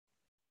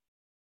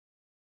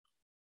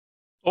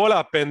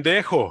Hola,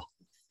 pendejo.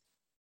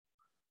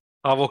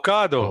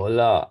 Avocado.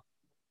 Hola,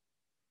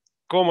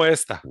 ¿Cómo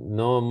está?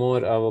 no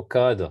more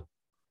avokado.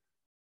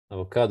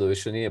 Avokado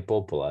više nije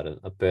popularan,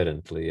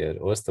 apparently, jer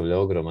ostavlja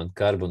ogroman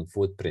carbon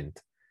footprint.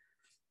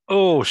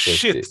 Oh, To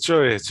shit, ti,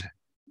 čovječe.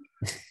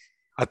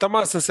 A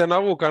tamo sam se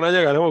navuka na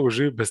njega, ne mogu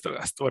živjeti bez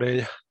toga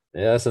stvorenja.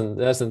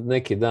 ja sam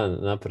neki dan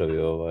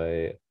napravio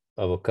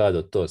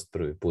avokado toast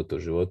prvi put u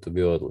životu,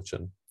 bio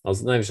odlučan. Ali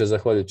najviše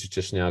zahvaljujući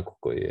češnjaku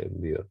koji je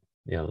bio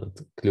jedan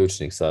od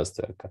ključnih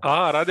sastojaka.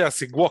 A, radija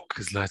si guok,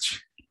 znači.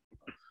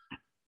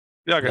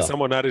 Ja ga Da.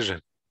 samo narižem.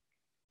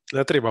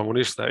 Ne treba mu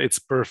ništa.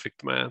 It's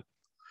perfect, man.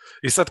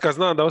 I sad kad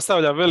znam da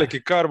ostavlja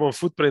veliki carbon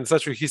footprint,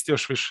 sad ću ih isti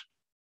još više.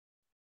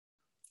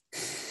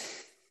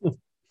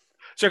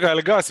 Čekaj,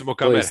 ali gasimo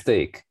To je kamere.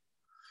 steak.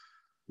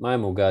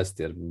 Majmo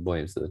ugasiti jer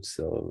bojim se da će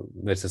se,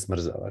 već se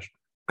smrzavaš.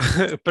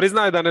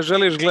 Priznaj da ne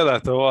želiš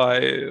gledat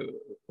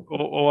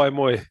ovaj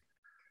moj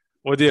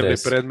odjevni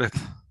Dres. predmet.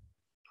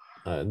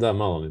 Da,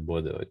 malo mi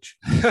bode oči.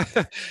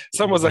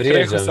 Samo za krehu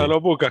Vrijeđa sam mi.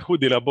 obuka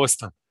hudi na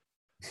Boston.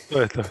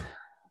 To je to.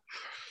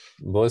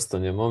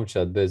 Boston je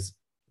momčad bez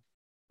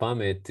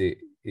pameti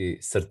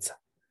i srca.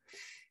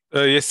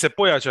 Jesi se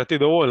pojačao ti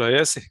dovoljno,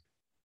 jesi?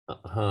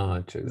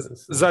 Aha, čekaj da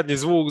se...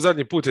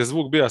 Zadnji put je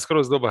zvuk bio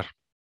skroz dobar.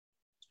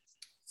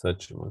 Sad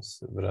ćemo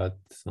se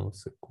vratiti, samo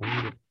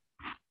sekundu.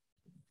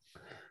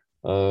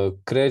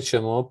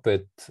 Krećemo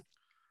opet...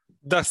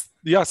 Da,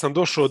 ja sam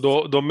došao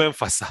do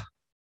Memphasa.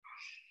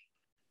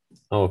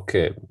 Ok,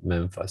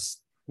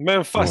 Memphis.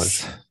 Memphis.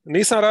 Može.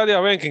 Nisam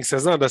radio Vikings, ja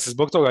znam da se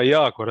zbog toga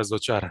jako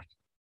razočaran.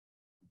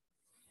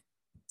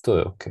 To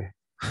je ok.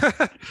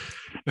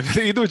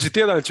 Idući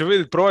tjedan ću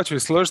vidjeti, probat ću i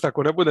složiti,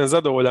 ako ne budem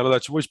zadovoljan, da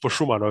ćemo ići po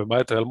Šumanovima,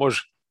 eto, jel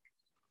može?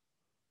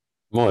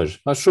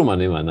 Može. A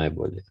Šuman ima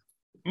najbolje.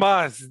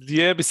 Ma,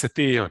 jebi se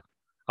ti i on.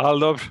 Ali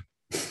dobro.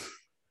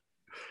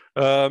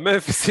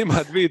 Memphis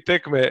ima dvije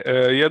tekme,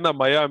 jedna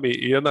Miami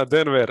i jedna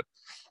Denver.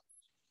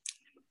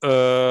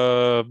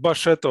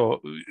 Baš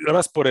eto,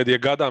 raspored je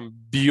gadan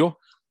bio,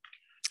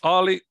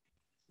 ali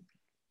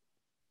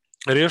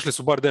riješili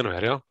su bar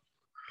Denver, jel?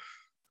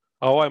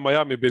 A ovaj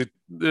Miami bi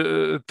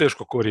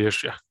teško ko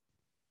riješio.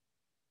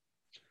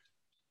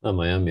 A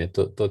Miami je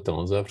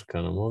totalno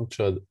zafrkana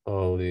momčad,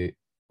 ali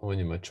o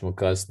njima ćemo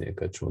kasnije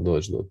kad ćemo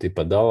doći do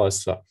tipa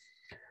Dallasa.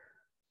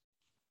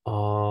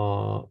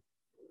 A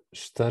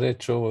šta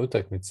reći o ovoj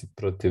utakmici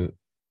protiv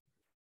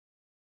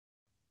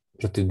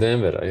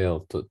Denvera, jel?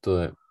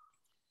 To je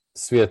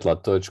svjetla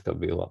točka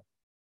bila.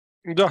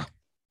 Da,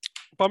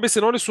 pa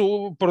mislim oni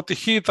su protiv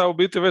Hita u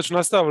biti već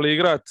nastavili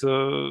igrat,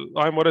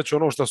 ajmo reći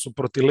ono što su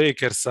protiv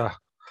Lakersa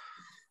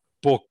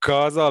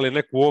pokazali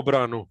neku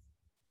obranu.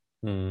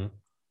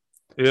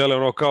 Jel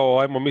ono kao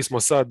ajmo mi smo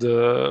sad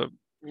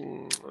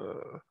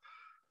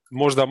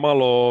možda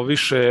malo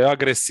više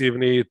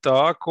agresivni i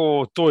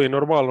tako, to i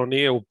normalno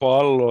nije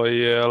upalilo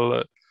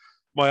jer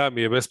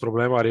Miami je bez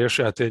problema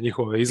riješio te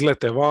njihove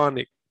izlete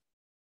vani.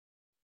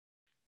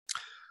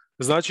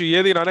 Znači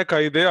jedina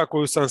neka ideja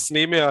koju sam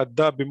snimio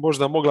da bi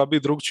možda mogla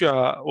biti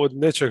drugčija od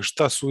nečeg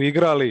šta su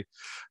igrali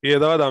je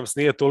da Adams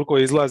nije toliko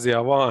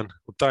izlazio van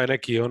u taj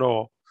neki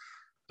ono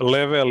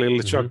level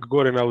ili čak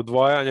gore na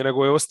udvajanje,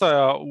 nego je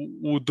ostaja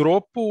u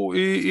dropu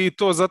i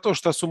to zato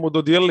što su mu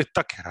dodijelili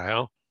Takera,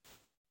 jel?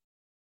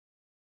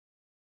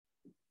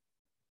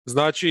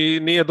 Znači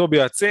nije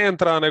dobija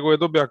centra, nego je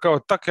dobija kao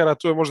Takera,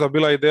 tu je možda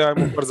bila ideja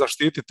ajmo bar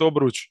zaštititi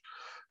obruč,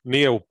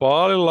 nije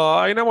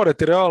upalila, a i ne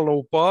morate realno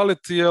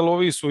upaliti, jer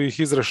ovi su ih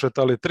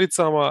izrešetali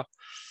tricama.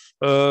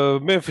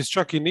 Memphis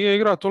čak i nije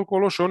igrao toliko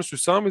loše, oni su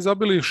sami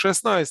zabili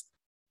 16,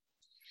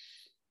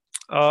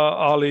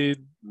 ali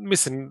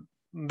mislim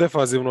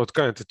defanzivno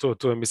otkanjati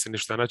to je mislim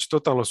ništa. Znači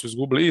totalno su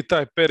izgubili i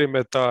taj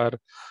perimetar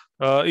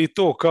i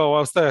to kao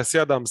ostaje s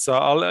Adamsa,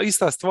 ali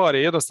ista stvar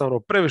je jednostavno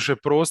previše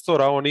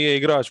prostora, on nije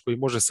igrač koji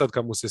može sad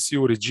kad mu se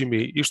sjuri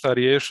Jimmy išta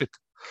riješiti.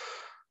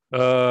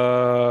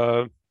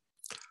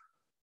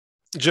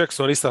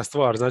 Jackson ista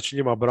stvar, znači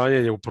njima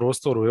branjenje u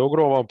prostoru je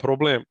ogroman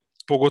problem,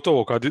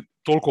 pogotovo kad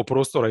toliko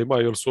prostora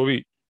imaju jer su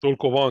ovi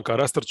toliko vanka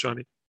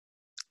rastrčani.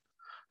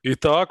 I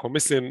tako,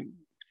 mislim,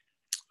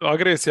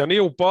 agresija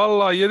nije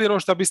upalila, jedino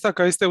što bi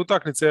istaka iste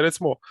utakmice je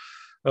recimo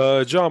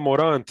Ja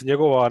Morant,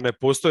 njegova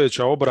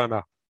nepostojeća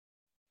obrana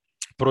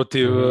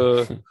protiv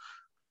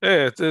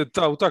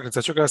ta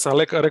utakmica, čekaj, ja sam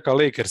rekao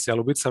Lakers, ali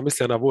u biti sam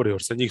mislio na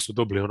Warriors, njih su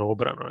dobili ono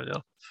obranu.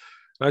 Ja.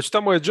 Znači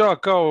tamo je Ja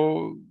kao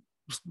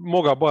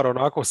moga bar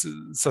onako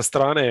sa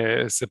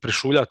strane se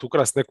prišuljati,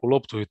 ukrast neku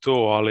loptu i to,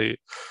 ali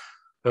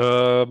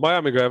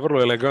Miami ga je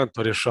vrlo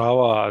elegantno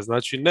rješava,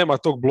 znači nema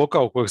tog bloka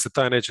u kojeg se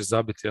taj neće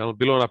zabiti. Jel?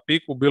 Bilo na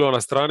piku, bilo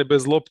na strani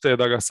bez lopte,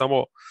 da ga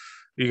samo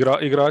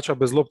igrača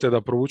bez lopte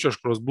da provučeš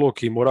kroz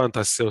blok i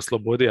Moranta se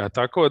oslobodija.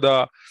 Tako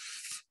da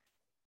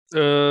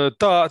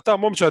ta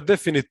momčad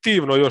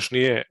definitivno još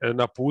nije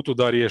na putu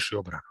da riješi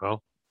obranu. Jel?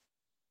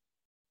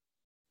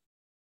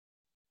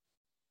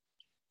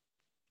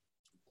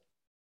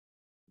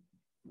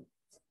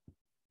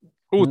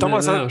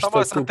 Tamo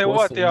sam te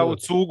uvatio u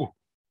cugu.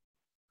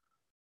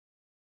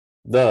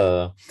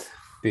 Da.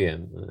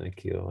 pijem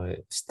neki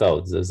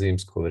stout za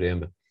zimsko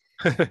vrijeme.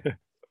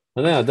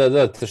 A ne,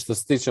 da, što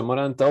se tiče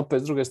Moranta,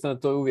 opet s druge strane,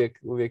 to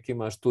uvijek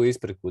imaš tu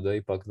ispriku da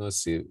ipak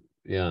nosi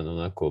jedan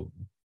onako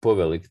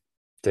povelik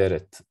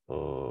teret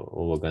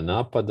ovoga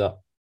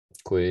napada,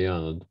 koji je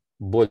jedan od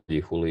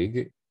boljih u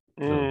ligi.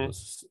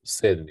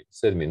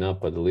 Sedmi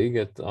napad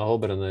lige, a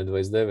obrana je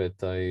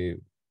 29. i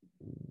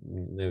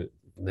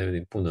ne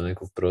vidim puno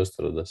nekog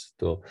prostora da se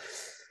to...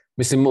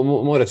 Mislim,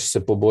 morat će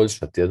se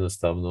poboljšati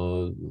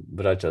jednostavno.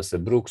 Vraća se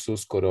Brooks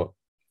uskoro,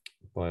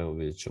 pa evo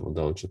vidjet ćemo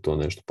da li će to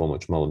nešto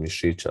pomoći, malo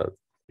mišića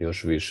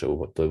još više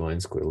u toj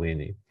vanjskoj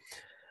liniji.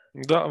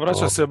 Da,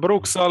 vraća se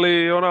Brooks,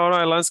 ali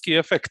onaj lanski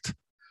efekt.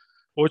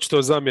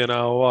 Očito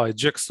zamjena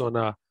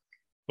Jacksona,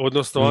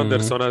 odnosno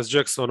Andersona s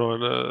Jacksonom,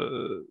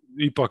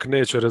 ipak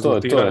neće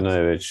rezultirati. To je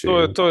najveći.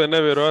 To je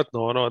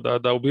nevjerojatno,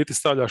 da u biti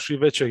stavljaš i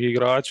većeg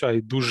igrača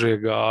i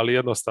dužega, ali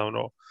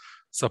jednostavno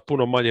sa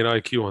puno manjim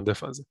IQ-om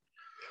defanze.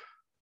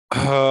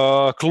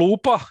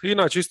 Klupa,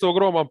 inače isto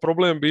ogroman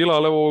problem bila,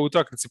 ali u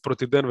utakmici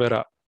protiv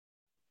Denvera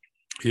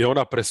je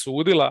ona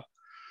presudila.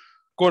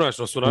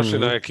 Konačno su našli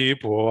na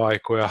ekipu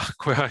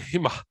koja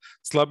ima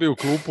slabiju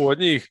klupu od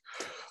njih.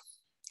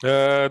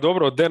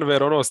 Dobro,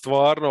 Denver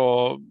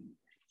stvarno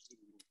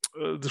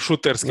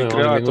šuterski,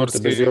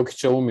 kreatorski. Bez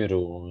Jokića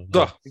umiru.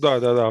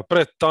 Da.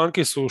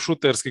 Pretanki su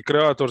šuterski,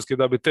 kreatorski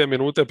da bi te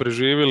minute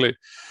preživili.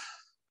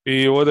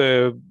 I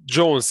ovdje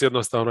Jones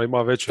jednostavno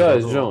ima veće. Da,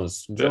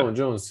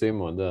 Jones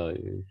ima, da.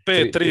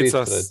 5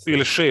 trica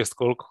ili 6,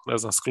 koliko, ne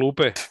znam, s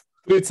klupe.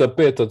 Trica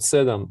 5 od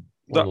 7,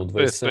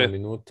 27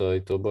 minuta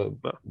i to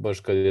baš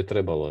kad je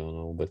trebalo je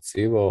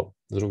ubacivao.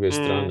 S druge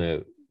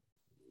strane,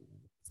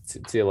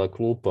 cijela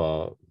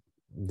klupa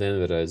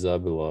Denvera je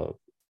zabila,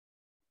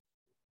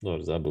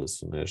 zabili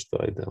su nešto,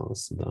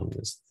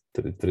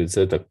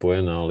 30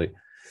 poena, ali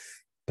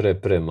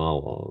pre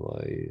malo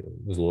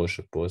uz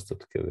loše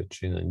postotke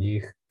većina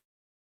njih.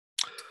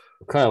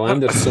 Kyle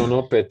Anderson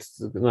opet,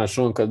 znaš,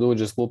 on kad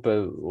uđe s klupe,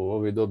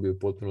 ovi dobiju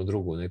potpuno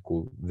drugu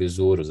neku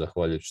vizuru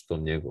zahvaljujući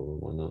tom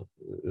njegovom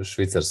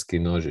švicarski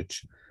nožić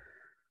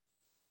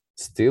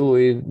stilu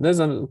i ne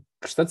znam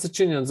šta se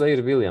čini od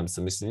Zaire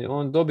Williamsa, mislim,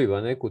 on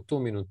dobiva neku tu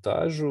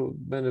minutažu,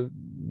 mene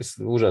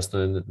mislim, užasno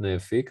je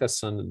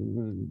neefikasan,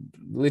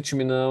 liči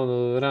mi na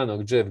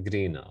ranog Jeff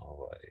Greena,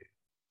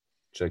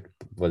 čak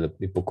valjda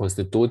i po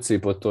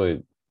konstituciji, po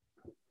toj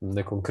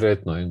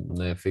nekonkretnoj,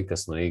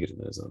 neefikasnoj igri,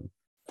 ne znam,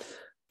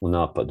 u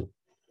napadu.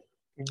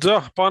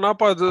 Da, pa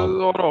napad,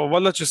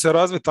 valjda će se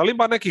razviti, ali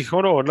ima nekih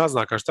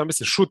naznaka, šta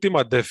misliš, šut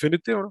ima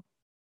definitivno,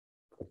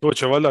 to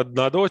će valjda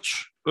nadoći,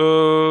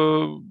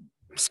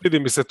 svidi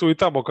mi se tu i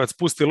tamo kad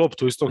spusti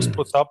loptu iz tog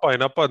spot-upa i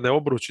napadne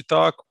obruč i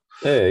tako.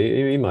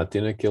 Ima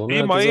ti neki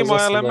elementi. Ima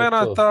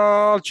elemenata,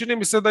 ali čini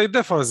mi se da i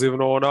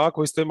defanzivno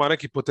onako isto ima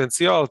neki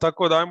potencijal,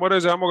 tako da ajmo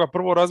reći, ajmo ga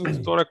prvo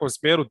razviti u nekom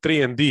smjeru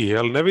 3&D,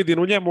 jer ne vidim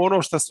u njemu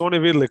ono što su oni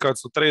vidjeli kad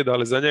su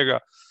tradali za njega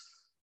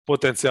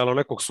potencijalno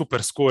nekog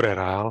super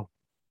skorera, jel?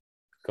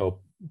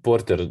 Kao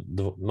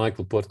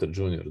Michael Porter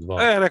Jr.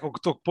 2. Nekog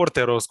tog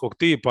porterovskog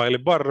tipa ili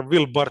bar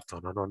Will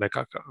Barton,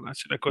 nekakav.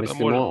 Znači,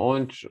 mislim, da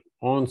može...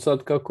 on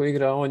sad kako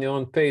igra, on je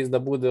on pace da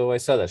bude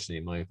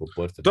sadašnji Michael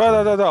Porter.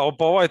 Da,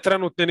 pa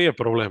trenutni nije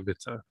problem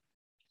biti.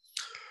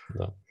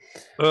 Da.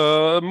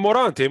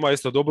 Morant ima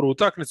isto dobru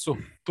utakmicu,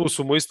 tu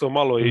su mu isto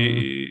malo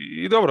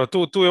i dobro,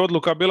 tu je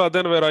odluka bila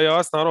Denvera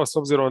jasna, s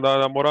obzirom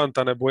da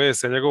Moranta ne boje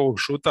se njegovog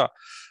šuta,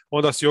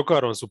 onda s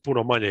Jokarom su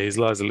puno manje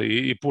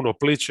izlazili i puno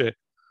pliče.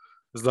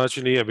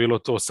 Znači nije bilo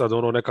to sad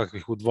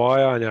nekakvih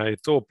udvajanja i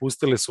to,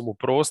 pustili su mu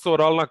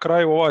prostor, ali na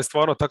kraju je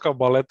stvarno takav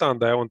baletan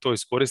da je on to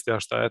iskoristio, a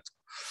šta eto.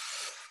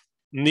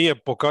 Nije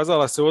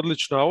pokazala se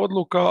odlična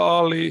odluka,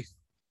 ali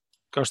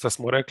kao što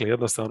smo rekli,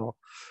 jednostavno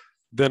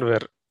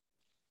Denver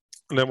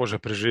ne može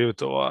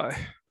preživjeti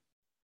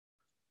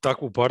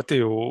takvu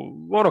partiju.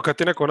 Kad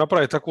ti neko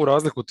napravi takvu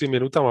razliku u tim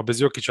minutama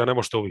bez Jokića, ne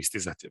može to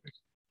istizati.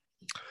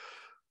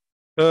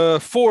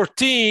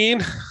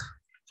 14,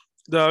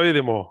 da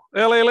vidimo,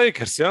 LA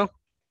Lakers, ja?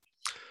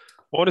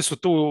 Oni su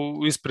tu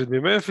ispred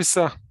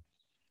Memphisa,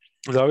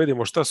 da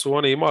vidimo šta su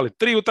oni imali.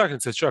 3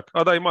 utakmice čak,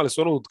 imali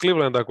su onu od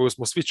Clevelanda koju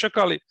smo svi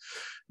čekali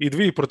i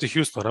 2 protiv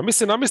Houstona.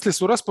 Mislim, namislili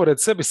su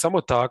raspored sebi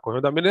samo tako,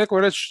 da mi neko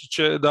reći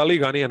će da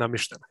liga nije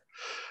namištena.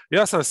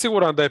 Ja sam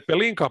siguran da je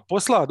Pelinka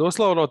poslao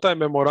doslovno taj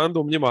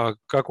memorandum njima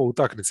kako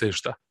utakmice i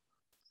šta.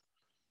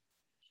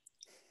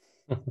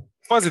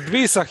 Pazi,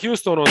 2 sa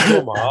Houstonom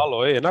doma,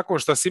 nakon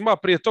što si ima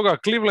prije toga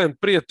Cleveland,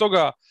 prije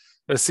toga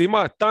si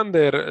ima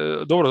Thunder,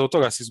 dobro, do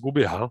toga si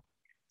izgubio, ha?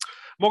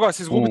 Mogao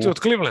si izgubiti od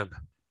Clevelanda.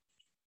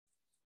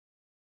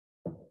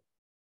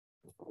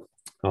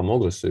 A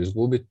mogli su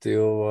izgubiti,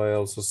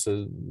 ali su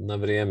se na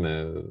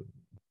vrijeme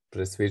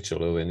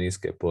presvičali ove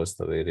niske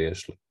postave i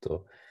riješili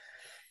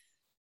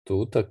tu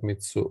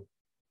utakmicu.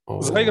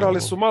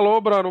 Zaigrali su malo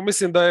obranu,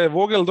 mislim da je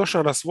Vogel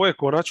došao na svoje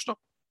konačno,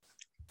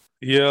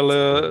 jer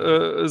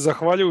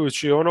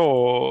zahvaljujući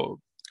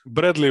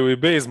Bradleyu i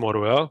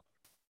Bazemoru, ja?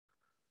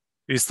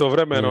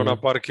 Istovremeno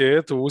na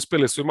parketu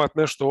uspjeli su imati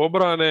nešto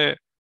obrane.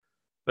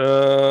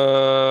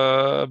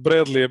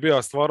 Bradley je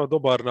bio stvarno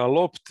dobar na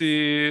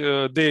lopti,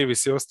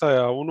 Davis je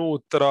ostajao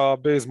unutra,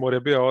 Bazemore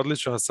je bio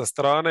odličan sa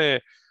strane,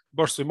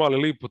 baš su imali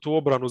lipu tu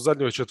obranu u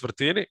zadnjoj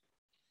četvrtini.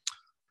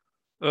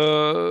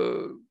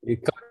 I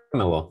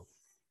Carmelo.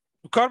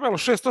 Carmelo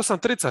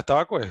 6-8-30,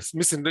 tako je.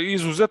 Mislim da je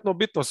izuzetno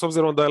bitno s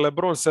obzirom da je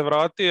LeBron se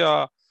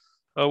vratio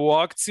u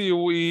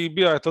akciju i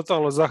bio je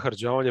totalno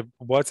zahrđan. On je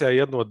ubacio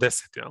 1 od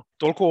 10. Ja.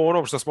 Toliko o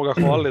onom što smo ga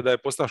hvalili da je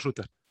postao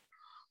šuter.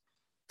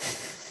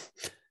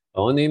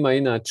 On ima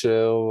inače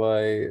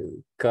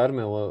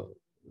Carmelo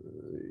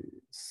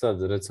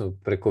sad recimo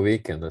preko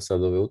vikenda,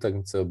 sad ove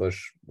utakmice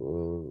baš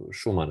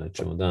Šumana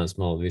ćemo danas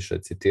malo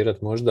više citirati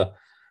možda.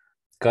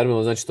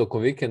 Carmelo znači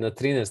tokom vikenda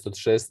 13 od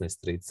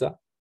 16 trica,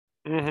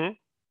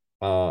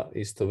 a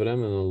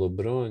istovremeno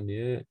LeBron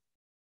je,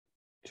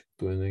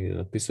 tu je negdje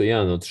napisao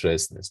 1 od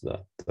 16,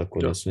 da. Tako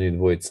da su njih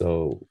dvojica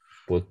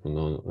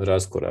potpuno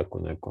raskoraku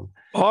nekom.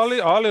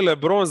 Ali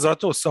LeBron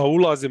zato sa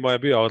ulazima je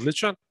bio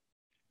odličan.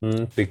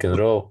 Pick and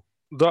roll.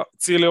 Da,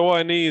 cijeli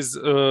ovaj niz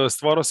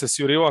stvarno se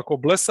sjuriva ako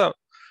blesa.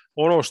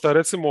 Ono što je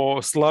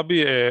recimo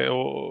slabije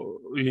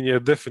je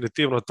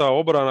definitivno ta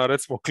obrana,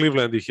 recimo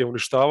Cleveland ih je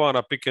uništavao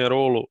na pick and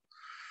rollu.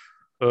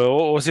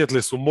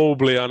 Osjetili su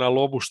Mobleya na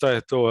lobu, šta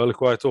je to, ali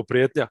koja je to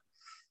prijetnja.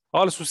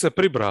 Ali su se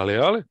pribrali,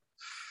 ali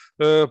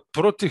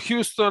protiv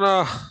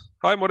Houstona,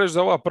 ajmo reći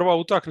da ova prva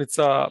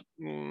utakmica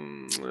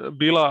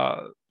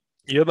bila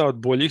jedna od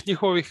boljih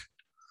njihovih,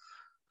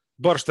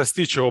 bar što se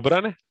tiče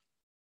obrane.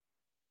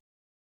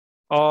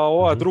 A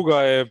ova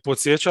druga je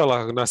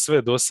podsjećala na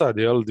sve do sad,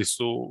 gdje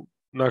su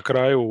na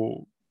kraju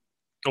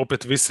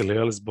opet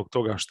visili zbog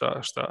toga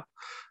šta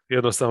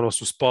jednostavno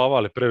su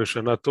spavali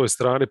previše na toj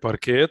strani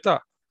parketa.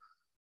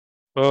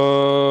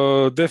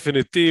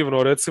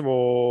 Definitivno, recimo,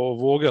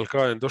 Vogel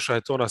kažem, došao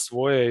je to na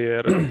svoje,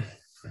 jer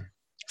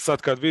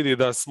sad kad vidi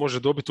da može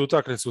dobiti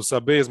utakmicu sa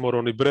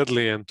Bazemorom i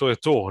Bradleyem, to je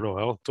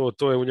to,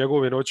 to je u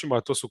njegovim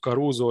očima, to su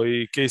Caruso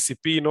i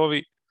KCP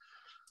novi.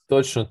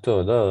 Točno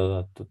to,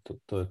 da,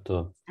 to je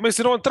to.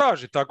 Mislim, on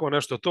traži tako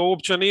nešto, to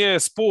uopće nije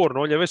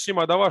sporno, on je već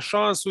njima dava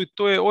šansu i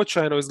to je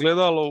očajno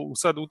izgledalo u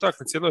sad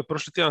utakmici jednoj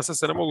prošli tjedan, sad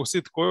se ne mogu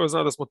sjetiti kojoj,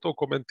 znam da smo to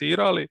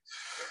komentirali.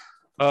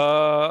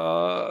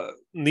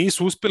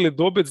 Nisu uspjeli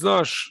dobiti,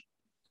 znaš,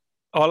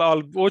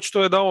 ali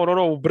očito je da on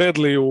u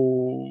Bradleyu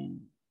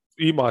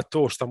ima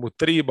to što mu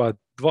triba,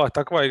 2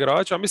 takva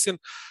igrača, mislim,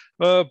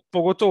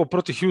 pogotovo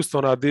protiv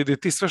Houstona, gdje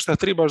ti sve što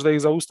tribaš da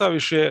ih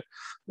zaustaviš je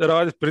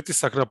raditi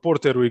pritisak na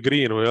Porteru i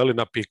Greenu,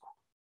 na piku.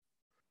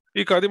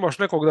 I kad imaš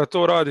nekog da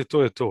to radi,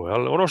 to je to.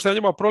 Ono što je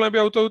njima problem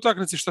bio u toj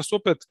utakmici, što su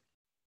opet,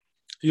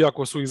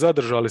 iako su ih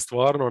zadržali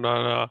stvarno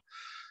na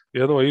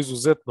jednoj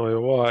izuzetnoj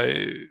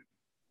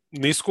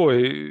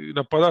niskoj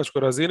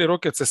napadačkoj razini,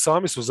 Rockets se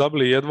sami su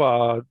zabili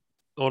jedva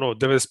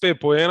 95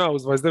 poena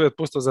uz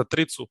 29% za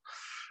tricu.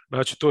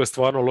 Znači, to je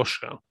stvarno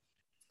loše.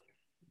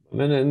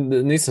 Mene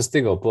nisam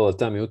stigao pola,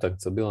 tam je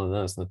utakmica bila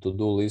danas na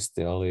to-do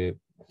listi, ali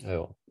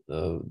evo,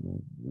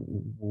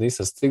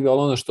 nisam stigao,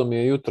 ali ono što mi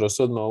je jutros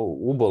odmah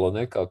ubolo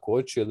nekako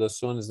oči je da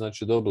su oni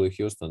znači dobili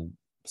Houston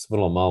s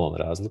vrlo malom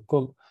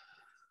razlikom,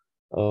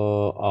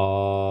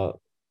 a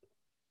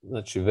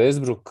znači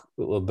Westbrook,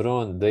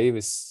 LeBron,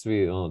 Davis,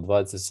 svi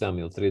 27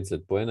 ili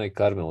 30 poena i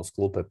Carmelo s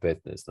klupe 15,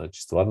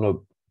 znači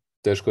stvarno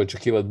teško je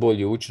očekivati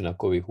bolji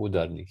učinak ovih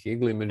udarnih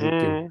igli,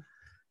 međutim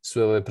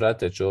sve ove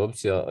prateće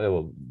opcija,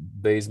 evo,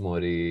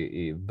 Bazemore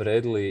i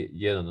Bradley,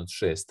 1 od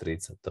 6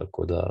 trica,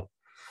 tako da...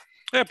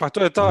 Pa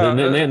to je ta...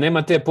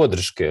 nema te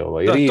podrške,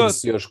 da,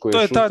 Reeves još koji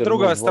je šuter. To je ta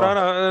druga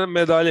strana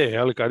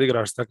medalje, kad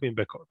igraš s takvim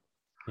bekom.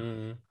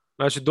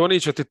 Znači,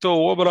 donijet će ti to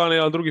u obrani,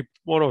 ali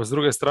s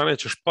druge strane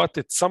ćeš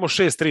patiti. Samo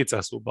 6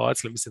 trica su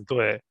ubacili, mislim,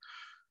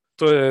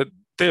 to je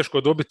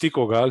teško dobiti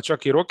ikoga, ali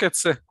čak i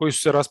Rocketse koji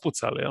su se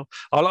raspucali.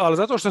 Ali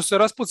zato što su se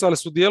raspucali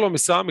su dijelom i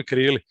sami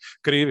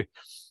krivi.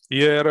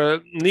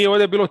 Jer nije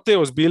ovdje bilo te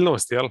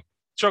ozbiljnosti,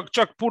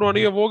 Čak puno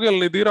nije Vogel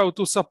ni dirao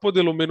tu sa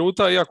podjelu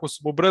minuta, iako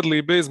su mu Bradley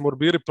i Bazemore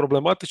bili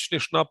problematični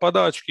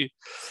napadački,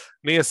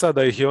 nije sad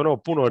da ih je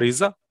puno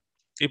riza,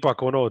 ipak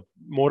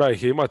mora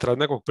ih imati rad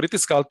nekog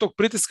pritiska, ali tog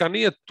pritiska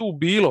nije tu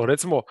bilo,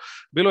 recimo,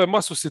 bilo je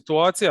masu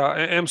situacija,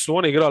 su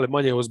oni igrali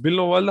manje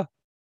ozbiljno, valjda,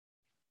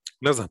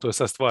 ne znam, to je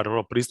sad stvar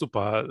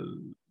pristupa,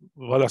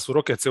 valjda su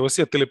Rockets se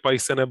osjetili pa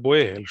ih se ne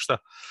boje ili šta,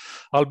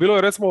 ali bilo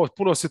je recimo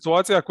puno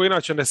situacija koje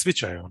inače ne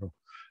svičaju,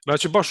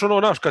 znači baš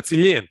naš kad si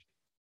lijen,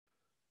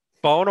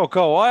 pa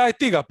kao, aj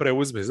ti ga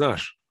preuzmi,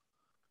 znaš.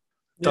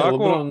 Tako...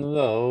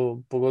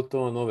 LeBron,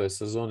 pogotovo nove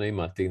sezone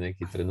ima tih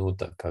nekih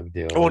trenutaka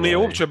gdje... On nije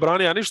uopće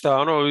branio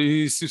ništa,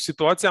 i u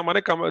situacijama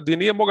gdje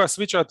nije mogao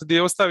svičati, gdje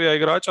je ostavio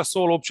igrača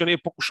solo, uopće nije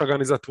pokušao ga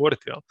ni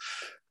zatvoriti,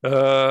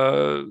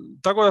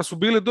 tako da su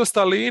bili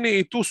dosta lini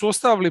i tu su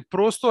ostavili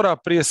prostora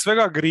prije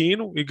svega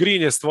Greenu, i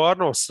Green je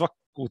stvarno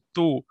svaku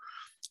tu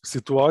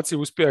situaciju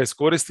uspija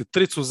iskoristiti,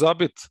 tricu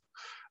zabit,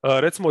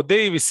 recimo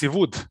Davis i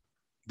Wood.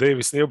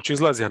 Davis nije uopće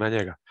izlazio na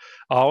njega.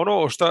 A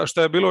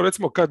što je bilo,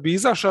 recimo, kad bi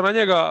izašao na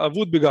njega,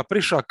 Wood bi ga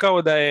prišao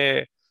kao da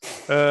je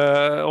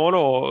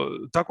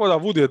tako da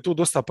Wood je tu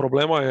dosta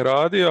problema je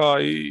radio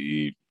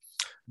i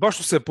baš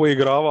su se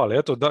poigravali.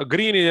 Eto,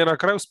 Green je na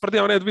kraju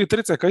sprdio one 2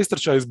 trice kad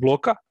istrča iz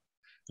bloka.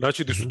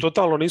 Znači, di su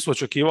totalno nisu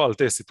očekivali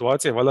te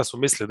situacije, valjda su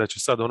mislili da će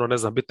sad ne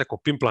znam, biti neko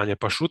pimplanje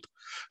pa šut.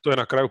 To je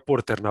na kraju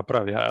Porter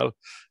napravio, jel?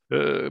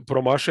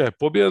 Promašio je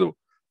pobjedu,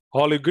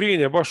 ali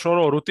Green je baš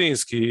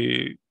rutinski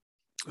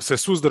se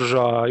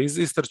suzdrža,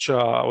 istrča,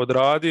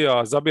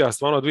 odradio, zabija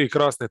stvarno 2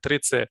 krasne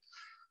trice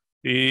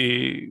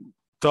i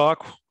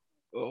tako.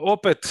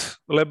 Opet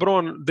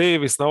LeBron,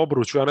 Davis na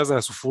obruču, ja ne znam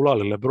da su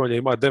fulali, LeBron je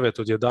ima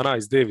 9 od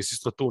 11, Davis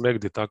isto tu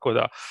negdje, tako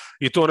da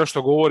i to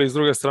nešto govori s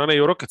druge strane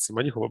i o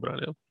Rocketsima, njihovo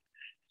obrane.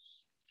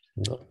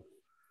 Da.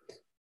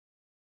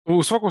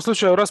 U svakom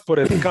slučaju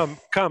raspored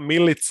ka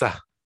Milica.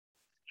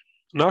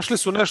 Našli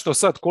su nešto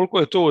sad, koliko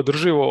je to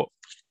održivo,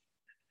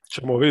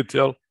 ćemo vidjeti,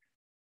 jel?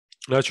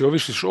 Znači,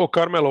 ovisiš o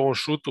Carmelovom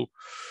šutu,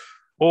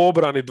 o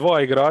obrani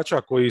 2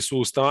 igrača koji su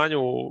u stanju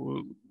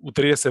u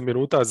 30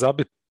 minuta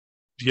zabiti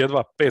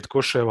jedva 5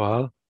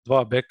 koševa,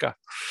 2 beka.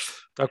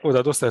 Tako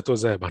da dosta je to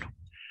zajebano.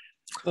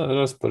 Da,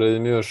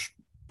 raspored je još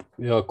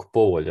jako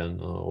povoljan.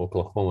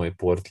 Oklahoma i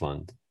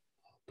Portland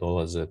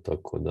dolaze,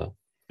 tako da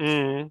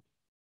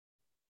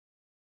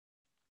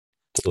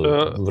to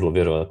je vrlo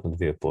vjerojatno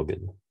 2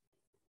 pobjede.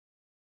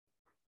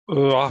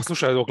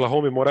 Slušaj,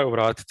 Oklahoma moraju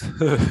vratiti.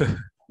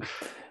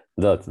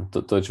 Da,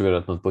 to će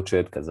vjerojatno od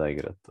početka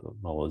zaigrati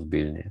malo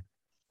ozbiljnije.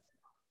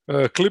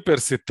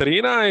 Clippersi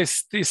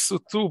 13, su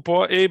tu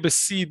po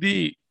ABCD,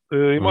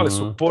 imali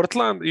su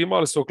Portland,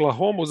 imali su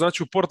Oklahoma,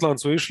 znači u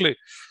Portland su išli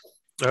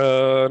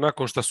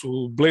nakon što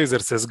su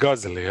Blazers se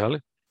zgazili, jeli?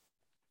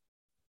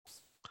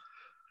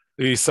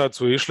 I sad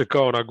su išli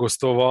kao na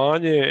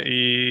gostovanje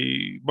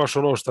i baš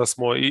ono što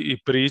smo i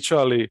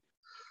pričali,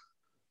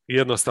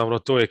 jednostavno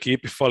toj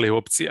ekipi fali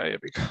opcija,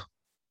 jebi ga.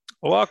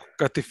 Ovako,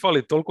 kad ti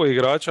fali toliko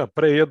igrača,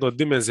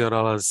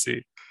 prejednodimenzionalan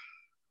si.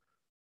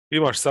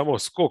 Imaš samo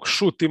skok,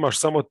 šut, imaš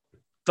samo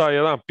taj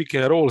jedan pick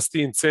and roll s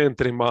tim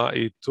centrima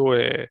i to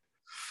je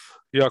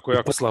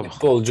jako slabo.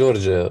 Paul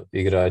George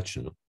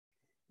igračinu.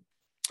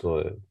 To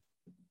je...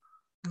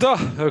 Da,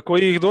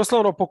 koji ih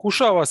doslovno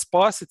pokušava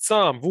spasiti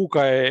sam.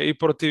 Vuka je i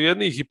protiv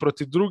jednih i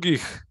protiv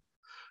drugih.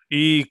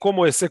 I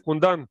komu je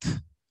sekundant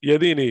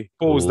jedini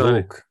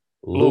pouzdani?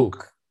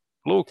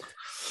 Luke.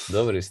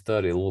 Dobri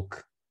stari Luke.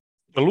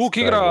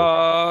 Luke igra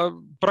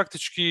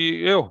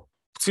praktički,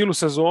 cijelu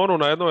sezonu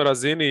na jednoj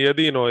razini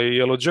jedino i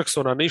jel od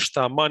Jacksona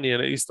ništa, manje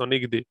isto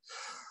nigdje.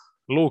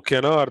 Luke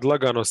Kennard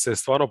lagano se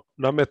stvarno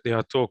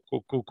nametnija to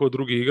ko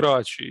drugi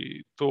igrač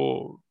i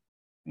to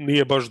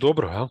nije baš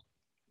dobro, jel?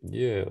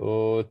 Je,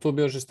 tu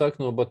bi još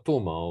istaknuo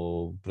Batuma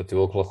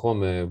protiv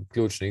Oklahome,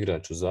 ključni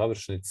igrač u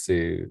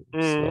završnici,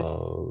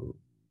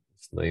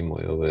 da imao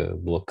je ove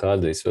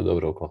blokade i sve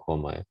dobro.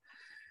 Oklahoma je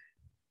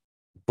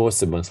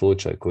poseban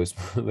slučaj koji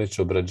smo već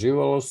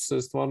obrađivali, su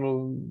se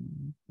stvarno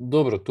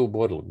dobro tu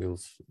borili, bili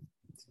su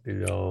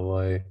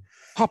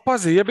Pa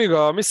pazi, jebi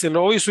ga, mislim,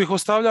 ovi su ih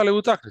ostavljali u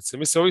utakmici,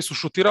 mislim, ovi su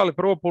šutirali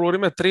prvo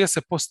poluvrijeme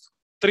 30%.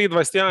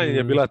 3.21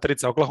 je bila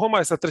trica. Oklahoma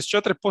je sa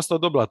 34%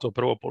 dobila to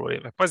prvo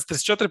poluvrijeme. Pazi,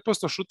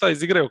 34% šuta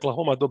iz igre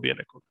Oklahoma dobije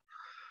nekog.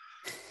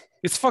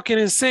 It's fucking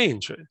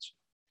insane, čovječ.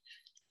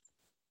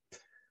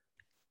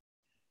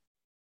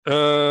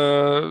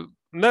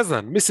 Ne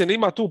znam, mislim,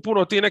 ima tu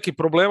puno ti nekih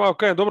problema.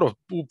 Ok, dobro,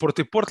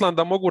 protiv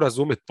Portlanda mogu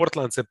razumjeti.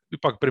 Portland se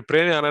ipak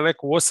pripremija na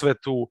neku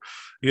osvetu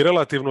i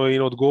relativno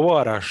im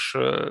odgovaraš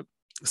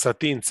sa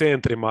tim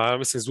centrima.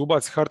 Mislim,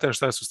 Zubac i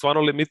Hartenstein su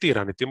stvarno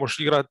limitirani. Ti možeš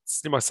igrati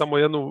s njima samo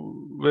jednu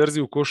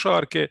verziju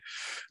košarke.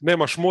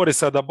 Nemaš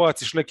Morisa da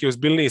baciš neki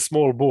ozbiljniji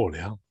small ball.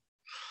 Ja?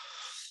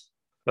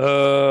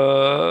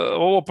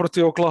 Ovo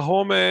protiv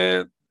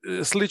Oklahome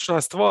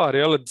slična stvar.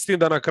 Jel? S tim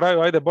da na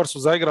kraju, ajde, bar su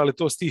zaigrali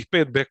to s tih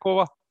 5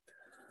 bekova.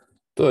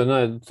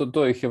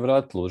 To ih je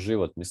vratilo u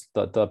život.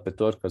 Mislim, ta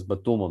petorka s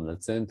Batumom na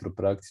centru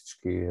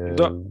praktički je...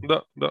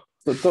 Da.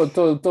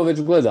 To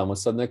već gledamo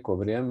sad neko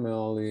vrijeme,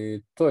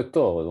 ali to je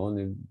to.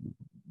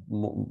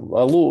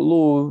 A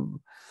Lu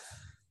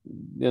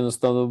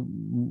jednostavno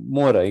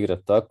mora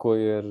igrati tako,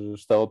 jer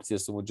šta opcije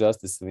su mu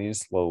Justice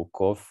Winslow,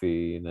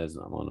 Kofi i ne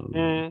znam.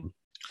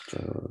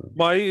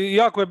 Ma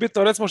jako je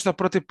bitno, recimo što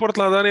protiv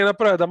Portlanda nije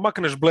napravio da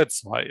makneš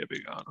Bledsoe,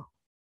 jebi ga,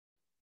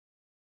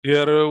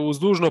 jer uz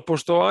dužno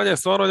poštovanje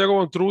stvarno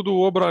njegovom trudu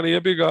u obrani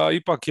jebi ga,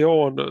 ipak je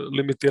on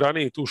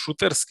limitiraniji tu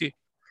šuterski,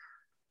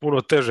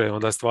 puno teže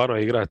onda stvarno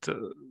igrati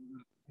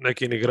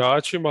nekim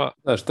igračima.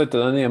 Da, šteta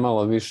da nije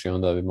malo viši,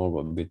 onda bi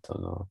moglo biti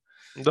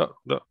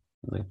da.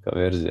 Neka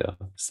verzija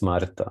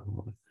smarta.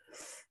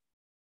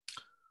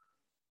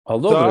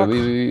 Ali dobro,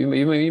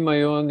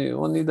 imaju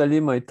oni i dalje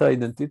ima i taj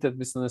identitet,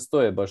 mislim ne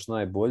stoje baš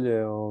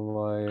najbolje.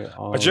 Ali...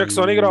 A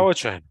Jackson igra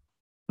očajno.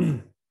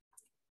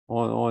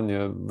 On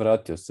je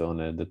vratio se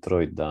one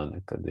Detroit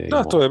dane kad je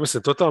imao... Da, to je,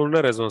 mislim, totalno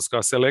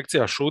nerezonska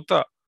selekcija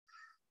šuta.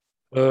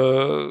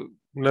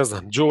 Ne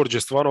znam, George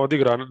je stvarno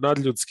odigra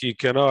nadljudski,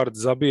 Kennard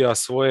zabija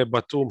svoje,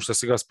 Batum, što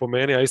si ga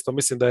spomenuo, a isto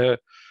mislim da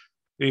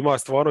ima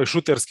stvarno i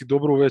šuterski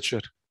dobru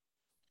večer.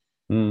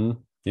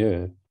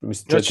 Je,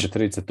 mislim, 4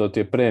 trice, to ti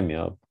je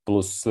premija,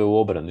 plus sve u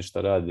obrani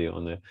što radi,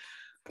 one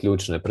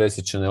ključne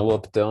presječene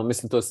lopte, ali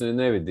mislim to se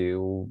ne vidi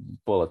u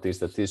pola tih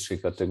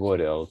statističkih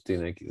kategorija, ali ti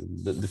neki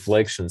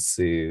deflections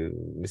i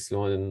mislim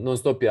on non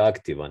stop je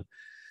aktivan.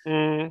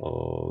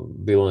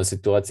 Bilo na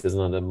situacija,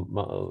 znam da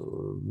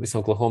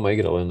mislim Oklahoma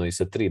igrala i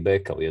sa 3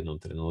 beka u jednom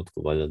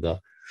trenutku, valjda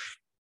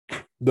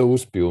da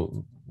uspiju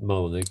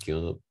malo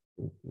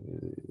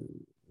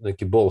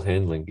neki ball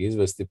handling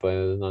izvesti, pa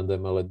je, znam da je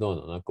Maledon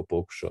onako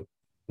pokušao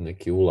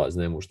neki ulaz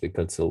nemušti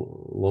kad se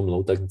lomila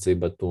utakmica i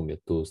Batum je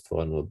tu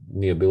stvarno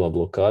nije bila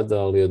blokada,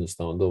 ali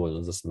jednostavno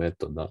dovoljno za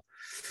smeto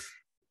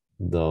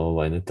da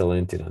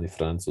netalentirani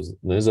Francuz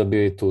ne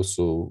zabije i tu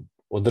su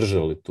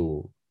održali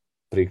tu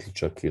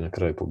priključak i na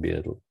kraju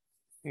pobijedili.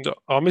 Da,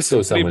 a mislim, to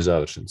je samo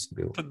završenci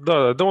bilo.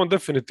 Da on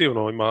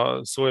definitivno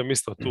ima svoje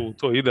mjesto tu,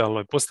 to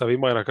idealno postavi,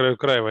 ima i na kraju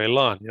krajeva i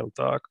lan, jel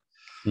tako?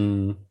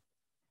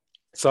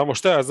 Samo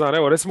što ja znam,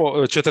 evo recimo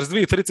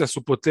 42 trice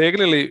su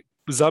potegnili,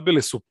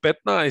 zabili su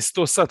 15,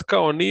 to sad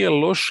kao nije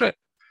loše,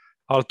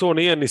 ali to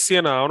nije ni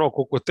sjena ono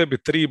koliko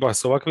tebi triba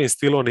s ovakvim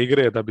stilom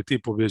igre da bi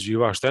ti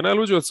pobjeđivaš. Što je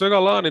najluđe od svega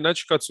lani,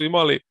 znači kad su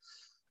imali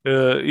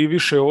i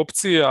više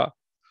opcija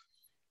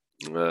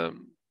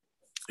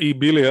i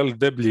bili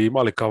deblji,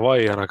 imali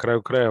Kavaija na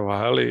kraju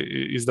krajeva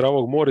i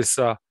zdravog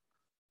Morisa,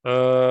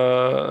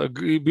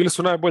 bili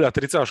su najbolja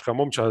tricaška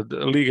momčad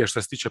lige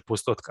što se tiče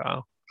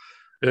postotka.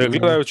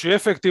 Gledajući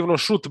efektivno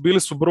šut, bili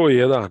su broj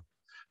 1.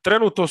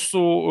 Trenutno su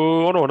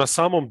na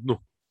samom dnu.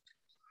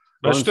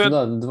 Znači, to je,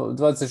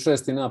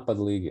 26. napad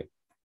lige.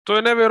 To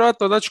je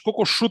nevjerojatno, znači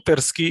koliko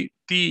šuterski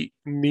ti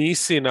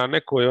nisi na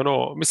nekoj,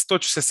 mislim, to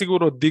će se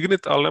sigurno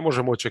digniti, ali ne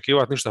možemo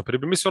očekivati ništa prije.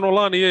 Mislim,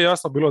 lani je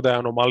jasno bilo da je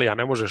anomalija,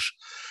 ne možeš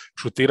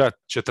šutirati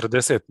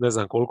 40, ne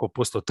znam koliko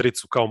posto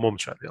tricu kao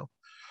momčad, jel?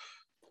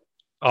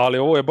 Ali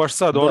ovo je baš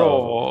sad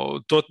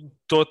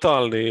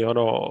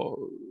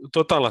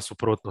totalna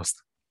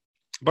suprotnost.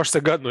 Baš se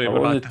gadno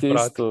ima na te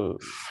prati.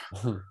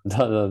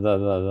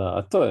 Da.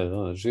 A to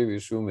je,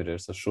 živiš i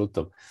umireš sa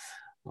šutom.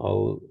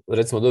 Ali,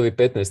 recimo, od ovih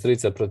 15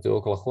 trica protiv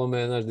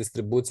Oklahoma, naš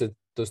distribucija,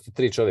 to su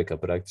 3 čovjeka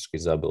praktički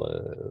zabile.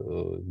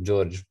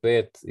 George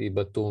 5 i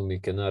Batum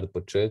i Kennard po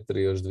 4,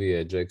 još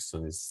 2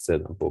 Jackson iz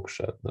 7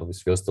 pokušaja.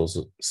 Svi ostalo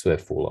su sve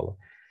fulalo.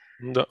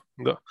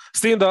 Da.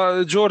 S tim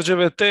da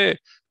Georgeve te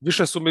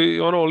više su mi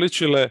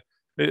ličile,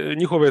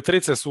 njihove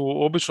trice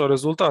su obično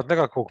rezultat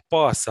nekakvog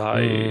pasa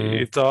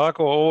i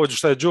tako. Ovo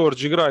što je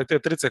George igra i te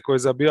trice koje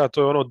zabija,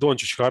 to je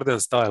Dončić Harden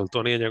style,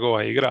 to nije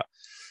njegova igra.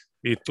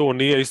 I to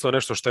nije isto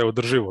nešto što je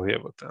održivo,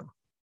 jebote.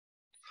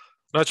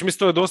 Znači, mislim,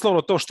 to je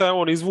doslovno to što je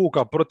on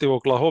izvuka protiv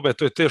Oklahoma,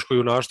 to je teško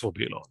junaštvo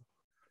bilo.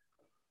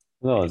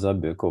 Da,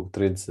 zabio koliko,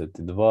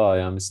 32,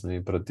 ja mislim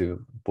i protiv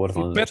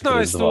Portlanda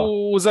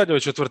 15 u zadnjoj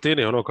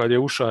četvrtini, kad je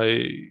ušao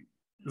i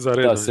za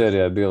redom. Ta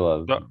serija je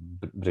bila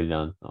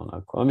briljantna,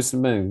 onako. A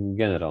mislim, meni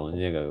generalno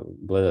njega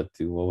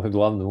gledati u ovoj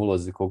glavnoj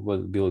ulozi, koliko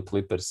god bili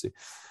Clippersi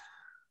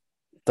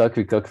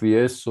takvi kakvi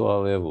jesu,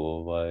 ali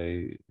evo,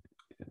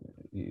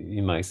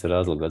 ima ih se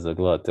razloga za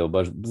gledati. Evo,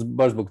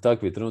 baš zbog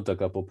takvih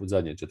trenutaka poput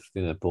zadnje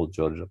četvrtine Paul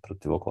Georgea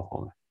protiv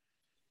Oklahoma.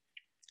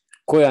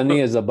 Koja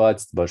nije za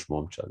baciti baš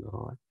momčad.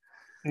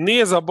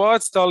 Nije za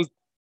baciti, ali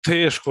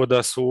teško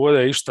da su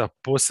ovdje išta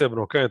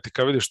posebno.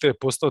 Kad vidiš te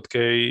postotke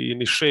i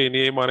ni Shea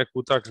nije imao neku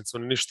utakmicu,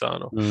 ni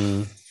ništa.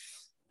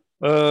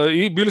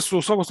 I bili su,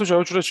 u svakom slučaju,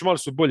 hoću reći, imali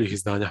su boljih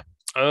izdanja.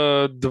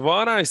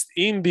 12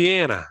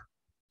 Indiana.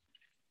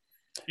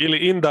 Ili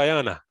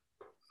Indiana.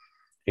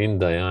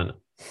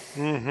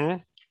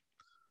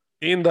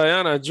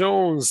 Indiana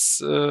Jones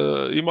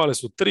imali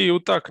su 3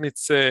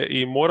 utakmice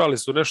i morali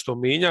su nešto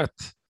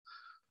mijenjati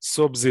s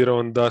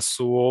obzirom da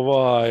su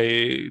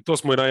to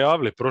smo i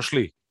najavili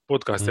prošli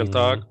podcast, jel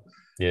tako?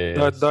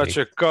 Da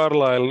će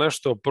Carlisle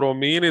nešto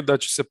promijeniti, da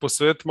će se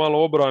posvetiti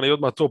malo obrani i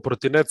odmah to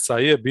protiv Netsa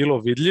je bilo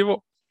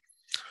vidljivo.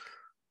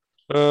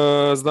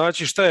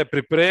 Znači šta je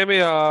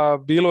pripremio,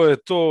 bilo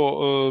je to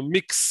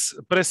miks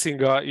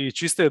pressinga i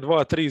čiste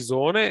 2-3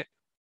 zone.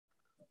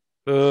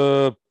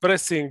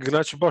 Pressing,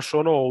 znači baš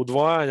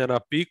udvajanja na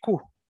piku.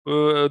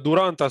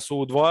 Duranta su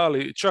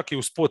udvajali čak i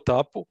u spot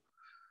upu.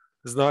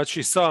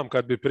 Znači sam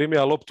kad bi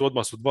primio loptu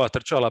odmah su 2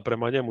 trčala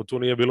prema njemu, tu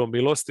nije bilo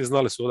milosti,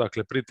 znali su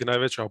odakle priti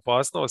najveća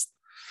opasnost.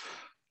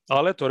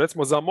 Ali eto,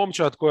 recimo za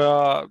momčad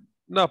koja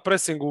na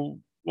pressingu,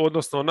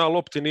 odnosno na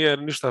lopti nije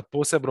ništa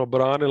posebno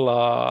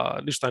branila,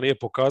 ništa nije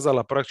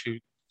pokazala praktički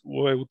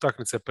u ove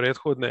utakmice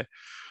prethodne.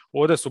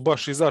 Ovdje su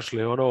baš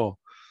izašli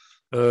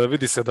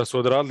vidi se da su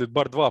odradili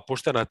bar 2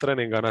 poštena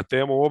treninga na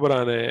temu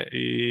obrane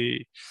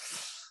i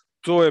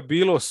to je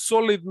bilo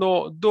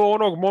solidno do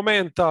onog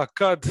momenta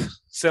kad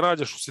se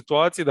nađeš u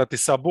situaciji da ti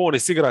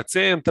Sabonis igra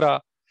centra,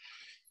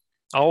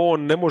 a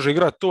on ne može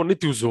igrati to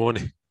niti u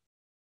zoni.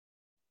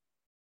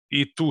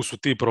 I tu su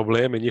ti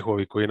problemi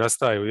njihovi koji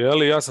nastaju.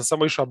 Jeli? Ja sam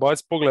samo išao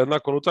baciti pogled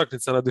nakon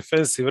utakmice na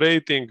defensive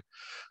rating.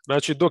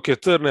 Znači dok je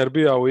Turner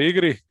bio u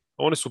igri,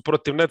 oni su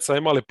protiv Netsa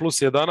imali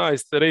plus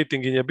 11,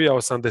 rating im je bio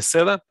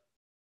 87.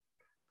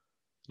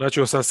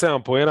 Znači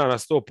 87 poena na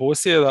 100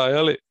 posjeda,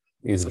 jeli?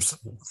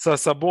 Sa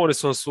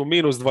Sabonisom su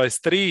minus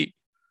 23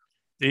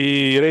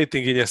 i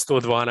rating im je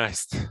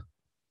 112.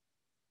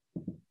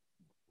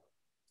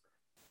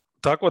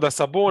 Tako da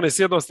Sabonis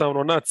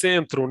jednostavno na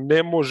centru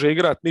ne može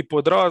igrati ni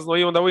pod razno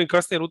i onda u ovim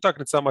kasnijim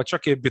utakmicama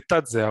čak je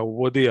Bitadzea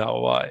uvodija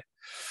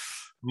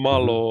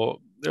malo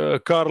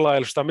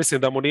Carlisle, šta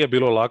mislim da mu nije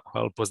bilo lako,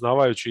 ali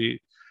poznavajući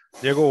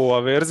njegovu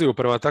averziju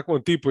prema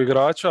takvom tipu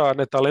igrača,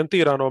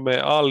 netalentiranome,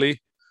 ali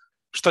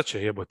šta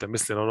će jebote,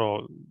 mislim,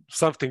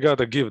 something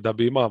gotta give da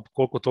bi ima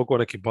koliko toliko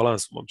neki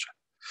balans u momča.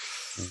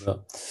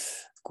 Da.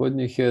 Kod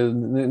njih je,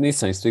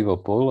 nisam ih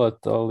stigao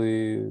pogledat,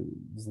 ali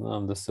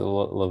znam da se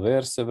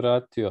Laver se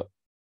vratio,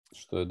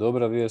 što je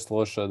dobra vijest,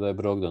 loša da je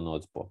Brogdon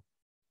odspao.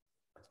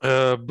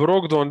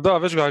 Brogdon, da,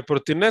 već ga i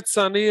protiv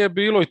Netsa nije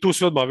bilo i tu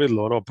se odmah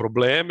vidjelo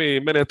problemi.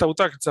 Mene je ta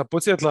utakmica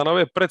podsjetila na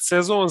ove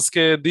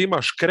predsezonske gdje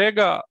imaš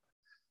Krega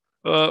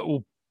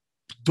u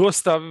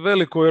dosta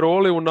velikoj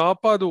roli u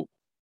napadu.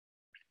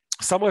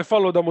 Samo je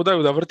falilo da mu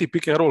daju da vrti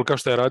pick and roll kao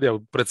što je radio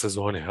u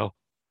predsezoni, jel?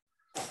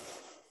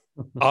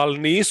 Ali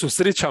nisu,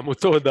 srića mu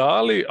to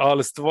dali,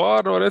 ali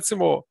stvarno,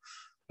 recimo,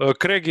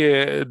 Craig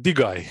je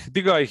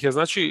digaj ih je,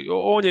 znači,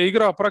 on je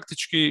igrao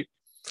praktički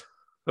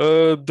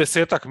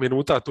 10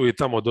 minuta tu i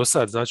tamo do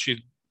sad, znači,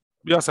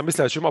 ja sam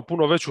mislio da će ima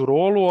puno veću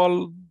rolu,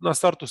 ali na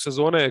startu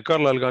sezone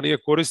Carlisle ga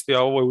nije koristio,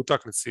 a u ovoj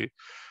utakmici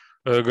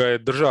ga je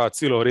držao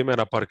cijelo vrijeme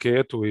na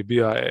parketu i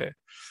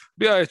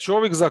bija je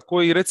čovjek za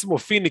koji, recimo,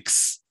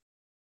 Phoenix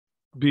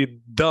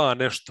bi da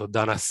nešto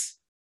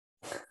danas.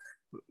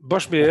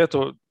 Baš mi je,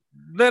 eto,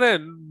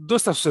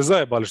 dosta su se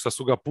zajebali što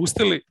su ga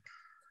pustili,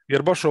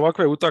 jer baš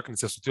ovakve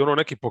utakmice su ti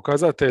neki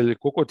pokazatelj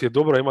koliko ti je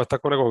dobro ima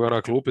tako nekoga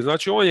na klupi.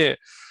 Znači, on je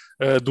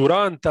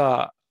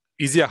Duranta,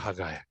 izjaha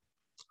ga je.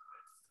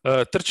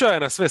 Trča je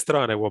na sve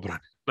strane u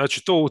obrani.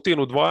 Znači, to u tim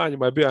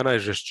udvajanjima je bio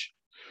najžešći.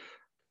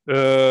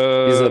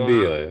 I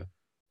zabio je.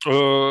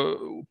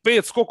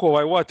 5 skokova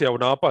je uvatio u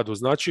napadu.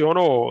 Znači,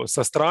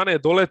 sa strane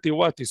doleti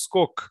uvati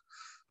skok,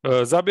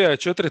 zabija je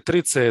 4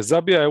 trice,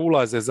 zabija je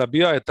ulaze,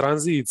 zabija je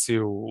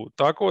tranziciju,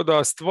 tako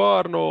da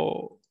stvarno,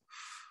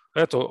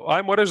 eto,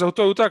 ajmo reći da u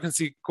toj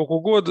utakmici koliko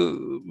god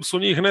su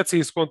njih neci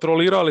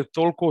iskontrolirali,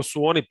 toliko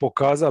su oni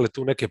pokazali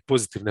tu neke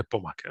pozitivne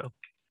pomake.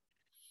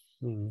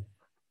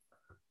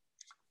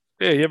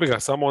 Jebi ga,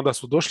 samo onda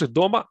su došli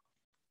doma,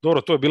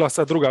 dobro, to je bila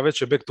sad druga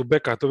već je back to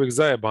back, a to uvijek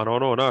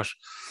zajebano, naš,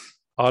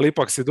 ali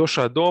ipak si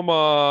došao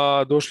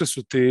doma, došli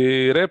su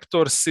ti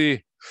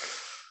Raptorsi,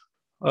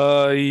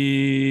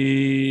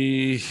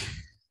 i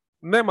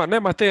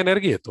nema te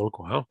energije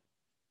toliko, ja?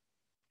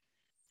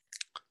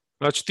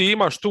 Znači ti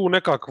imaš tu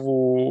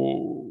nekakvu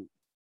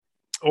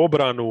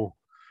obranu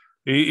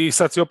i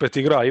sad si opet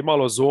igra i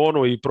malo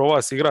zonu i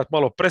prova si igrat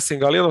malo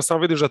pressing, ali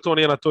jednostavno vidiš da to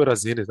nije na toj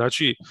razini.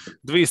 Znači,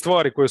 dvije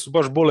stvari koje su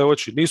baš bole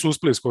oči, nisu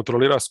uspjeli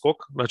iskontrolirati skok,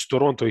 znači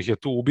Toronto ih je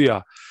tu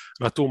ubija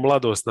na tu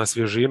mladost, na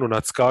svježinu,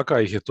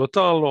 nadskaka ih je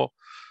totalno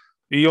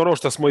i ono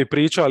što smo i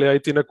pričali, a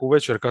i ti neku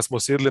večer kad smo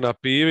sjedli na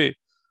pivi,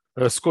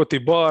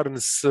 Scotty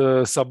Barnes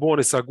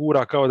Sabonisa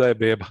gura kao da je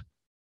beba.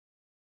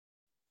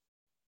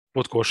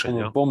 Pod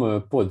košenja. Pomeo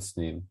je pod s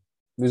njim.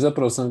 I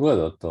zapravo sam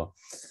gledao to.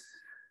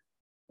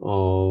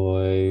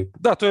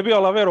 Da, to je bio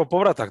Laverov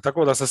povratak,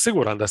 tako da sam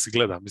siguran da si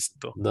gleda, mislim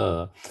to.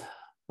 Da,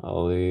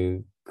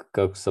 ali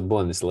kako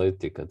Sabonis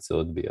leti kad se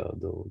odbija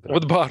od ovoga.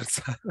 Od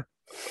Barca.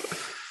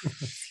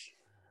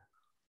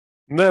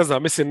 Ne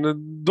znam, mislim,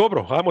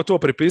 dobro, ajmo to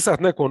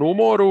pripisati nekom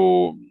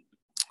umoru.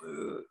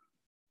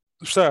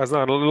 Šta ja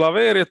znam,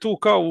 Laver je tu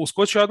kao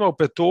uskočio odmah u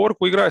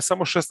petorku, igra je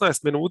samo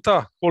 16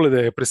 minuta,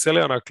 Holiday je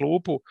priselio na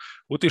klupu,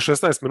 u tih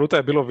 16 minuta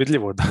je bilo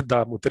vidljivo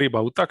da mu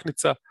treba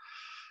utakmica.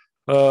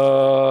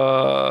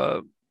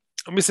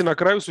 Mislim, na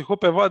kraju su ih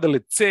opet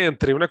vadili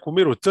centri u neku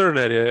miru.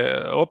 Turner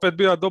je opet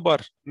bio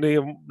dobar,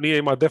 nije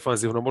imao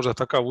defanzivno možda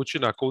takav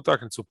učinak u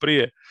utakmicu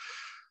prije,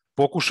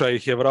 pokuša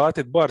ih je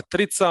vratiti bar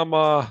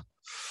tricama.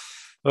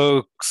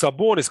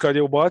 Sabonis kad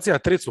je ubacio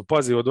tricu,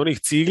 pazi, od onih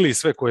cigli i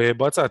sve koje je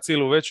bacao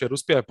cijelu večer,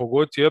 uspija je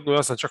pogoditi jednu,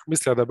 ja sam čak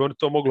mislio da bi oni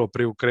to moglo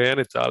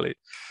priukrenuti, ali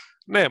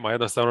nema,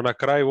 jednostavno na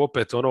kraju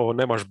opet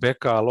nemaš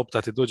beka,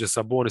 lopta ti dođe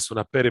Sabonisu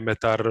na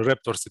perimetar,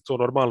 Raptorsi to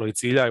normalno i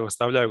ciljaju,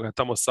 ostavljaju ga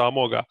tamo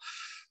samoga,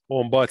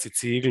 on baci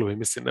ciglu i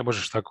mislim ne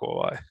možeš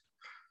tako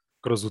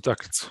kroz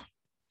utakmicu.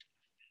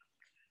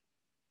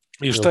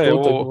 I šta je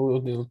ovo?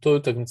 U toj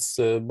utakmici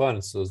se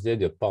Barnes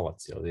ozlijedio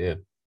palac, ali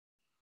je?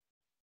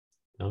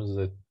 Ja mislim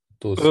da je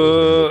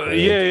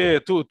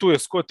tu je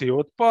Scotty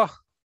otpa,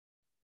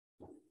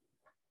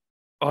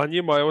 a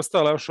njima je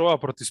ostala još ova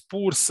protiv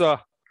Spursa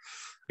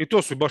i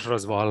to su baš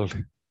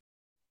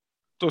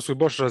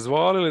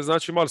razvalili.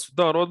 Znači imali su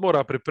dan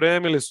odmora,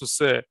 pripremili su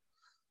se,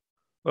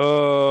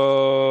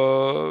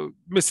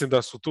 mislim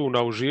da su tu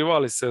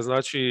nauživali se,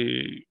 znači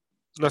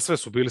na sve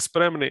su bili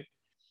spremni.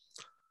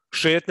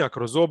 Šetnja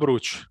kroz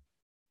obruč,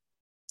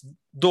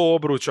 do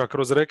obruča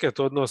kroz reket,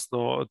 odnosno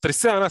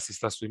 37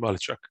 asista su imali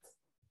čak.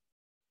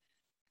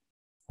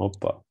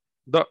 Opa.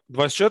 Da,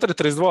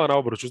 24-32 na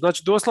obruču.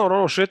 Znači,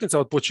 doslovno šetnica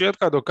od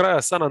početka do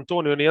kraja San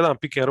Antonio nijedan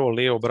pick and roll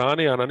nije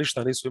obranio, na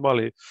ništa nisu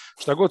imali.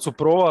 Šta god su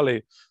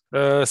provali,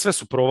 sve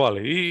su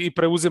provali. I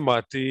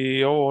preuzimati,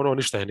 i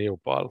ništa je nije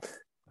upalo.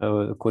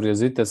 Evo,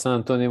 kuriozite, San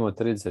Antonio imao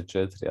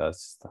 34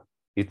 asista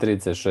i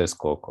 36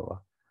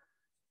 skokova.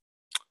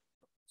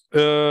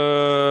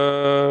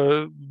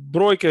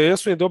 Brojke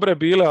jesu im dobre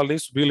bile, ali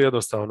nisu bili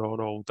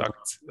jednostavno u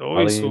utakmici. Ovi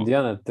Ali su,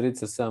 Indiana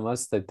 37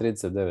 asista i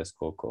 39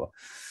 skokova.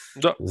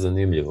 da,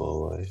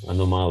 Zanimljivo,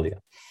 anomalija.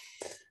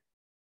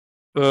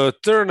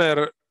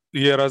 Turner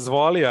je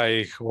razvalija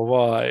ih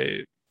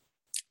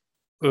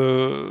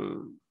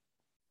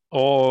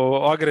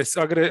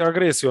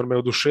agresijom me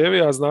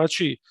oduševija,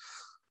 znači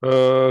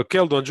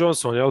Keldon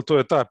Johnson, jel, to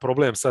je taj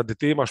problem sad, gdje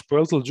ti imaš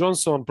Poeltl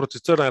Johnson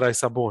protiv Turnera i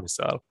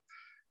Sabonisa, jel?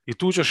 I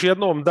tu ćeš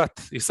jednom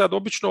dat. I sad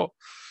obično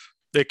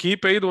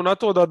ekipe idu na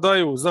to da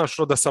daju, znaš,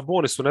 da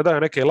Sabonisu ne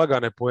daju neke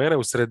lagane poene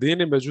u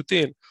sredini,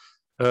 međutim,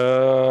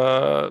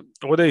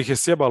 ovdje ih je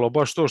sjebalo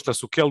baš to što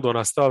su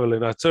Keldona stavili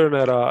na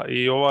Turnera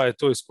i ovaj je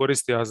to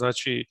iskoristio,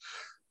 znači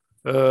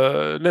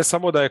ne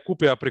samo da je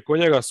kupio priko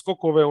njega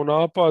skokove u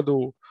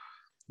napadu,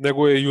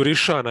 nego je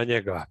juriša na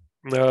njega.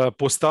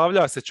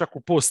 Postavlja se čak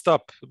u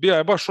post-up. Bija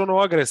je baš ono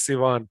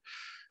agresivan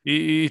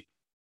i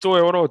to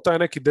je ono taj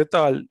neki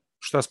detalj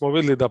što smo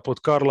vidjeli da pod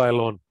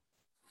Carlisleom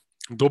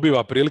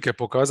dobiva prilike,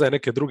 pokazaje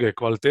neke druge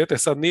kvalitete.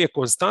 Sad nije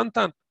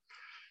konstantan,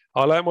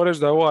 ali ajmo reći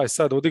da je ovaj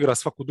sad odigra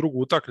svaku drugu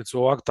utakmicu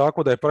ovako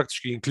tako da je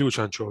praktički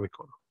ključan čovjek.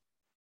 Ono.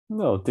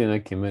 Da, u ti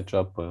neki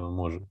match-upovima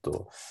može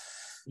to.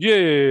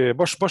 Je,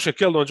 baš je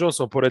Keldon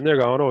Johnson pored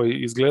njega ono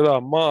izgleda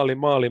mali.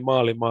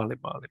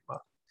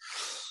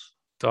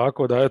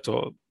 Tako da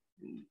eto,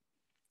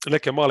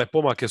 neke male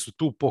pomake su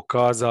tu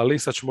pokazali,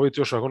 sad ćemo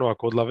vidjeti još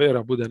ako od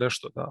Lavera bude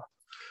nešto da.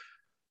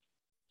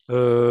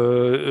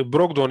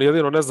 Brogdon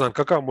jedino ne znam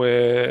kakav mu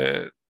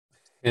je...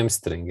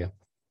 Hamstring je.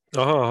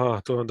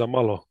 Aha, to je onda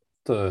malo...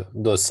 To je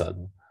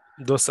dosadno.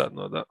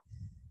 Dosadno, da.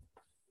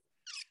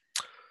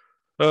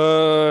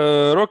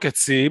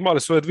 Rocketsi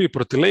imali svoje 2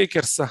 protiv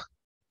Lakersa.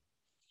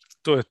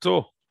 To je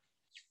to.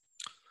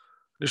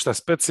 Ništa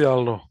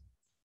specijalno.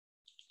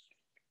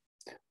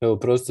 Evo,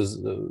 prosto,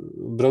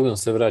 Brogdon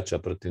se vraća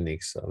protiv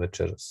Knicksa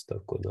večeras,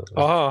 tako da...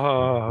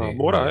 Aha,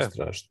 mora je.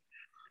 Strašno.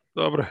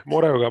 Dobro,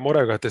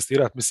 moraju ga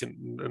testirati, mislim,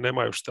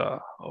 nemaju šta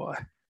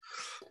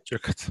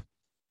čekati.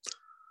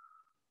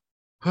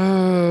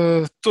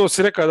 To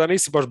si rekao da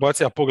nisi baš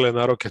bacio pogled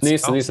na Rockets.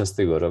 Nisam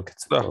stigao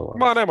Rockets.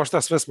 Ma nema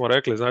šta, sve smo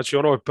rekli. Znači,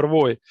 onoj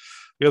prvoj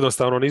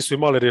jednostavno nisu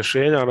imali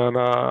rješenja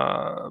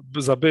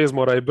za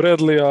Bazemora i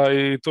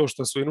Bradleya i to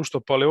što su im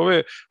uštopali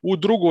ove. U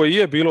drugoj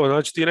je bilo,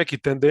 znači, ti neki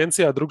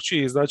tendencija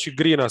drugčiji, znači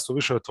Greena su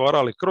više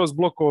otvarali kroz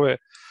blokove,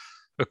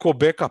 ko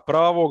beka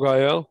pravoga,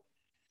 jel?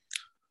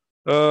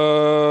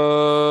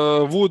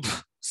 Wood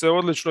se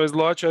odlično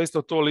izvlačio,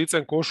 isto to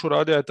licem košu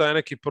radija je taj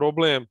neki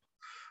problem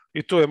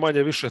i to je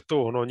manje više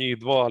to, ono, njih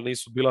dva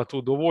nisu bila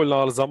tu dovoljna,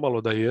 ali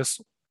zamalo da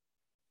jesu.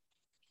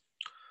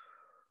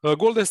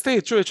 Golden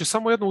State, čovječe,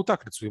 samo jednu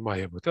utakmicu ima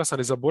jebote, ja sam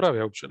i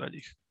zaboravio uopće na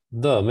njih.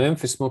 Da,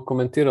 Memphis smo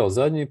komentirali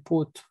zadnji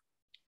put.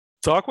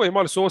 Tako je,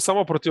 imali su ovo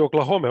samo protiv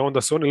Oklahome,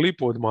 onda se oni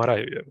lipo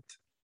odmaraju jebote.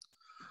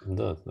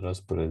 Da,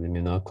 raspored im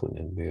je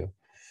naklonjen bio.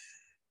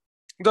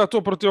 Da,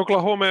 to protiv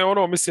Oklahome,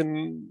 ono, mislim,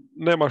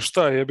 nema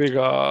šta, jebi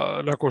ga,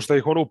 nakon što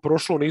ih ono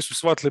prošlo, nisu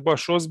shvatili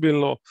baš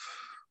ozbiljno,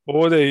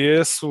 ovdje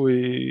jesu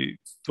i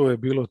to je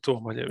bilo to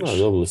manje više. Da,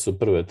 dobili su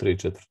prve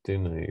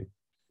 3/4 i...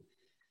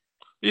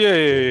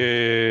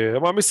 Je,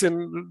 ma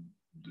mislim,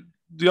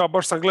 ja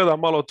baš sam gledao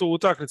malo tu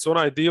utakmicu,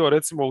 onaj dio,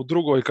 recimo u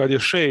drugoj, kad je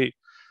Shea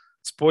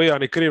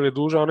spojan i krivni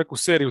dužao neku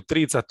seriju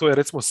trica, to je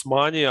recimo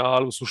smanjio,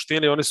 ali u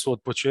suštini oni su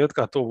od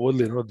početka to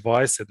vodili, no,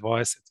 20,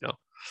 jel?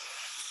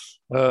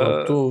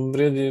 Tu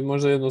vrijedi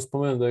možda jedno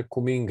spomenuti da je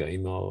Kuminga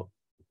imao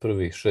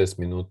prvih 6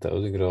 minuta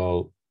odigrao,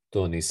 ali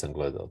to nisam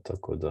gledao,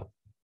 tako da...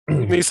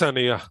 Nisam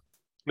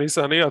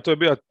ni ja, to je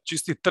bio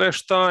čisti trash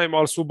time,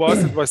 ali su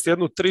ubacili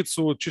 21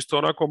 tricu, čisto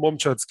onako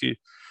momčadski,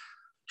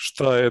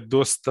 što je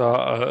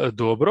dosta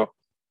dobro.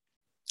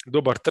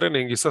 Dobar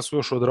trening i sad su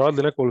još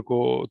odradili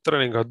nekoliko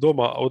treninga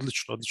doma,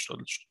 odlično.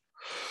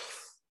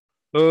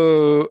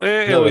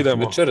 Evo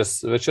idemo.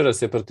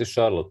 Večeras je protiv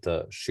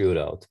Charlotte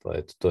shootout, pa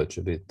eto, to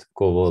će biti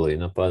ko voli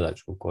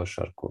napadačku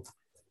košarku.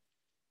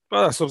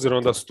 Pa da, s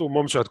obzirom da su tu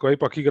momčad koja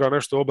ipak igra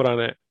nešto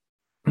obrane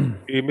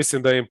i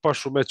mislim da im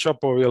pašu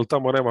match-upovi, jer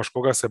tamo nemaš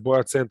koga se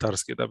boja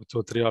centarski da bi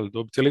to trebali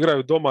dobiti. Ili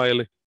igraju doma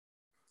ili?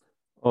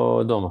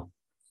 Doma.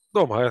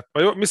 Doma, je.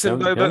 Pa mislim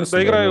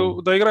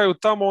da igraju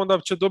tamo, onda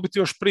će dobiti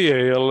još prije,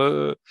 jer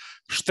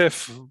Štef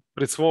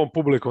pred svom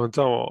publikom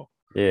tamo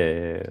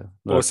Je.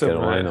 North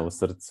Carolina u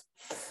srcu.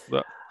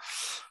 Da.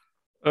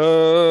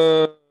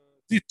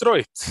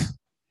 Detroit.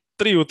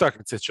 3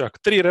 utakmice čak.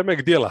 3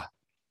 remek dijela.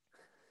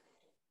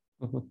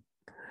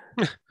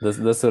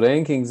 Da su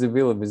rankingsi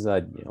bilo bi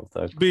zadnji, jel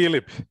tako?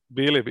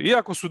 Bili bi.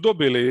 Iako su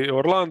dobili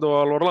Orlando,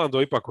 ali Orlando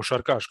je ipak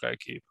košarkaška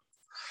ekipa.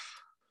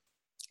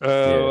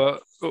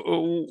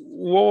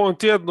 U ovom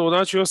tjednu,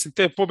 znači osim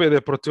te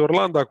pobjede protiv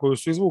Orlanda koju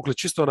su izvukli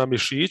čisto na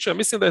mišiće,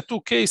 mislim da je tu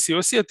Casey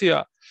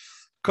osjetio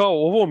kao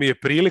ovo mi je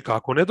prilika,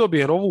 ako ne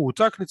dobijem ovu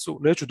utakmicu,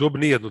 neću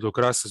dobiti nijednu do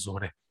kraja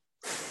sezone.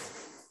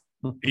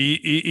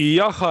 I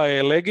jaha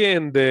je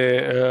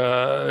legende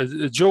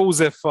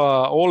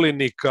Josefa,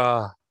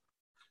 Olinika,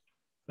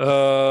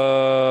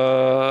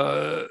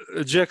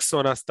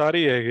 Jacksona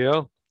starijeg,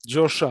 jel?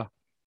 Josha.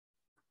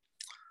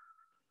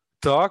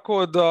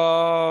 Tako da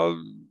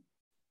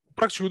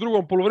praktički u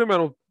drugom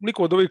poluvremenu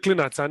niko od ovih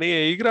klinaca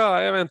nije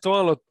igra,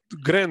 eventualno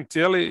Grant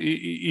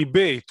i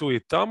Bay tu i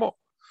tamo.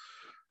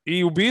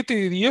 I u biti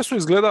jesu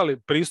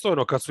izgledali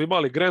pristojno kad su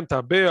imali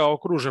Granta Bea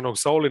okruženog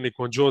sa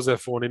Olinikom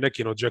Josephom i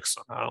nekim od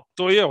Jacksona.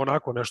 To je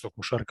onako nešto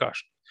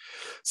košarkaš.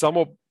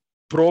 Samo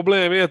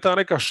problem je ta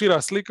neka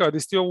šira slika gdje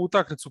si ovu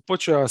utakmicu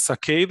počeo sa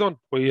Cadeom,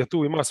 koji je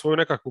tu ima svoju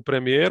nekakvu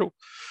premijeru.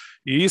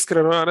 I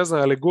iskreno ja ne znam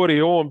je li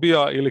gori on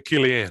bija ili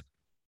Killian.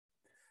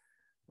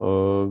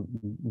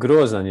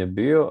 Grozan je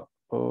bio.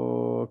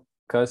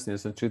 Kasnije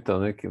sam čitao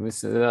neki,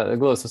 mislim, ja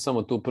gledao sam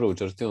samo tu prvu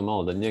četvrtinu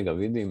malo da njega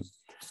vidim.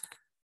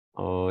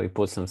 I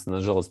poslije sam se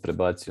nažalost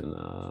prebacio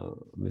na,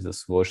 mislim da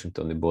su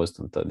Washington i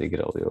Boston tad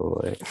igrali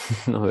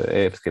nove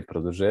epske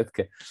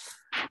produžetke.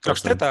 Kao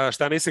šteta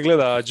šta nisi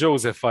gleda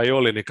Josefa i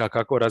Olinika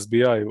kako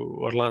razbijaju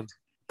Orlando.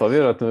 Pa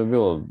vjerojatno je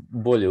bilo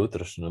bolje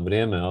utrošeno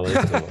vrijeme, ali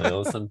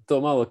sam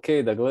to malo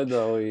Cade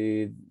gledao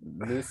i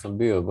nisam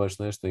bio baš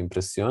nešto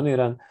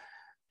impresioniran.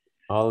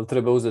 Ali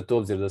treba uzeti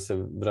obzir da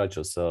se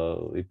vraćao sa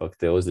ipak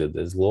te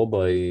ozljede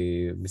zgloba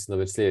i mislim da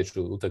već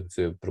sljedeću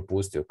utakmicu je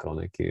propustio kao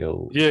neki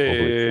oblik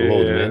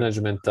load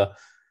managementa,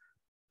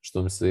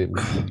 što mi se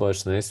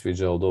baš ne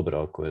sviđa, ali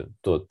dobro, ako je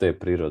to te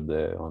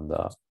prirode,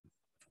 onda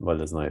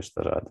valjda znaju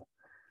šta rade.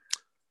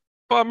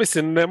 Pa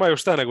mislim, nemaju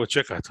šta nego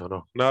čekati.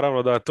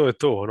 Naravno da to je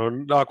to.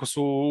 Ako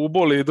su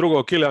uboli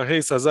drugog Killian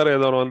Hayesa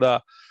zaredom,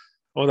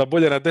 onda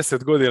bolje na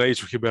 10 godina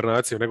ići u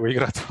hibernaciju nego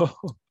igrati.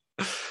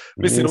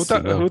 Mislim,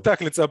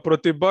 utakmica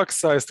protiv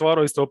Bucksa je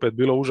stvarno isto opet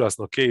bilo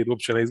užasno. Cade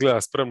uopće ne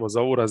izgleda spremno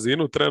za ovu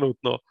razinu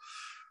trenutno.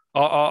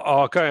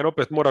 A Kajen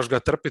opet moraš ga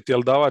trpiti,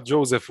 jel davati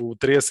Josefu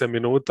 30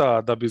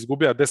 minuta da bi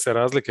izgubio 10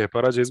 razlike,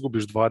 pa rađe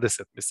izgubiš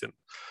 20, mislim.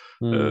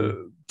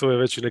 To je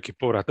već i neki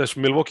povrat. Znači,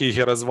 Milwaukee ih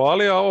je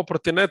razvalio, a ovo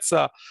protiv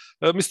Netsa,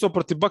 mislim, to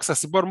protiv Bucksa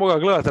si bar mogao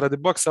gledati radi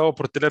Bucksa, ovo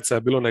protiv Netsa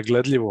je bilo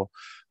negledljivo.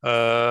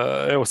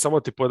 Evo, samo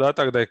ti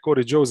podatak da je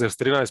Corey Joseph s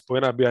 13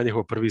 poena bio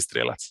njihov prvi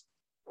strelac.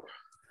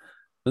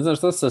 Ne znam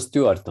šta se sa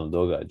Stewartom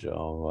događa.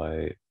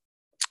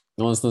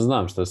 Odnosno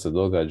znam šta se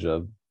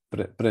događa.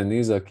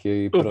 Prenizak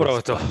je i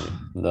upravo to.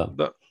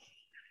 Da.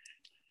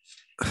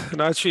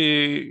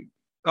 Znači,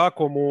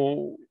 ako mu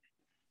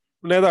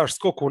ne daš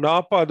skok u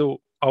napadu,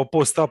 a u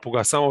post-upu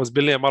ga samo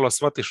ozbiljnije malo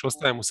shvatiš,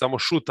 ostaje mu samo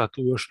šuta,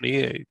 tu još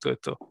nije i to je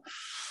to.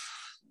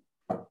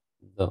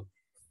 Da.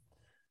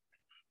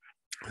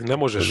 Ne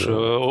možeš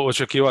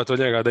očekivati od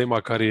njega da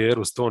ima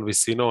karijeru s tom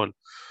visinom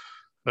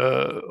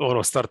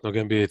startnog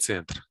NBA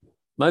centra.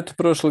 Znate,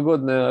 prošle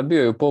godine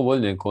bio je u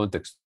povoljnijem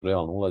kontekstu,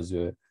 realno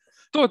ulazio je.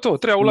 To,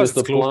 treba ulaziti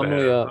s klupe.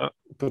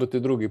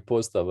 Protiv drugih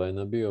postava je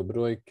nabio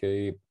brojke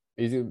i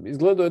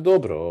izgledao je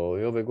dobro.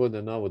 I ove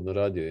godine navodno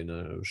radio i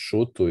na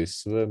šutu i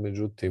sve,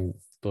 međutim,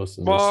 to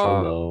se za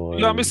sada...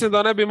 Ja mislim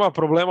da ne bi imao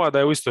problema da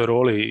je u istoj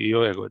roli i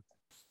ove godine.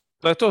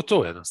 Da je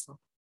to jednostavno.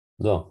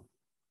 Da.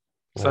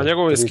 Sa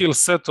njegovim skill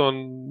setom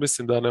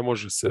mislim da ne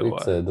može se...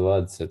 Trica je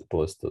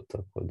 20%,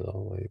 tako da...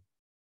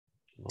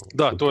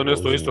 Da, to je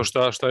nešto isto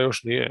šta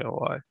još nije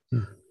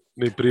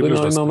ni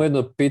približno. Imamo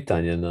jedno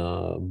pitanje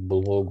na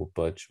blogu,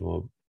 pa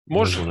ćemo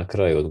na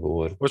kraju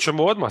odgovoriti.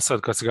 Hoćemo odmah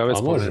sad kad se ga već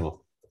spomenuo.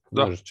 Možemo.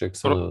 Može, ček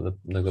samo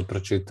da ga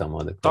pročitamo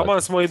adekvatno.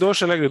 Taman smo i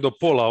došli negdje do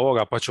pola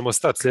ovoga, pa ćemo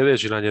stati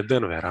sljedeći na nje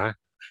Denvera.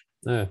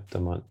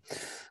 Taman.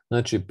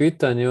 Znači,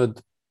 pitanje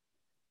od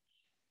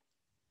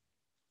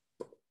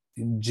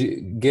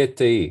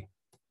GTI.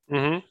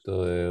 Mm-hmm.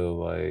 To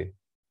je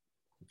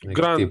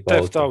Grand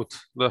Theft Auto,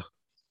 da.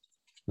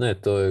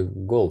 Ne, to je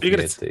Golf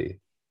GTI.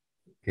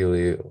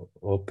 Ili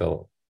Opel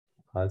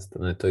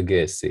Astra, ne, to je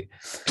GSI.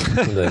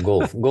 Onda je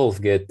Golf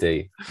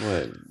GTI.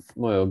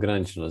 Moje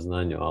ograničeno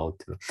znanje o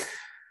autima.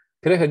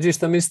 Kreha G,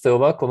 šta mislite o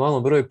ovako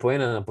malom broju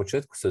poena na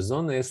početku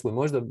sezone? Jesu li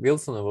možda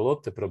Wilsonove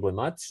lopte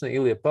problematične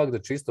ili je pak do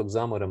čistog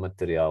zamora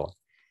materijala?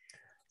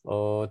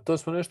 To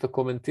smo nešto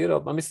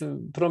komentirali, a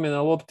mislim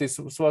promjena lopti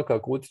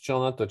svakako utječe,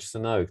 ali na to će se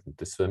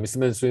naviknuti sve. Mislim,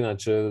 meni su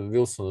inače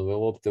Wilsonove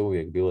lopte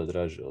uvijek bile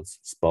draže od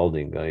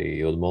Spaldinga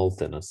i od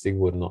Moltena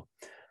sigurno,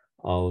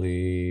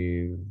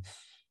 ali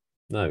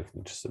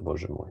naviknut će se,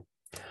 bože moj.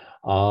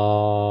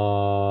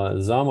 A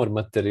zamor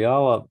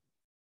materijala,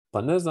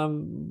 pa ne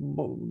znam,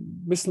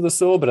 mislim da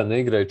se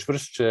obrane igraju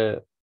čvršće,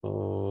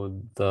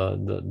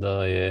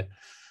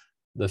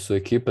 da su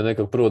ekipe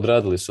nekako prvo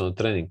odradili su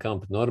trening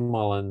kamp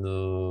normalan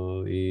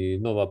i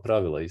nova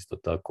pravila isto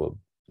tako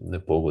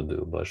ne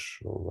pogoduju baš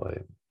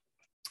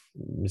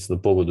mislim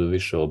da pogoduju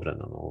više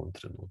obranama u ovom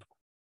trenutku.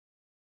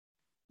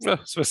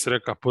 Sve se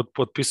reka,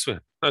 potpisuje.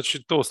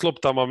 Znači to s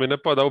loptama mi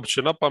ne pada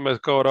uopće na pamet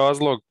kao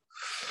razlog.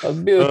 A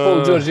bio je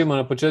Paul George imao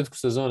na početku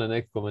sezone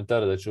neki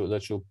komentar da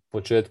će u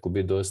početku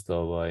biti dosta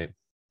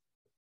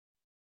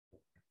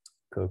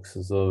kako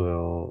se zove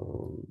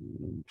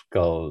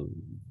kao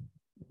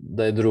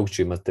da je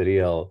drugčiji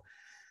materijal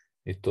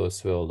i to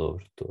sve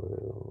dobro. To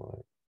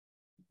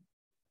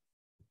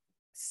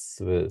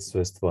je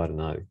sve stvar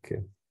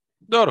navike.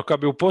 Dobro, kad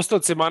bi u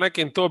postocima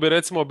nekim to bi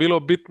recimo bilo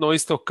bitno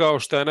isto kao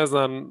što je, ne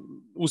znam,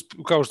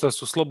 kao što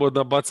su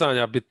slobodna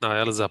bacanja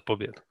bitna za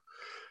pobjedu.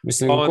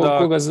 Mislim,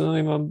 koga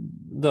zanima,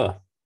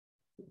 da.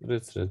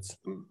 Reci.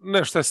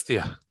 Ne, šta si ti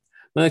ja?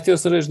 Htio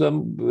sam reći da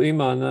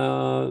ima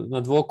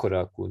na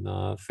dvokoraku,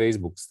 na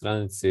Facebook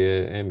stranici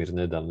je Emir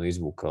nedavno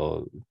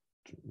izvukao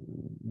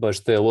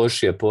baš te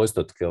lošije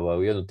postotke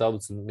u jednu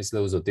tablicu, mislim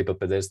da je uzeo tipa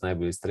 50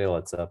 najboljih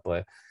strelaca, pa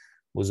je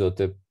uzeo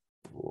te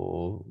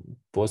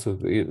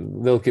postotke.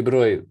 Veliki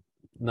broj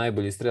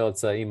najboljih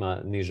strelaca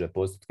ima niže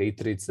postotke i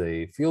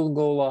trice i field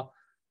goala,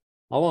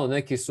 ali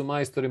neki su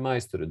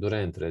majstori,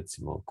 Durant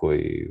recimo,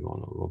 koji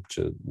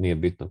uopće nije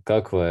bitno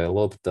kakva je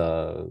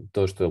lopta,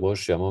 to što je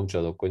lošija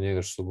momčad oko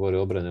njega što su gore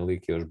obrane,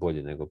 lik je još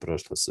bolji nego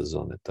prošle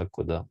sezone,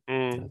 tako da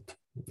eto,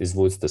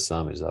 izvucite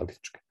sami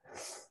zaključke.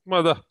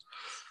 Ma da.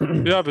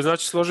 Ja bi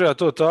znači složio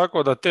to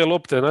tako da te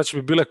lopte znači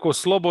bi bile ko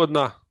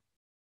slobodna,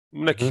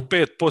 nekih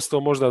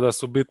 5% možda da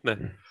su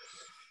bitne.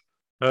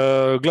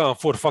 Gledam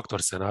four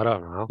factorse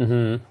naravno.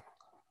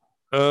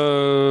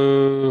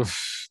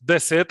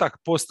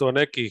 10%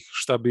 nekih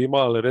šta bi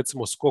imali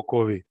recimo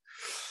skokovi,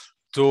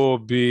 to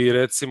bi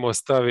recimo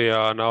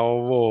stavio na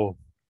ovo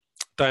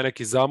taj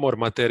neki zamor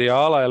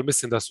materijala, jer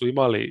mislim da su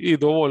imali i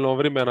dovoljno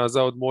vremena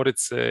za odmorit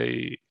se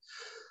i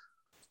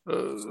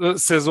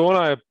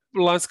sezona je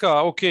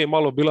lanjska, ok,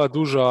 malo bila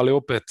duža, ali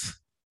opet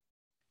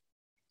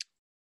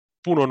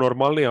puno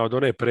normalnija od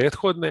one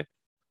prethodne.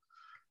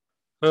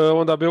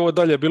 Onda bi ovo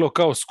dalje bilo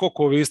kao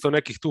skokovi, isto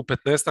nekih tu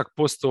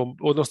 15%,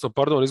 odnosno,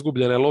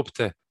 izgubljene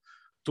lopte.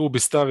 Tu bi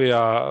stavio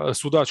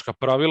sudačka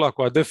pravila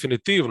koja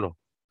definitivno,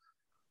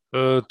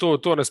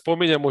 to ne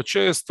spominjemo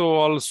često,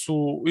 ali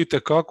su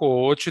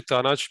itekako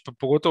očita, znači,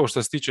 pogotovo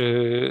što se tiče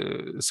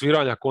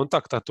sviranja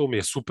kontakta, to mi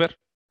je super.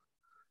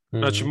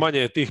 Znači manje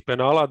je tih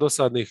penala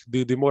dosadnih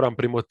di moram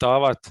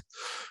primotavati.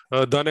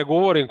 Da ne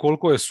govorim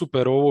koliko je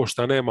super ovo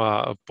što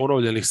nema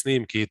ponovljenih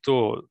snimki i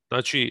to.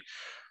 Znači,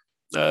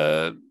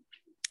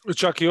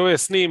 čak i ove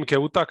snimke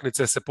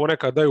utakmice se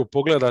ponekad daju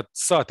pogledat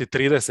sat i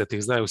 30,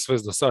 ih znaju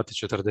svest do sat i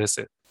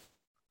 40.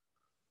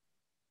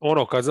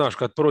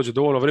 Kad prođe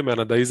dovoljno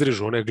vremena da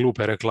izrižu one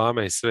glupe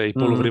reklame i sve i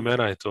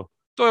poluvremena je to.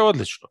 To je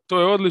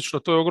odlično,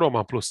 to je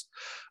ogroman plus.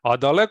 A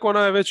daleko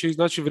najveći,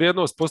 znači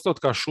vrijednost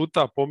postotka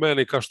šuta po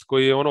meni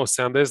koji je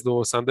 70 do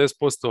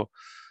 80%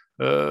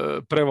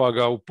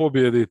 prevaga u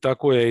pobjedi,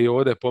 tako je i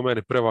ovdje po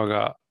meni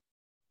prevaga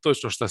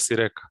točno što si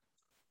rekao.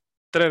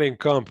 Trening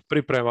kamp,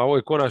 priprema, ovo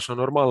je konačno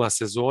normalna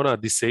sezona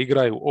gdje se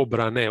igraju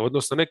obrane,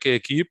 odnosno neke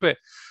ekipe,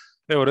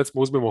 evo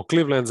recimo uzmemo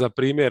Cleveland za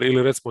primjer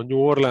ili recimo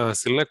New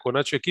Orleans ili neko,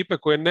 znači ekipe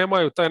koje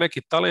nemaju taj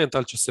neki talent,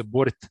 ali će se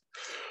boriti.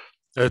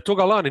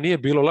 Toga lani nije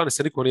bilo, lani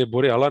se niko nije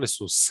borio, a lani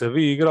su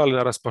svi igrali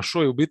na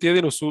raspašoju, u biti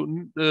jedino su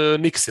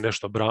Knicksi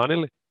nešto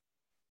branili,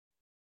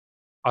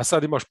 a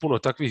sad imaš puno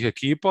takvih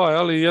ekipa,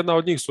 ali jedna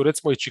od njih su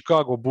recimo i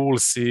Chicago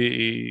Bulls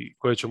i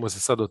koje ćemo se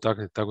sad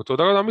dotaknuti. Tako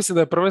da mislim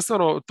da je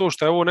prvenstveno to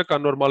što je ovo neka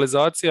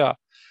normalizacija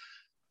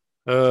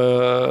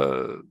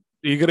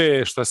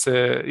igre, što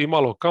se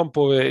imalo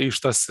kampove i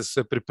što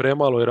se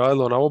pripremalo i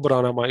radilo na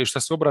obranama i što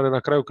se obrane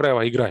na kraju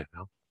krajeva igraju.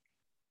 Ja?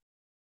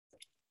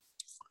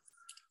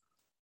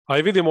 A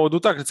i vidimo od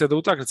utakmice do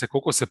utakmice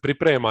koliko se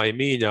priprema i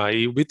minja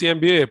i u biti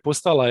NBA je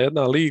postala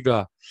jedna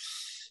liga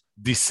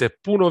di se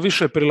puno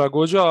više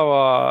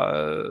prilagođava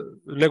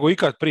nego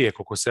ikad prije,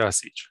 koliko se ja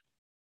sjećam.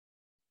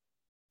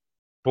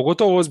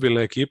 Pogotovo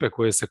ozbiljne ekipe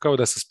koje se kao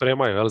da se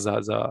spremaju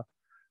za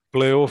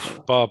play-off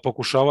pa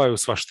pokušavaju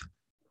svašta.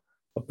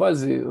 Pa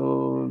pazi,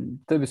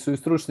 tebi su i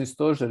stručni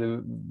stožeri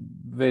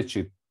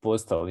veći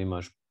postali,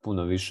 imaš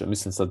puno više.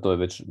 Mislim sad to je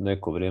već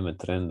neko vrijeme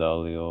trenda,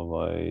 ali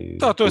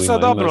Da, to je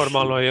sad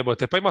abnormalno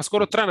jebote, pa ima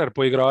skoro trener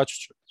po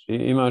igraču.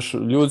 Imaš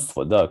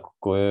ljudstvo, da,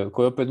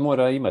 koje opet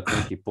mora imati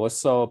neki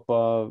posao,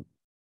 pa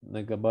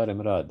neka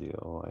barem radi.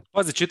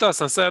 Pazi, čitao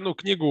sam sad jednu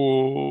knjigu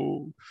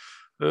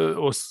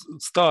o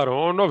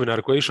starom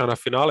novinar koji je išao na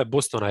finale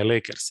Bostona i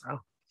Lakersa.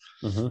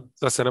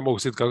 Sad se ne mogu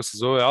sjetiti kako se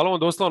zove, ali on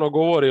doslovno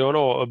govori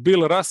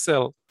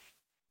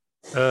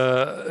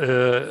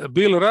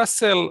Bill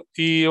Russell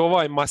i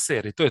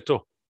Maseri, to je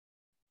to.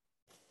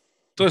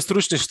 To je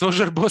stručni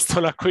stožer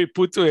Bostona koji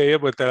putuje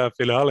jebote na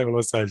finale u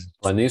Los Angeles.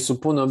 Pa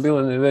nisu puno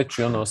bile ni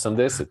veći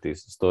 80-ih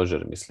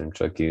stožer, mislim,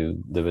 čak i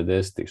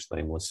 90-ih šta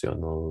imao si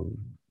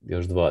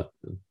još dva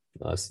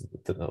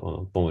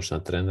pomoćna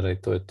trenera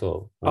i to je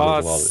to.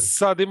 A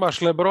sad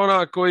imaš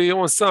LeBrona koji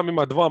on sam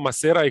ima 2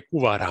 masera i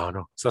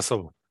kuvara sa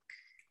sobom.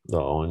 Da,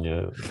 on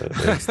je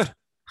ekstra.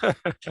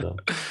 Da.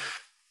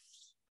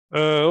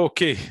 Ok.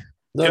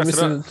 Da, ja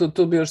mislim,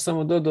 tu bi još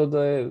samo dodao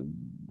da je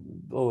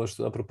ovo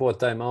što, apropo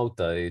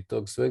time-outa i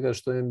tog svega,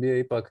 što NBA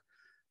ipak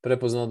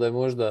prepoznao da je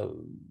možda,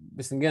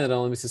 mislim,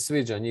 generalno mi se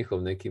sviđa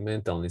njihov neki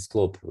mentalni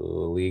sklop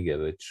lige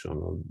već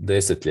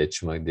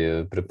desetljećima,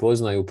 gdje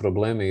prepoznaju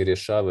probleme i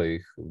rješavaju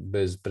ih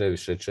bez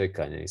previše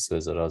čekanja i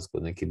sve za razliku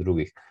od nekih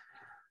drugih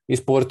i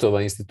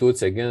sportova,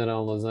 institucija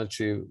generalno,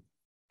 znači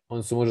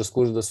oni su možda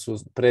skužili da su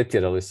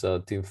pretjerali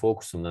sa tim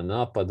fokusom na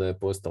napad, da je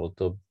postalo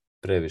to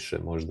previše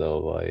možda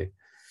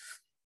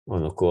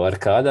ko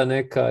arkada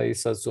neka i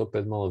sad su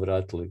opet malo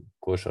vratili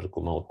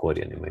košarku malo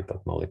korijenima,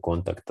 ipak malo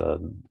kontakta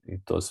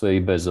i to sve i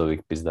bez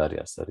ovih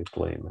pizdarija sa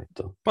replayima i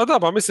to. Pa da,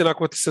 pa mislim,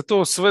 ako ti se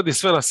to svedi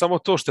sve na samo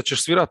to što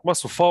ćeš svirat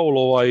masu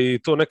faulova i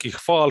to nekih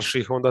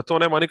falših, onda to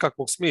nema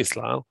nikakvog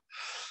smisla. Jel?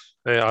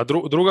 A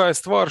druga je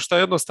stvar što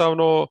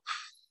jednostavno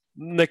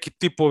neki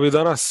tipovi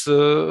danas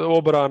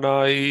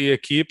obrana i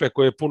ekipe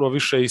koje puno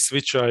više i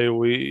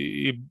svičaju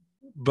i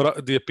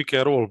gdje je pick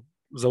and roll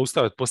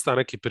zaustaviti postaje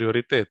neki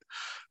prioritet.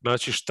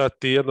 Znači šta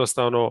ti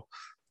jednostavno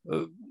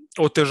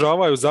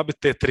otežavaju zabiti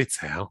te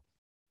trice. Jel?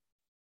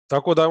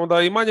 Tako da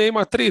onda i manje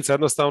ima trice.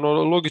 Jednostavno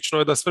logično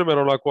je da s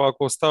vremenom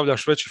ako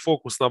stavljaš veći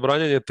fokus na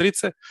branjenje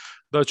trice,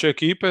 da će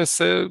ekipe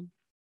se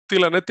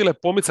tile ne tile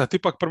pomicati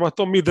ipak prema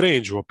tom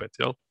mid-range opet.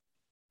 Jel?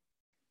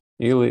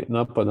 Ili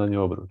napadanje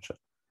obruča.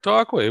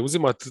 Tako je,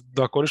 uzimati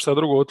da ako ništa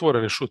drugo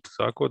otvoreni šut.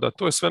 Tako da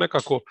to je sve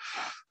nekako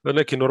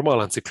neki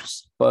normalan ciklus.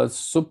 Pa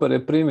super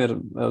je primjer,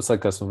 evo sad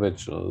kad smo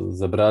već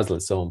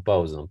zabrazili s ovom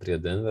pauzom prije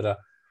Denvera,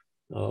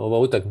 ova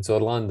utakmica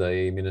Orlanda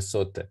i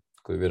Minnesota,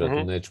 koju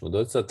vjerojatno nećemo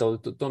docati, ali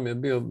to mi je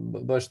bio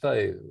baš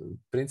taj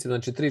princip.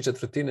 Znači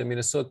 3/4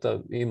 Minnesota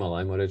imala,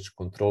 ajmo reći,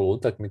 kontrolu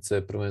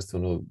utakmice,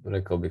 prvenstveno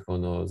rekao bih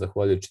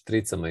zahvaljujući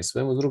tricama i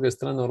svemu. S druge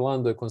strane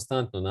Orlando je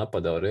konstantno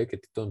napadao reket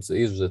i to mi se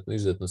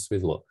izuzetno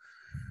svidlo.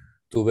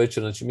 Tu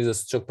večer, znači mi da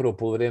su čak prvo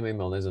poluvreme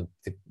imali,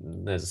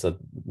 ne znam sad,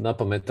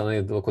 napamet,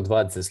 oko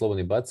 20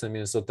 slobodnih bacanja,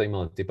 Minnesota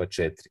imala tipa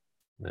 4.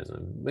 Ne znam,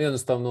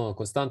 jednostavno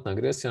konstantna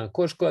agresija na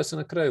koš koja se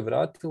na kraju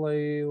vratila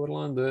i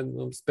Orlando je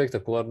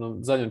spektakularno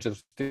zadnjom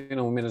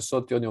četvrtinom u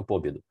Minnesota odnio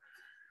pobjedu.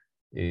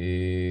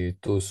 I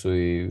tu su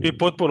i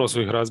potpuno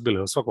su ih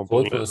razbili u svakom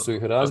pogledu. Potpuno su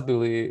ih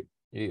razbili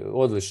i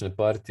odlične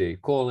partije i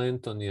Cole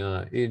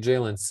Antonija i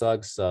Jalen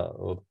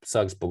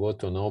Suggs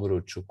pogotovo na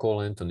obruču,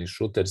 Cole Anthony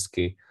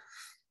šuterski,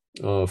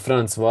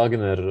 Franz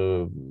Wagner,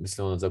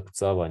 mislim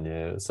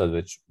zakucavanje sad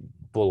već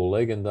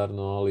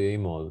polulegendarno, ali je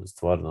imao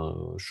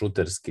stvarno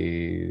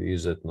šuterski,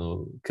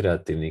 izuzetno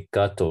kreativni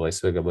katova i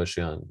svega, baš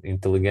jedan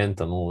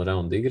inteligentan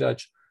all-round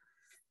igrač.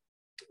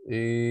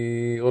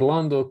 I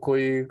Orlando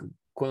koji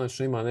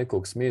konačno ima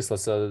nekog smisla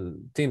sa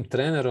tim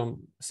trenerom,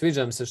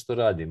 sviđa mi se što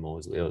radi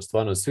Mosley. Evo,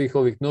 stvarno, svih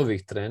ovih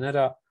novih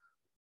trenera,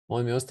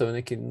 on mi ostavio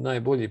neki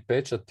najbolji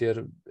pečat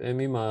jer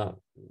ima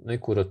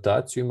neku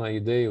rotaciju, ima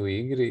ideju u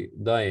igri,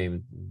 daje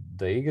im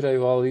da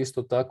igraju, ali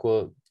isto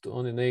tako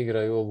oni ne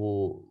igraju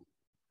ovu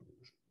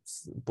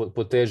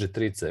po teže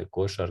trice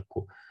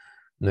košarku,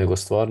 nego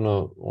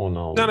stvarno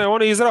Ne,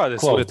 oni izrade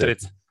svoje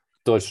trice.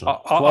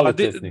 Točno. A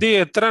di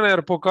je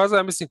trener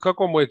pokazao, mislim,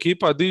 kako mu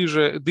ekipa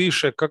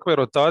diše, kakve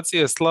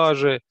rotacije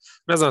slaže,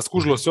 ne znam,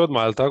 skužilo se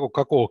odmah, ali tako,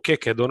 kako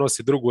Keke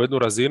donosi drugu jednu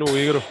razinu u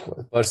igru.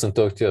 Baš sam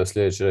to htio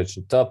sljedeće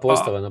reći. Ta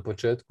postava na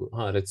početku,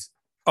 reci.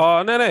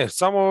 Ne,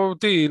 samo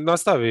ti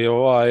nastavi,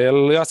 jer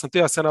ja sam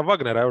htio se na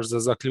Wagnera još za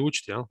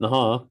zaključiti, jel?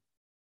 Aha.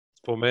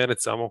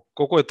 Spomenuti samo.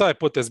 Koliko je taj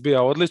potez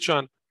bio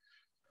odličan.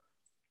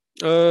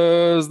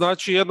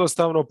 Znači,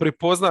 jednostavno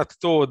prepoznati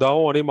to da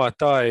on ima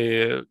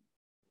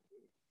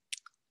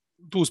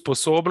tu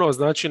sposobnost,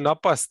 znači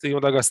napasti i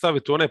onda ga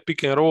staviti u one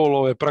pick and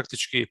rollove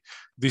praktički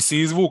gdje si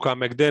izvuka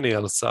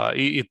McDanielsa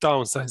i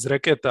Townsa iz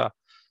reketa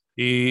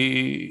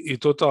i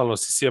totalno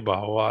si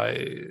sjeba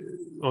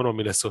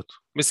Minnesota.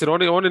 Mislim,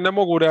 oni ne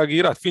mogu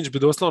reagirati. Finch bi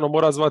doslovno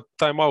mora zvati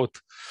timeout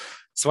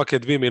svake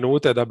 2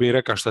 minute da bi im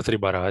rekao šta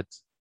treba raditi.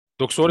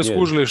 Dok su oni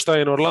skužili šta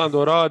je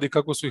Orlando radi,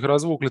 kako su ih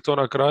razvukli, to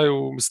na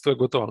kraju, mislim, to je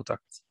gotova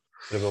utakmica.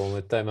 Trebalo mu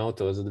je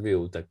timeoutova za 2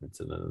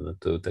 utakmice na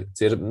toj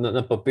utakmici. Jer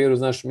na papiru,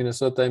 znaš,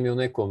 Minnesota je u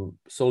nekom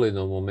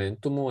solidnom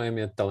momentumu,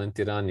 je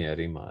talentiranije jer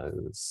ima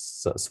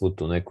svu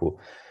tu neku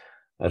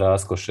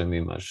raskošem,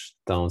 imaš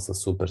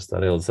Townsa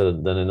superstar, evo sad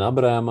da ne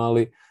nabrajam,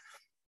 ali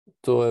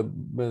to je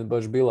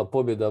baš bila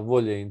pobjeda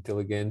volje i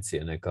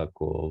inteligencije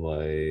nekako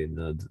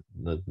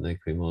nad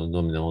nekim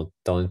nominalno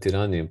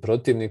talentiranijim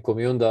protivnikom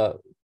i onda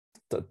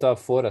ta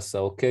fora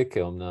sa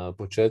Okekeom na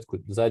početku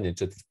zadnje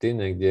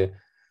četvrtine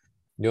gdje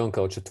on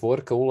kao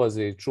četvorka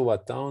ulazi i čuva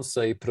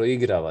Townsa i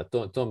proigrava.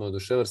 To me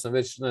oduševilo. Sam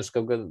već, znaš,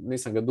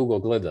 nisam ga dugo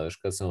gledao još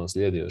kad sam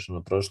slijedio još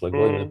prošle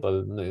godine, pa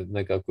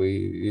nekako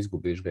i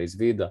izgubiš ga iz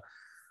vida.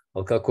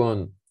 Ali kako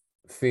on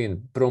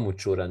fin,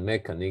 promučuran,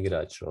 mekan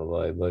igrač,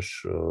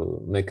 baš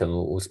mekan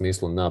u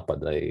smislu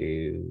napada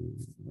i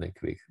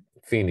nekih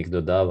finih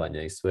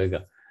dodavanja i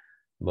svega.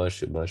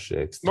 Baš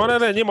je ekstra.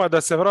 Ne, njima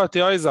da se vrati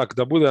Isaac,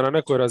 da bude na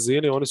nekoj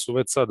razini, oni su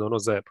već sad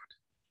zajebani.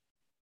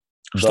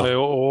 Što je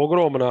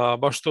ogromna,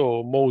 baš to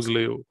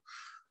Mosleyu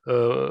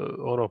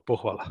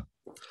pohvala.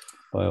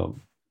 Pa evo,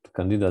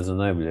 kandidat za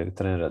najboljeg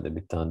trenera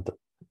debitanta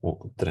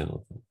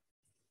trenutno.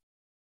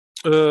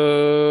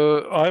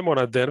 Ajmo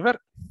na Denver.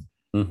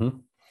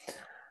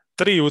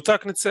 3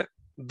 utakmice,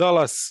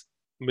 Dallas,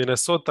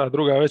 Minnesota,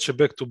 druga već je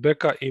back to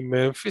backa i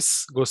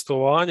Memphis,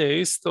 gostovanje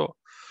isto.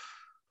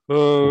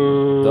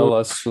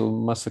 Dallas su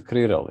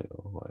masakrirali.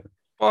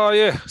 Pa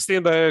je, s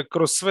tim da je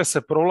kroz sve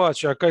se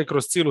provlači, a kaj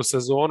kroz cijelu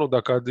sezonu,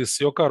 da kad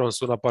s Jokarom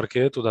su na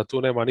parketu, da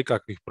tu nema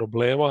nikakvih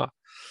problema,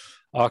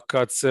 a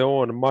kad se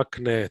on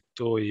makne,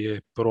 to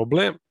je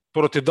problem.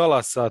 Protiv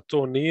Dallasa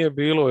to nije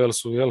bilo, jer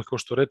su, kao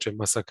što reče,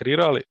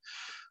 masakrirali.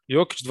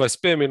 Jokić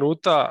 25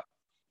 minuta,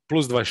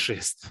 plus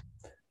 26.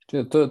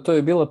 To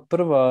je bila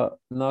prva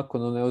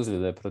nakon one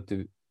ozljede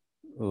protiv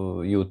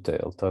Ute,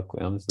 jel tako?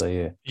 Ja mislim da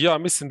je. Ja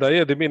mislim da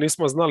je, mi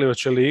nismo znali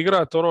hoće li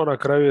igrati, na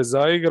kraju je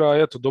zaigra,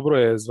 eto, dobro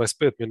je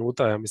 25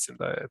 minuta, ja mislim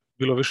da je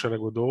bilo više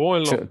nego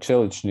dovoljno.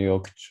 Čelični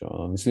Jokić,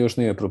 mislim još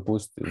nije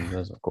propustio,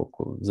 ne znam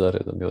koliko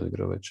zaredom je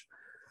odigrao već.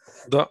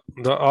 Da,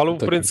 ali u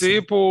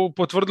principu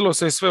potvrdilo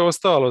se i sve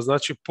ostalo,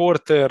 znači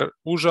Porter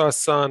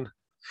užasan,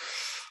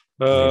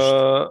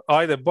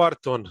 ajde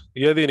Barton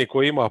jedini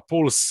koji ima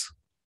puls,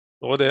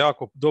 ovdje je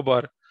jako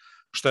dobar,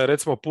 što je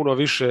recimo puno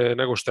više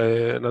nego što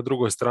je na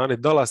drugoj strani.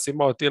 Dallas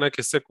imao ti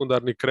neke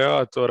sekundarni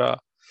kreatora,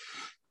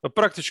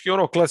 praktički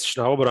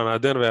klasična obrana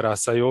Denvera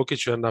sa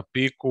Jokićem na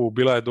piku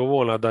bila je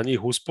dovoljna da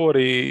njih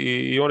uspori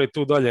i oni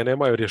tu dalje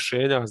nemaju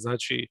rješenja,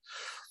 znači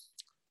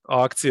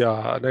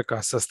akcija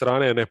neka sa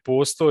strane ne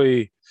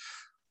postoji.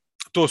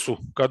 To su,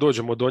 kad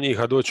dođemo do njih,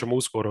 a doćemo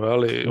uskoro,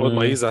 ali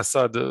odmah iza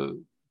sad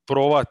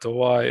provat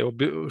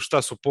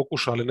šta su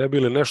pokušali, ne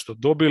bili nešto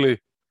dobili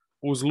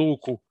uz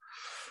luku.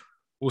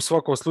 U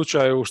svakom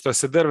slučaju, što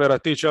se Denvera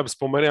tiče, ja bih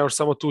spomenuo još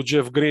samo tu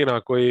Jeff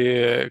Greena, koji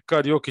je,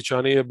 kad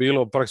Jokića nije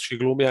bilo, praktički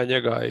glumija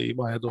njega i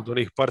ima jednu od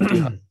onih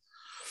partija.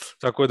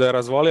 Tako da je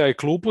razvalija i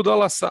klupu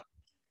Dallasa.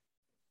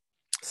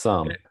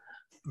 Sam.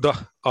 Da,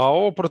 a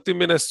ovo protiv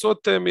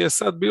Minnesota mi je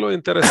sad bilo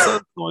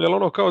interesantno,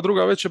 jer kao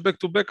druga već je back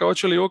to back, a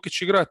hoće li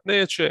Jokić igrat?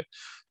 Neće.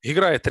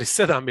 Igra je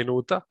 37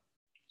 minuta.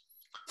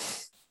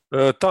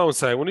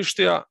 Townsa je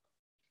uništija,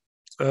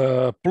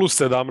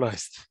 plus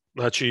 17,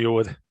 znači i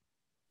ovdje.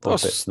 A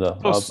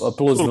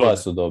plus 2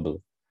 su dobili.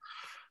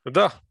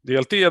 Da,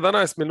 jer ti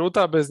 11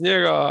 minuta bez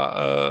njega,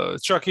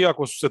 čak i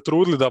ako su se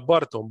trudili da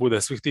Barton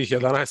bude svih tih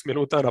 11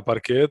 minuta na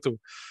parketu,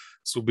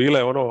 su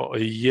bile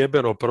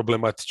jebeno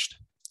problematične.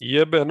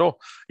 Jebeno,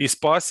 i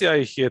spasija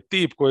ih je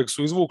tip kojeg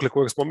su izvukli,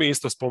 kojeg smo mi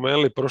isto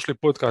spomenuli prošli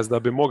podcast da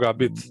bi mogao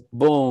biti.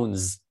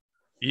 Bones.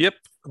 Jep,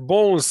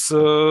 Bones,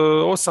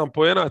 8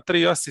 poena,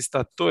 3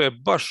 asista, to je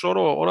baš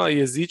ona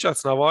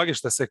jezičac na vagi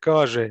što se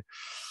kaže,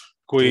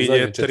 koji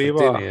je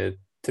triba... je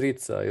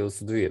trica ili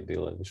su dvije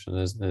bile, više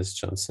ne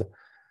sjećam se.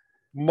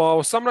 Ma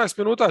 18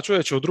 minuta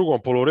čovječe u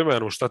drugom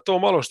poluvremenu, šta to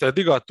malo što je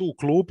diga tu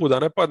klupu da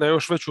ne padne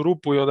još veću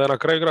rupu i onda je na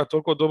kraju igra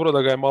toliko dobro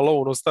da ga je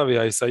Malone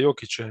ostavija i sa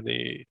Jokićem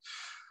i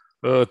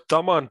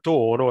taman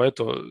to,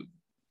 eto,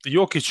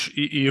 Jokić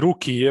i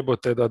Ruki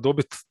jebote da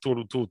dobiti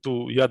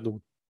tu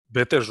jadnu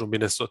betežnu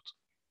Minnesota.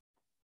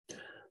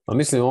 A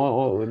mislim,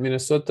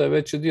 Minnesota je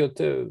veći dio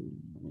te,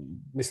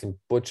 mislim,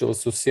 počeli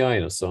su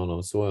sjajno sa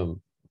onom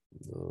svojom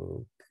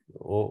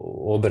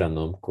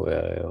obranom koja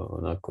je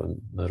onako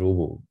na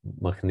rubu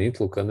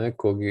mahnitluka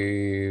nekog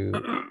i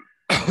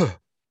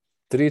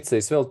trice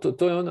i sve, ali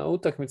to je ona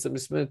utakmica,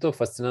 mislim, meni je to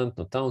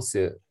fascinantno. Towns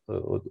je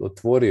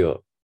otvorio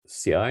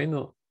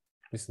sjajno,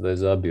 mislim da je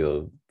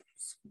zabio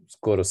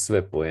skoro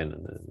sve poene,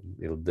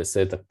 ili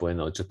 10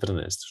 poena od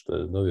 14 što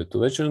je dobio tu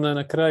već, onda je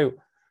na kraju,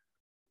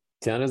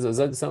 ja ne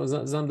znam,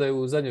 znam da je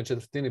u zadnjoj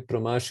četvrtini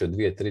promašio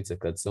 2 trice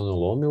kad se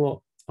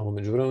lomilo, a u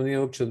međuvremenu nije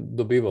uopće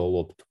dobivao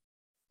loptu.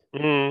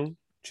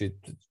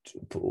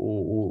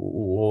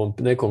 U ovom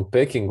nekom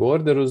pecking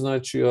orderu,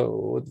 znači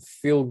od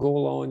field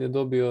goala on je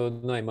dobio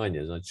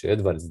najmanje, znači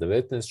Edwards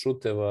 19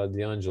 šuteva,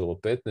 D'Angelo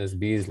 15,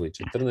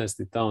 Beasley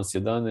 14 i Towns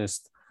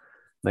 11.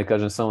 Ne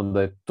kažem samo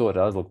da je to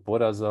razlog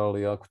poraza,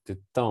 ali ako ti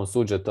Towns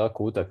uđe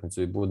tako u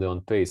utakmicu i bude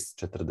on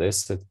pace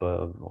 40,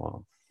 pa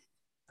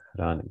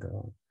hrani ga.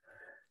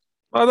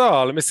 Pa da,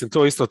 ali mislim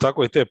to isto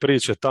tako i te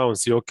priče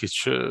Towns, Jokić,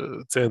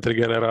 centri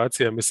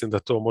generacije, mislim da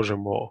to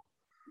možemo...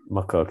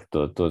 Ma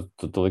kako, to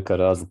tolika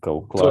razlika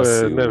u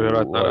klasi, to je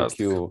nevjerojatna u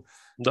IQ,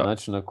 razlika.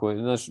 način na koji,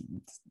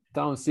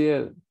 Towns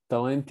je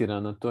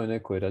talentiran na toj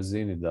nekoj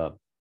razini da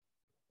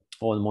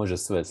on može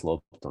sve s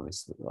loptom,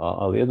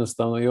 ali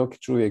jednostavno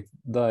Jokić uvijek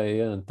daje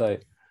jedan taj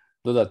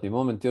dodatni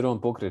moment jer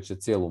on pokreće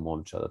cijelu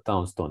momčad, a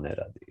Towns to ne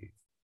radi.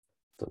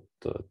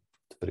 To je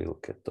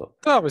prilike to.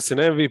 Da,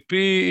 mislim, MVP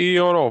i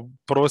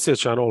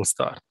prosječan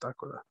all-star,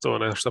 tako da to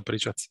nešto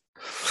pričati.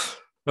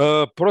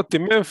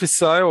 Protiv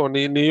Memphisa, evo,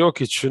 ni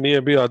Jokić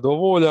nije bio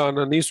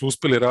dovoljan, nisu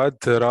uspjeli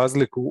raditi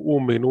razliku u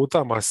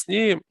minutama s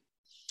njim,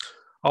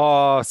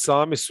 a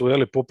sami su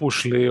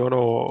popušili,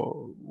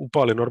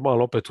 upali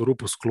normalno opet u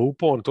rupu s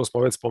klupom, to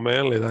smo već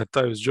spomenuli da je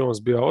Tyus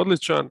Jones bio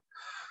odličan.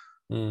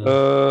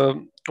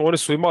 Oni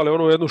su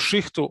imali jednu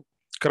šihtu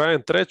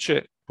krajem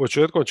treće,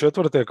 početkom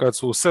četvrte, kad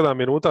su u 7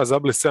 minuta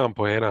zabili 7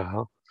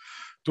 poena.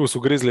 Tu su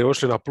Grizzly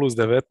ošli na plus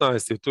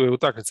 19 i tu je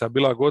utakmica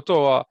bila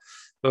gotova.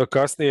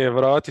 Kasnije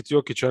vratiti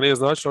Jokića nije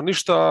značilo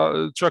ništa,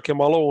 čak je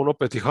Malone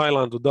opet i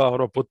Highlandu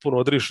da potpuno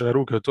odrišene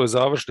ruke u toj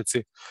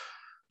završnici,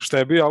 što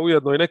je bio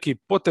ujedno i neki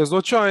potez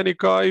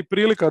očajnika i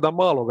prilika da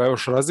malo ga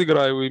još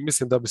razigraju i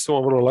mislim da bi se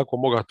on vrlo lako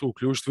mogao tu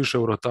uključiti više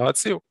u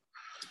rotaciju.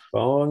 Pa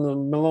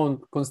Malone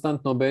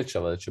konstantno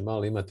obećava da će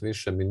malo imati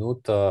više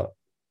minuta.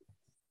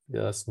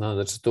 Ja znam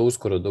da će to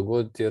uskoro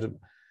dogoditi jer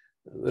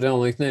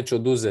realno ih neće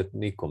oduzeti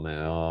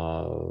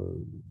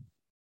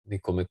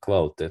nikome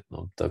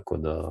kvalitetnom, tako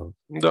da...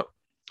 Da.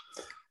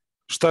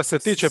 Šta se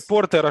tiče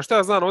Portera, šta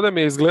ja znam, ovdje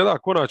mi izgleda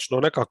konačno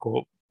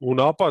nekako u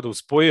napadu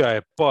spojija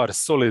je par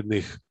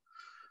solidnih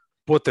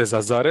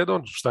poteza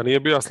zaredom, šta nije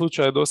bio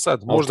slučaj do sad.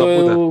 Ali Možda to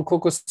je, bude.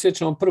 koliko se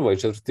sjećam, u prvoj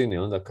četvrtini,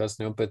 onda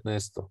kasnije opet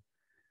nesto.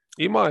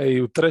 Ima je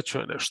i u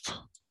trećoj nešto.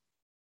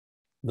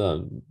 Da.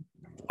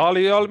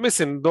 Ali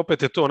mislim,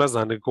 opet je to, ne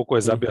znam koliko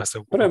je zabija se.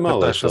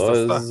 Premalo je 15, to,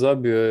 16,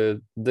 zabio je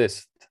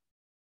 10.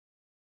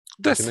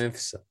 Protiv 10.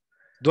 Memphisa.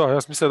 Da,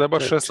 ja sam mislio da je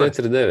baš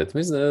 16. 4-9.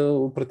 Mislim da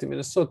je protiv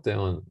Minnesota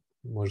on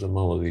možda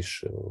malo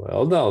više.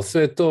 Ali da, ali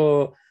sve je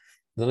to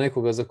za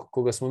nekoga za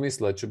koga smo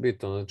mislili da će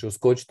biti, ono će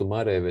uskočiti u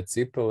Marejeve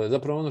cipele.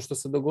 Zapravo ono što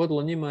se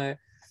dogodilo njima je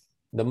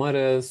da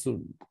Mareja su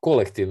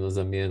kolektivno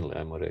zamijenili,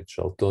 ajmo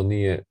reći, ali to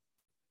nije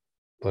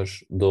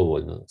baš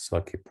dovoljno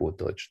svaki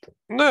put očito.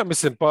 Ne,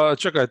 mislim, pa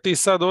čekaj, ti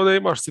sad ovdje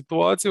imaš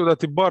situaciju da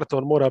ti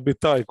Barton mora biti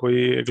taj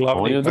koji je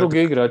glavni. On je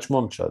drugi igrač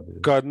momčad.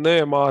 Kad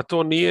nema,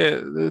 to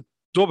nije.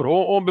 Dobro,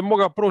 on bi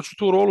mogao proći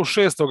tu rolu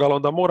šestog, ali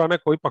onda mora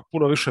neko ipak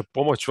puno više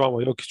pomoći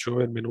vamo Jokiću u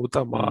ovim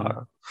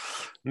minutama.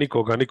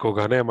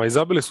 Nikoga nema. I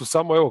zabili su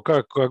samo, evo,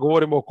 kada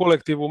govorimo o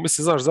kolektivu,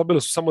 mislim, znaš,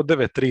 zabili su samo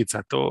 9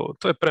 trica.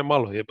 To je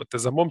premalo, jebote.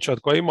 Za momčad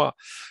koja ima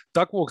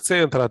takvog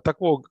centra,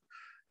 takvog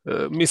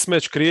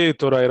mismatch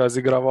creatora i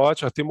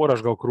razigravača, ti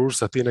moraš ga okružiti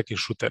sa ti nekim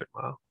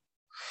šuterima.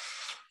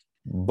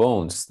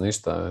 Bones,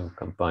 ništa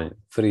kampanja.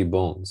 Free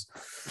Bones.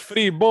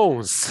 Free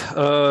Bones.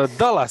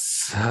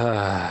 Dallas.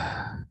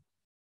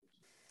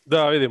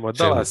 Da, vidimo.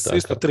 Čemu Dallas, takav?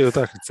 isto 3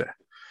 utakmice.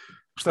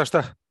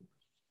 Šta?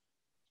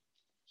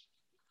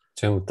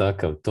 Čemu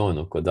takav ton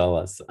oko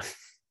Dallasa?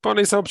 Pa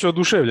nisam uopće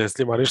oduševljen s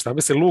njima ništa.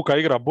 Mislim, Luka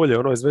igra bolje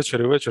iz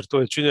večeri u večer, to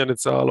je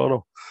činjenica, ali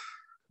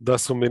da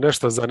su mi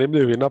nešto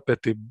zanimljivi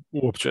napeti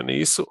uopće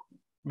nisu.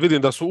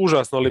 Vidim da su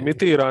užasno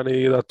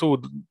limitirani i da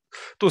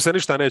tu se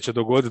ništa neće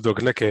dogoditi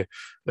dok neke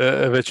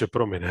veće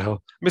promjene. Jel?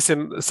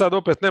 Mislim, sad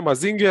opet nema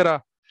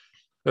Zingera,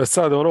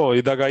 sad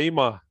i da ga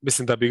ima,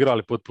 mislim da bi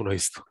igrali potpuno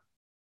isto.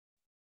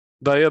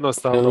 Da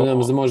jednostavno...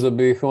 Možda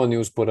bi ih on i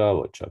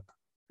usporavao čak.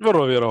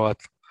 Vrlo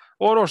vjerovatno.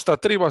 Ono što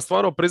treba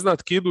stvarno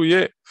priznat Kidu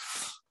je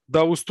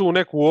da uz tu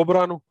neku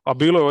obranu, a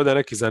bilo je ovdje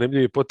neki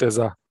zanimljivi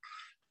poteza,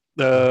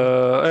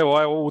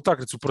 evo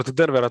utakmicu protiv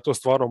Denvera to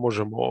stvarno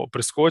možemo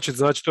preskočiti,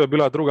 znači to je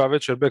bila druga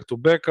večer back to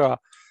backa,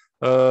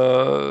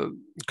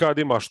 kad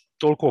imaš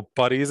toliko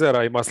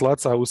parizera i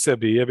maslaca u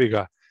sebi, jebi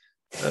ga,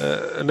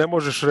 ne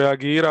možeš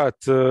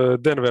reagirati,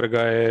 Denver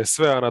ga je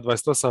svea na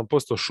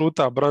 28%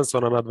 šuta,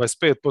 Brunsona na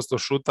 25%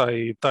 šuta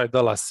i taj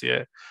Dallas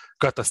je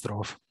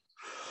katastrofa.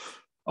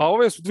 A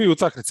ove su 2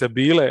 utakmice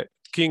bile,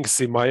 Kings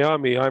i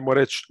Miami, ajmo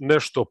reći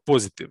nešto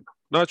pozitivno.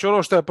 Znači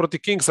ono što je protiv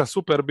Kingsa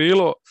super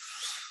bilo,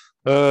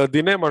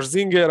 di nemaš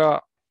Zingera,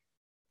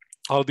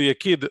 ali di je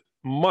Kid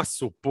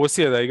masu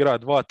posjeda, igra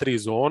 2-3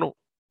 zonu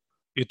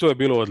i to je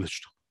bilo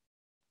odlično.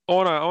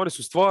 Oni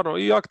su stvarno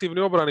i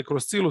aktivni obrani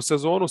kroz cijelu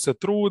sezonu se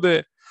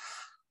trude.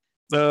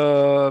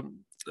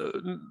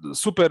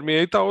 Super mi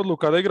je i ta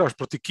odluka da igraš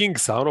protiv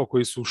Kingsa,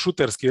 koji su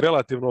šuterski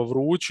relativno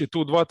vrući, tu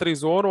 2-3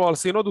 zonu, ali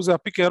si im oduzeo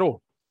pick and roll.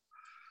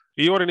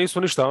 I oni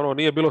nisu ništa,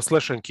 nije bilo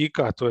slash and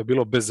kicka, to je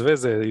bilo bez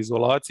veze,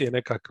 izolacije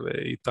nekakve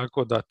i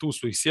tako da tu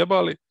su ih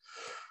sjebali.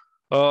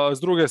 S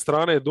druge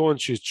strane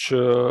Dončić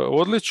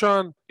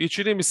odličan i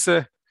čini mi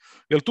se,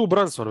 je li tu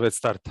Brunson već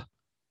starta?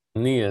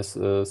 Nije,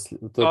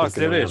 to je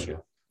sljedeći.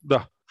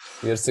 Da.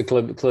 Jer se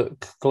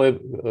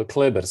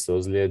Kleber se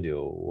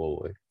ozlijedio u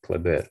ovoj,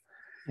 Kleber.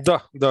 Da.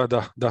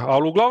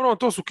 Ali uglavnom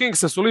to su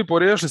Kingse su lipo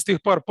riješili s tih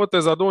par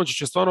poteza,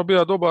 Dončić je stvarno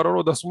bio dobar,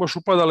 da su još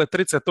upadale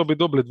trice, to bi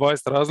dobili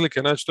 20 razlike,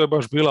 znači to je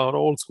baš bila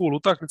old school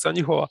utakmica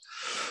njihova.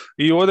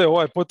 I ovdje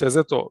ovaj potez,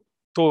 eto,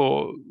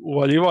 to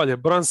uvaljivanje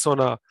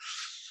Brunsona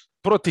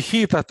protiv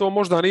Hita, to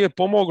možda nije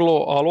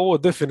pomoglo, ali ovo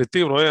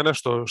definitivno je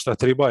nešto što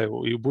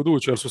trebaju i u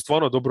buduće, jer su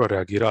stvarno dobro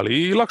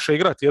reagirali i lakše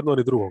igrati jedno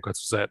ni drugo kad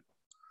su zajedno.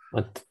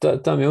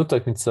 Ta mi je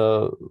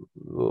utakmica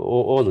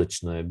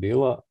odlična je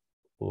bila,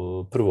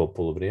 prvo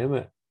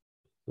poluvrijeme,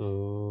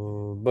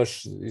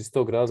 baš iz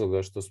tog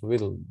razloga što smo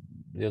vidjeli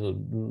jedno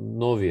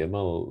novije,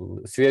 malo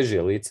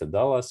svježije lice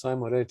Dallas,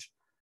 ajmo reći,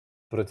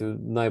 protiv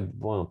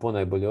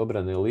ponajbolje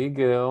obrane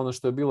lige. Ono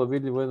što je bilo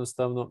vidljivo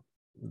jednostavno,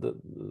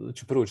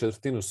 znači prvu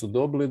četvrtinu su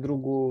dobili,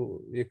 drugu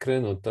je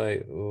krenuo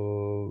taj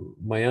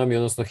Miami,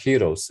 odnosno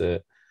Hero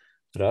se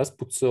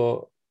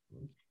raspucao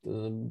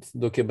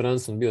dok je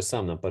Brunson bio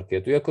sam na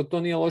parketu. Iako to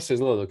nije loše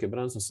izgledalo dok je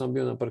Brunson sam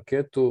bio na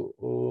parketu,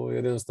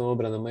 jer jednostavno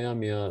obrana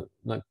Miamija,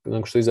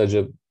 nakon što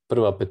izađe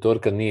prva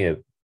petorka,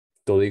 nije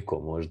toliko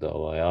možda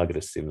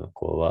agresivna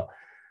kao ova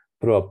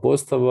prva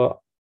postava.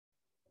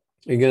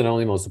 I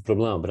generalno imali su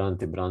problema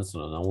braniti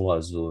Brunsona na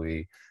ulazu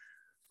i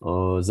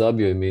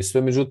zabio im i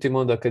sve. Međutim,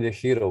 onda kad je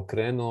Hero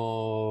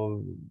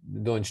krenuo,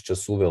 Dončića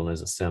su uveli,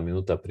 7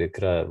 minuta prije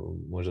kraja,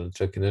 možda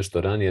čak i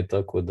nešto ranije,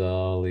 tako da,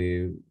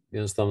 ali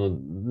jednostavno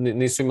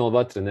nisu imali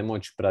vatrene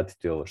moći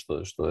pratiti ovo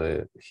što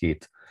je Heat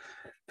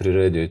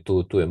priredio i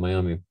tu je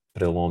Miami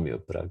prelomio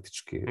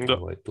praktički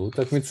tu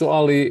utakmicu,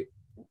 ali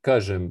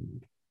kažem,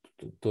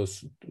 to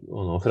su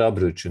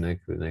ohrabrujući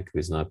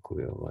nekakvi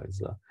znakovi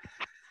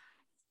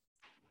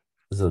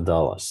za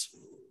Dallas.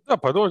 Da,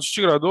 pa Dončić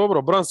igra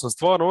dobro, Brunson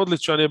stvarno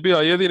odličan je bio,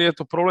 jedini je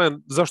to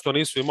problem zašto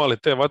nisu imali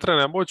te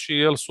vatrene moći,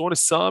 jer su oni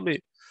sami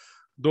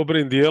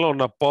dobrim dijelom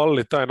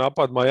napalili taj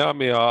napad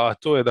Miami, a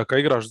to je da kad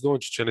igraš s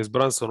Dončićem i s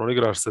Bransonom,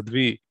 igraš sa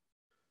dvi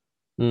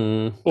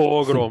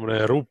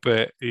ogromne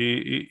rupe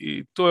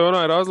i to je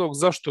onaj razlog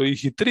zašto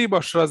ih i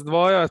tribaš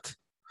razdvajat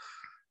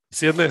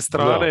s jedne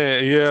strane,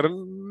 jer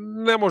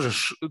ne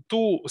možeš tu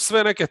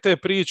sve neke te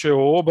priče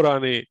o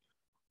obrani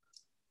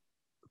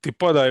ti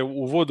padaju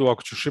u vodu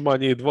ako ćeš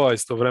imati njih dva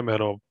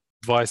istovremeno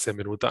 20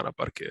 minuta na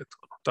parketu.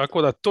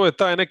 Tako da to je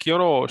taj neki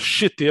ono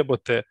shit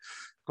jebote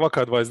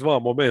kvaka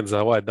 22 moment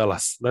za ovaj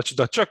Dallas. Znači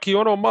da čak i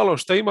ono malo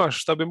što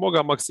imaš što bi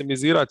mogao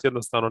maksimizirati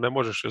jednostavno ne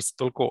možeš jer si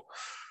toliko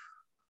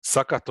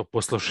sakato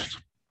posložen.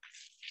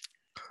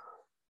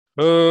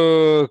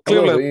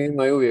 Cleveland...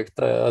 Ima uvijek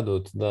taj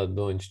adut da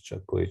Dončića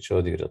koji će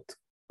odigrati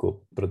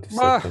protiv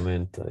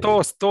Sacramenta.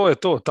 To je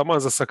to, taman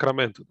za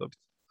Sacramento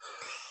dobiti.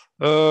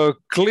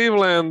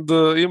 Cleveland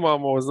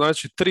imamo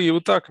znači 3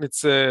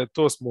 utakmice,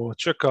 to smo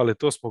čekali,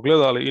 to smo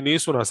gledali i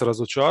nisu nas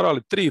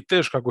razočarali, 3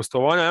 teška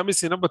gostovanja, ja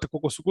mislim nemate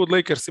koliko su god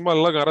Lakers imali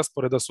lagan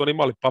raspored da su oni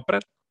imali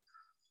papren.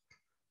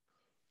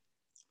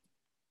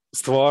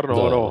 Stvarno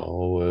da, ono...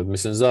 ovo je,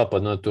 mislim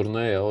zapadna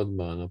turneja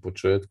odmah na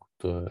početku,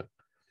 to je...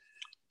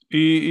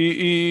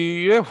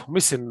 I evo,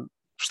 mislim,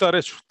 šta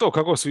reći, to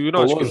kako su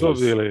junački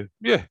dobili,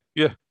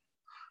 je.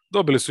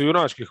 Dobili su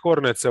junački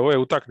Hornece, ove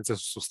utakmice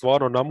su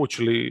stvarno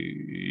namučili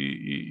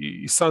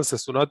i Sanse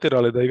su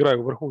natjerali da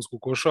igraju vrhunsku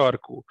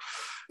košarku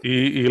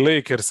i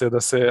Lakers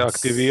da se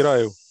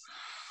aktiviraju.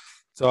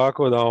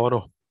 Tako da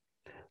ono...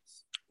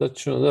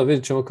 Da,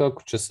 vidjet ćemo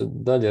kako će se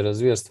dalje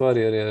razvijati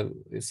stvari, jer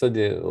sad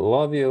je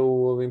Lav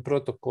u ovim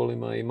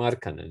protokolima i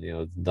Markkanen je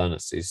od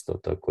danas isto.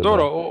 Tako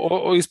dobro,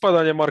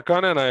 ispadanje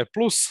Markkanena je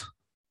plus,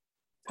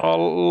 a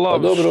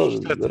Lav... Pa dobro,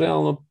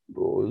 realno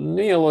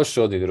nije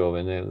loše odigrao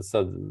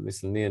sad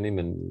mislim nije ni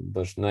men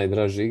baš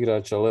najdraži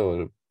igrač, ali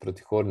evo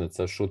protiv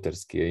Horneca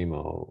šuterski je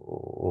imao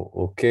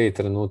ok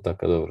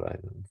trenutaka, dobro,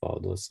 2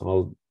 od 8,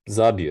 ali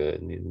zabio je,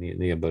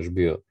 nije baš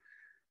bio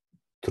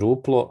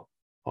truplo.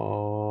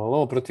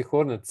 Ovo protiv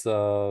Horneca,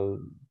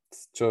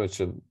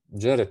 čovječe,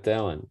 Jarrett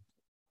Allen,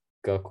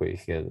 kako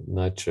ih je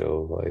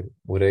načeo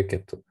u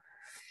reketu.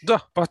 Da,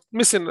 pa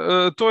mislim,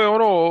 to je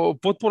ono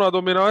potpuna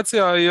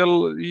dominacija, jer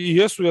i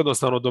jesu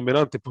jednostavno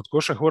dominanti pod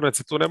košem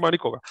Horneci, tu nema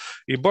nikoga.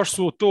 I baš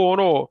su to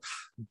ono,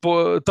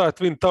 ta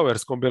Twin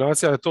Towers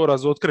kombinacija je to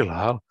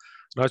razotkrila, jel?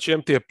 Znači,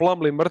 M ti je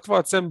Plumlee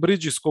mrtvac, M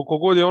Bridges, koliko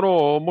god je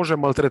ono, može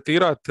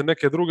maltretirati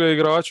neke druge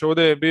igrače,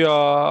 ovdje je bio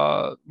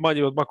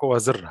manji od makova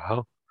zrna,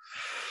 jel?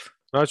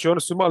 Znači,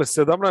 oni su imali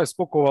 17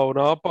 skokova u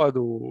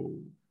napadu,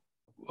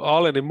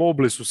 Allen i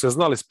Mobley su se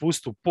znali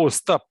spustiti u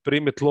post-up,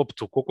 primiti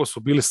loptu, koliko su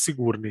bili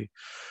sigurni.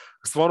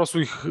 Stvarno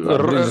su ih...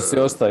 Bridges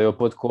je ostao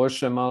pod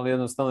košem, ali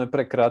jednostavno je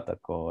prekratak.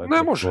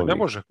 Ne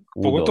može.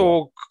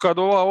 Pogotovo kad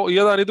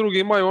jedan i drugi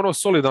imaju ono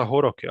solidan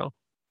horok, jel?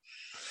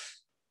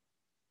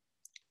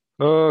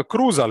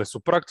 Kruzali su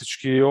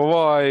praktički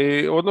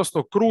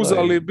odnosno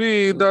kruzali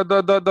bi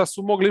da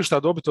su mogli išta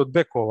dobiti od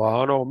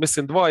bekova.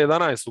 Mislim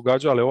 2-11 su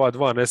gađali ova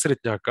dva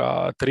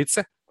nesretnjaka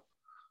trice.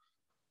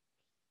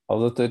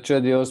 Ali zato je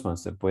Čedi Osman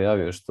se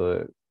pojavio, što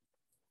je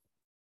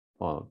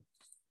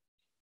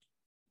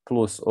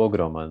plus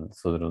ogroman,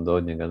 s obzirom da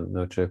od njega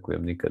ne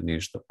očekujem nikad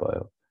ništa, pa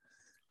evo,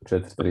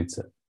 4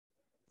 trice.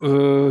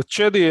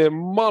 Čedi je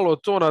malo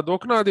to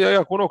nadoknadio,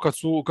 iako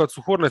kad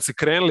su Horneci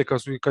krenuli,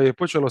 kad je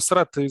počelo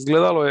srat,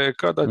 izgledalo je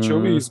kada će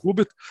ovi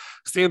izgubiti,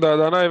 s tim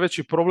da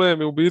najveći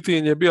problem u biti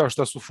je bio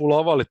što su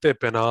fulavali te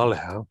penale.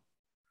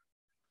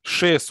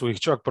 6 su ih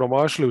čak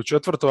promašili u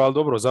četvrtoj, ali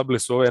dobro, zabili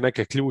su ove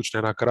neke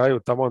ključne na kraju,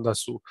 tamo onda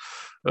su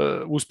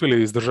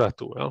uspjeli izdržati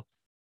tu. Jel?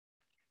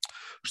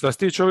 Što se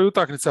tiče ovih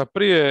utakmica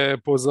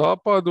prije po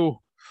zapadu,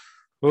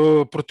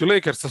 protiv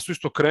Lakersa su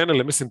isto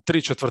krenuli, mislim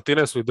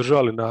 3/4 su ih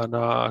držali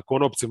na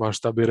konopcima,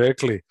 šta bi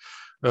rekli,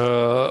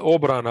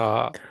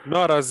 obrana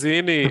na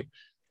razini,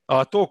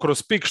 a to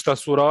kroz pik šta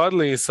su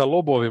radili sa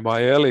lobovima,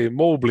 jeli,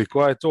 Mobley,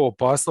 koja je to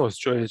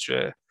opasnost,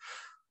 čovječe,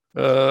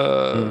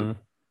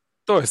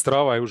 to je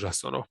strava i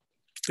užas, ono.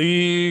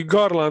 I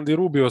Garland i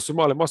Rubio su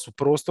imali masu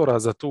prostora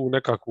za tu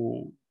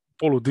nekakvu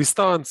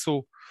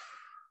poludistancu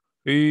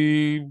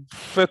i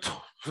eto,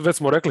 već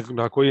smo rekli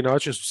na koji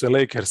način su se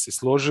Lakersi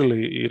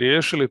složili i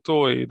riješili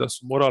to i da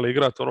su morali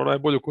igrati ono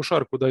najbolju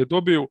košarku da je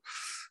dobiju.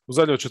 U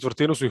zadnjoj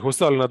četvrtinu su ih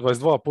ostavili na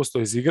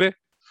 22% iz igre.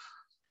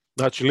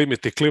 Znači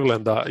limiti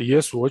Clevelanda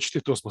jesu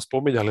očiti, to smo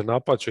spominjali,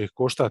 napad će ih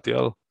koštati,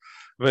 jel?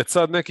 Već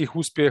sad nekih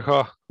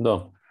uspjeha.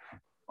 Da.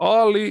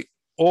 Ali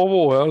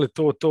ovo, jel,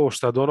 to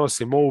što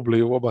donosi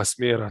Mobley u oba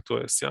smjera, to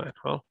je sjajno.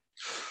 Jel?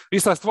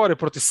 Ista stvar je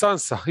protiv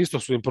Sansa, isto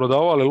su im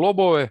prodavali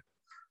lobove,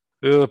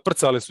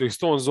 prcali su ih s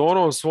tom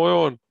zonom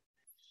svojom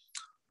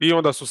i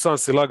onda su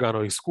Sansi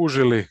lagano ih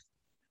skužili.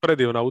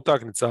 Predivna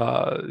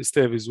utakmica iz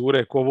te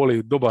vizure, ko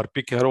voli dobar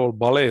pick and roll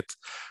balet,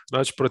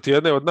 znači protiv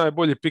jedne od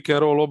najboljih pick and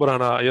roll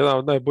obrana, jedan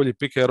od najboljih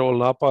pick and roll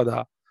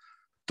napada,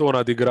 to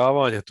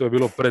nadigravanje, to je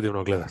bilo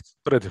predivno gledati,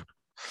 predivno.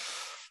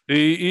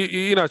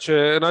 I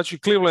inače, znači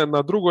Cleveland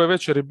na drugoj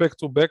večeri back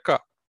to backa,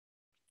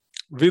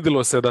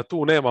 vidilo se da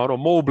tu nema,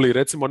 Mobley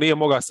recimo nije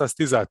mogao sad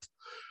stizati,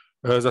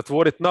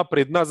 zatvoriti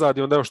naprijed, nazad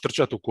i onda još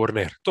trčati u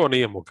korner, to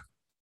nije mogao.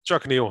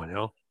 Čak ni on,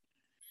 jel?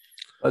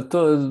 A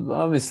to,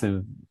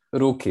 mislim,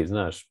 ruki,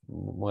 znaš,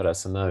 mora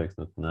se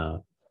naviknuti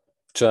na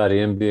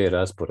čari NBA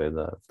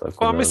rasporeda, tako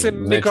Pa da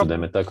mislim, ne čude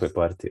me takve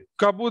partije.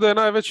 kad bude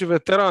najveći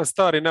veteran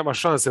stari, nema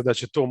šanse da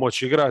će to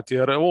moći igrati,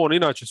 jer on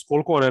inače s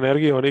koliko on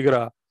energije on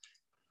igra,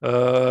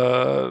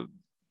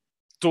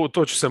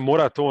 to će se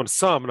morati on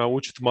sam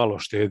naučiti malo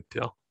štediti,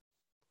 jel?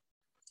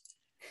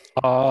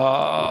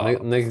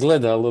 Nek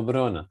gleda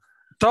LeBrona.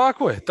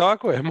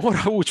 Tako je,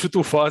 mora ući u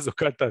tu fazu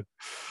kad tad.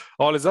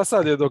 Ali za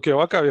sad je, dok je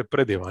ovakav, je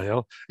predivan,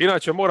 jel?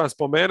 Inače moram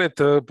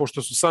spomenuti,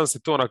 pošto su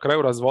Sunsi to na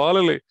kraju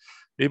razvalili,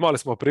 imali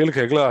smo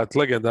prilike gledati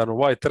legendarnu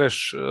White Trash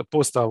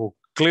postavu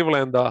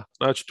Clevelanda,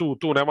 znači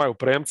tu nemaju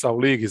premca u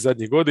ligi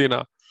zadnjih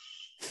godina.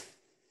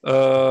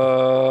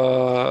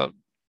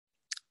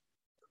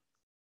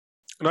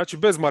 Znači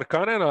bez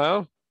Markanena,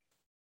 jel?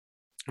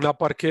 Na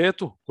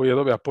parketu, koji je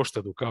dobio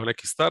poštedu kao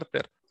neki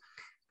starter,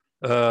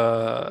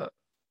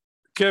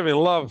 Kevin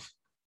Love,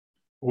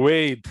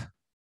 Wade,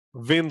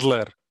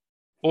 Windler,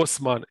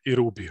 Osman i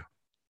Rubio.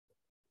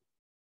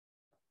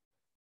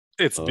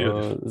 It's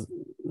beautiful.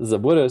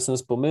 Zaboravio sam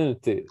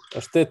spomenuti,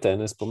 a šteta je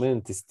ne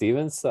spomenuti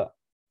Stevensa.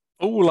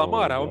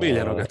 Lamara,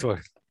 omiljenoga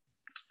tvojeg.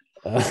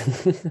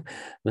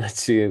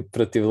 Znači,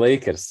 protiv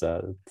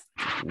Lakersa.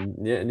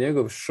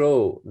 Njegov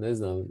show, ne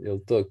znam, je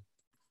li to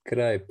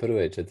kraj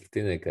prve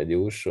četvrtine kad je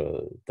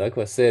ušao,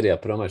 takva serija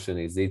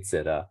promašenih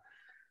zicera,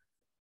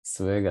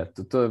 svega.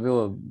 To je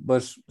bilo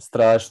baš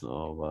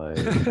strašno.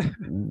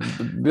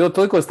 Bilo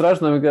toliko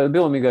strašno,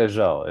 bilo mi ga je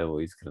žao, evo,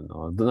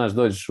 iskreno. Znaš,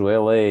 dođeš u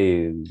LA,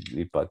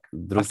 ipak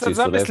drugčiji su reflektori. A sad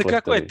zamisli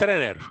kako je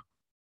trener.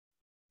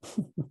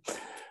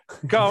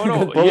 Kao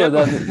ono,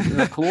 pogleda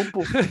na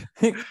klupu,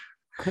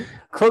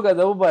 koga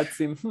da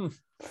ubacim?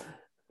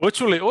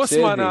 Hoću li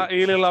Osmana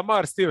ili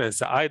Lamar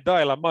Stevensa? Aj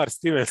daj, Lamar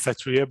Stevensa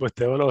ću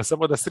jebote,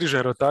 samo da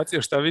sriže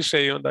rotaciju šta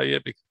više i onda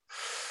jebi.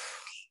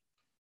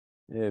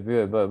 Je, bio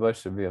je,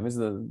 baš je bio.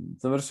 Mislim da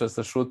završio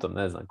sa šutom,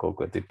 ne znam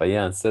koliko je, tipa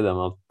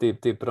 1-7, ali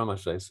ti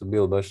promašaji su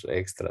bili baš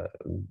ekstra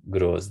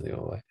grozni.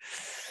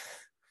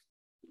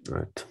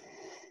 Eto.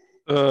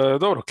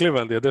 Dobro,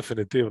 Cleveland je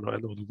definitivno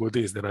jedno od godi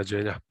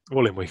iznenađenja.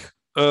 Volimo ih.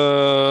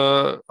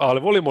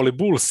 Ali volimo li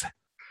Bullse?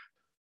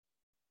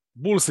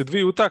 Bullsi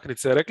 2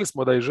 utakmice, rekli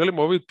smo da ih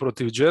želimo vidjeti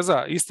protiv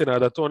Jazza. Istina je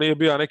da to nije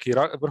bio neki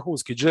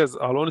vrhunski Jazz,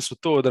 ali oni su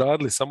to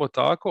odradili samo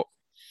tako.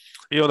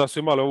 I onda su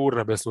imali ovu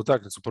urnebesnu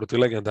utakmicu protiv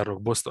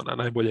legendarnog Bostona,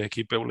 najbolje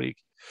ekipe u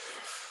ligi.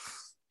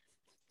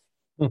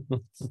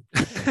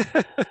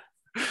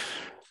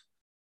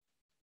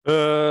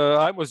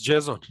 Ajmo s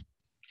Jazzom.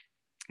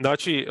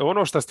 Znači,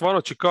 ono što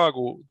stvarno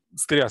Chicagu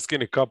strija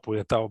skini kapu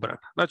je ta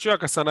obrana. Znači, ja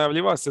kad sam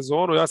najavljivao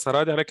sezonu, ja sam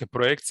radio neke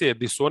projekcije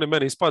gdje su oni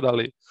meni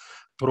ispadali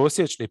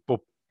prosječni po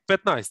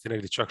 15,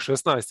 negdje čak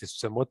 16 su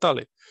se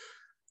motali.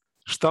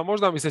 Šta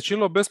možda mi se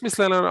činilo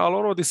besmisleno, ali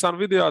ono gdje sam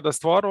vidio da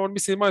stvarno, on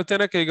mislim imaju te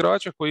neke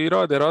igrače koji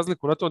rade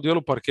razliku na tom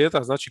dijelu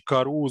parketa, znači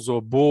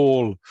Caruso,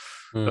 Ball,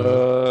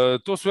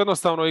 to su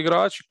jednostavno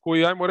igrači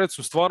koji, ajmo reći,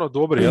 su stvarno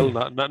dobri jel,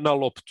 na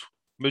loptu.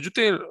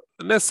 Međutim,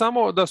 ne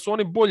samo da su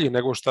oni bolji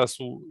nego što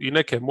su i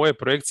neke moje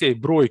projekcije i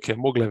brojke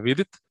mogle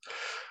vidjeti,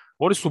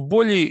 oni su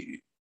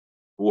bolji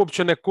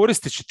uopće ne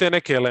koristići te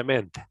neke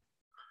elemente.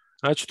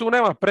 Znači, tu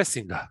nema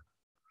presinga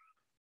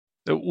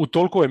u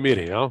tolikoj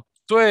miri. Jel?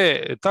 To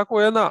je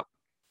tako jedna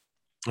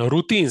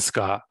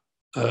rutinska,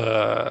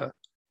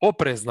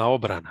 oprezna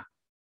obrana.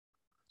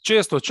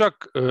 Često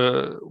čak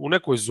u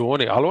nekoj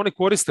zoni, ali oni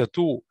koriste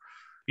tu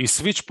i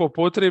switch po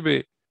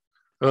potrebi,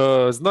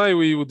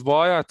 znaju i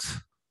udvajati.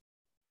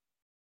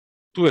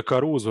 Tu je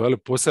Caruso, ali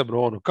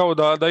posebno ono, kao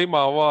da ima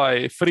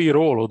ovaj free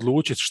roll,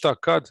 odlučiti šta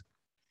kad,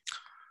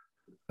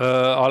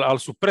 ali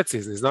su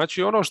precizni.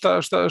 Znači ono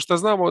šta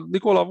znamo,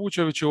 Nikola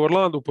Vučević u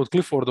Orlandu pod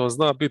Cliffordom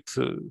zna biti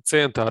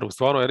centar u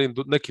stvarno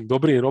nekim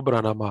dobrim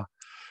obranama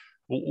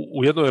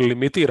u jednoj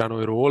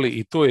limitiranoj roli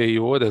i to je i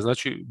ovdje.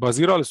 Znači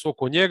bazirali su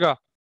oko njega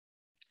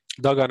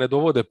da ga ne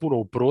dovode puno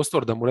u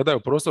prostor, da mu ne daju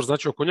prostor.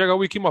 Znači oko njega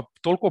uvijek ima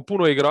toliko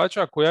puno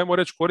igrača koji, ajmo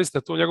reći,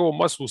 koriste tu njegovu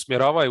masu,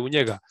 usmjeravaju u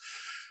njega.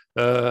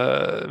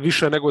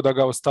 Više nego da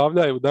ga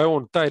ostavljaju, da je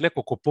on taj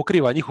neko ko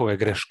pokriva njihove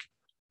greške.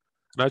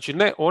 Znači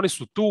ne, oni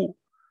su tu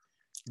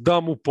da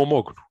mu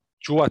pomognu,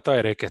 čuva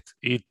taj reket.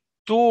 I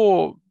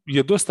to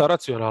je dosta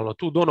racionalno,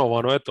 tu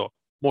Donovano, eto,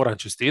 moram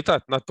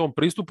čestitati na tom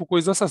pristupu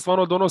koji za sad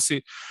stvarno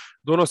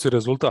donosi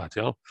rezultat.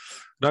 Jel?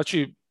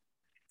 Znači,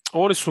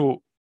 oni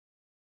su,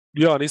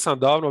 ja nisam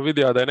davno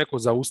vidio da je neko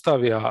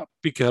zaustavio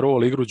pick and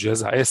roll igru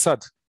Jazza.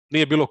 Sad,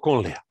 nije bilo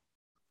Conleya.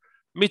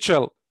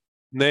 Mitchell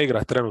ne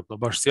igra trenutno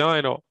baš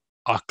sjajno,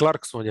 a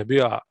Clarkson je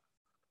bio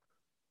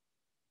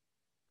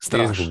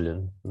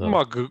strašan.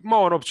 Ma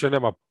on uopće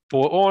nema,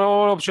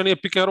 on uopće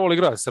nije pick and roll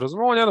igrač, se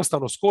razumije, on je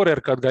jednostavno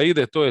skorer, kad ga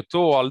ide, to je to,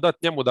 ali dat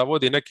njemu da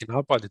vodi neki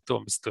napad i to,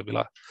 mislim, to je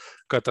bila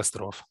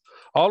katastrofa.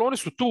 Ali oni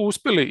su tu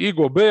uspjeli i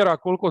Gobera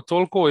koliko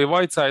toliko i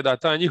Vajca i da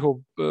taj njihov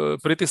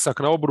pritisak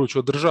na obruč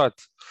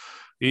održati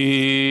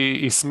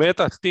i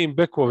smetati tim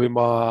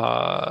bekovima,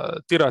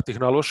 tirati ih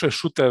na loše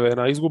šuteve,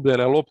 na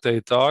izgubljene lopte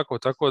i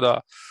tako da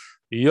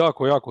i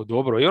jako, jako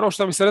dobro. I ono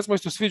što mi se recimo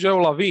isto sviđa, evo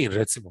Lavin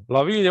recimo.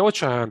 Lavin je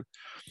očajan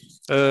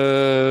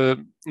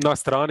na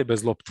strani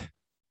bez lopte.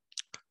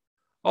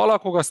 Ali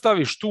ako ga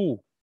staviš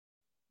tu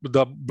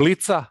da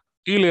blica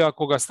ili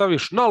ako ga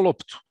staviš na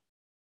loptu,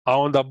 a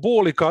onda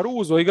Bol i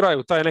Caruso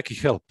igraju taj neki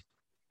help,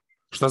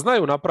 šta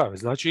znaju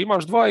napraviti. Znači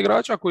imaš dva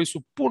igrača koji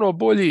su puno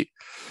bolji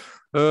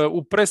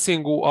u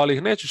presingu, ali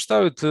ih nećeš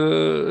staviti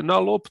na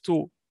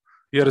loptu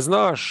jer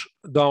znaš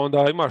da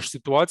onda imaš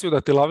situaciju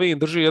da ti Lavin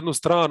drži jednu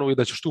stranu i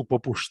da ćeš tu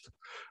popušiti.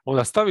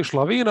 Onda staviš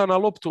Lavina na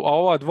loptu, a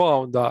ova dva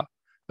onda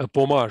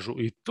pomažu.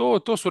 I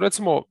to su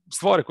recimo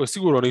stvari koje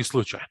sigurno nisu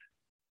slučajne.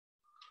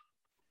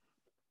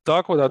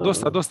 Tako da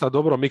dosta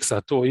dobro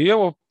miksa to. I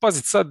evo,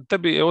 pazit sad,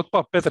 tebi je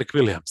otpao Patrick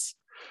Williams.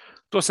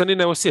 To se ni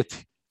ne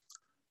osjeti.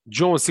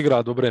 Jones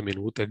igra dobre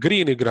minute,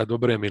 Green igra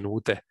dobre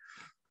minute.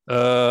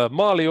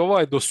 Mali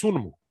ovaj do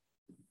Sunmu.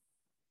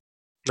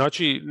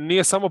 Znači,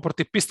 nije samo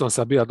protiv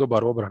Pistonsa bija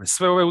dobar u obrani.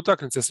 Sve ove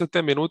utakmice, sve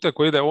te minute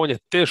koje ide, on je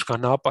teška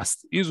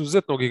napast.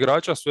 Izuzetnog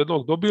igrača su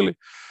jednog dobili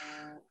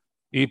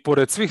i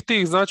pored svih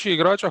tih, znači,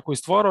 igrača koji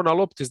stvarno na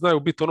lopti znaju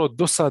biti ono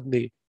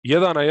dosadni,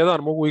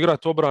 1-1 mogu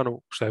igrati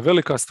obranu, što je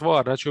velika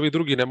stvar. Znači, ovi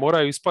drugi ne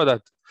moraju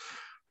ispadati.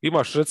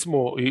 Imaš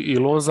recimo i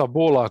Lonza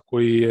Bola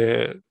koji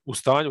je u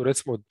stanju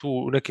recimo tu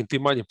u nekim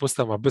tim manjim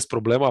postavama bez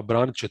problema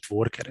braniti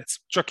četvorke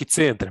recimo. Čak i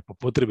centre po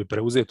potrebi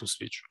preuzeti u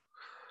sviđu.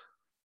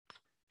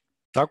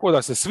 Tako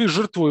da se svi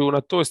žrtvuju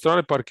na toj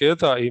strani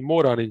parketa i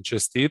moram im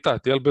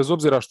čestitati, jer bez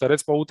obzira što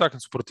recimo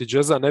utakmicu protiv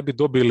Jazza ne bi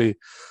dobili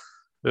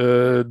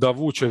da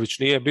Vučević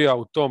nije bio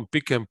u tom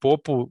pick and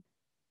popu,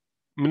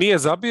 nije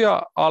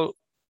zabija, ali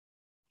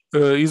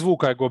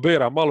izvuka je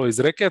Gobera malo iz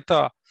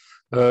reketa,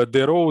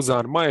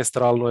 DeRozan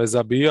maestralno je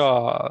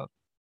zabija,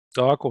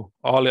 tako,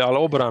 ali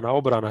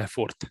obrana je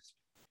forte.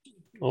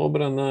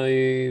 Obrana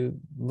i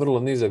vrlo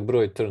nizak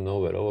broj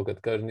turnover. Ovo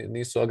kad kaže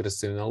nisu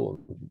agresivni u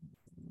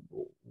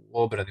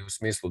obrani u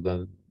smislu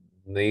da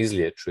ne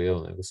izliječu,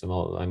 nego se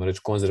malo, ajmo reći,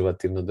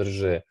 konzervativno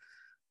drže.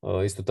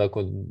 Isto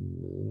tako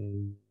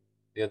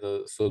jedna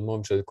su od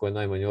momčadi koja je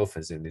najmanje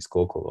ofenzivni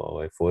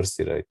skokova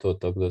forsira i to,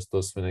 tako da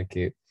to sve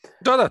neki...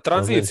 Da,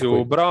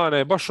 tranziciju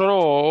brane, baš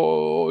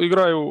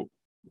igraju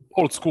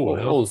old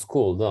school. Old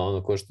school, da,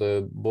 ono ko što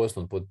je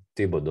Boston pod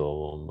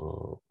Thibodeauom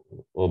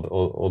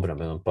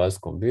obrambenom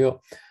paskom bio.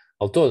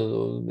 Ali to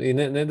i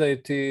ne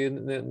daju ti,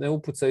 ne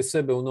upucaj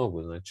sebe u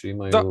nogu, znači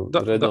imaju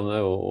redovno,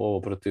 evo,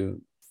 ovo protiv,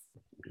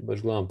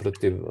 baš gledam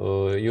protiv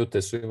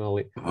Ute su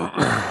imali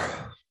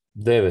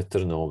 9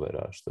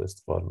 turnovera, što je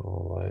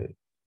stvarno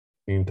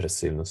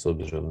impresivno s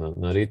obzirom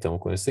na ritam u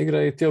kojem se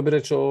igra. I htio bih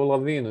reći o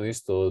Lavinu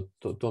isto,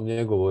 tom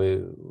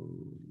njegovoj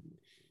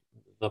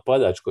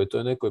napadačkoj, to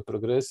je nekoj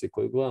progresiji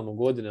koju gledamo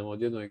godinama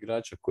od jednog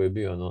igrača koji je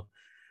bio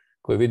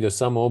koji je vidio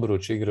samo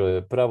obruč, igrao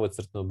je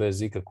pravocrtno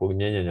bez ikakvog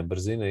mijenjanja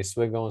brzine i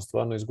svega, on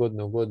stvarno iz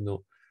godine u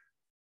godinu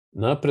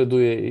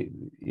napreduje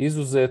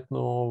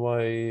izuzetno.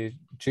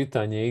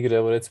 Čitanje igre,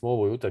 evo recimo u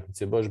ovoj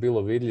utakmici je baš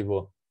bilo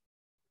vidljivo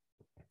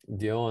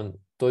gdje on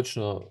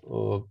točno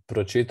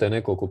pročita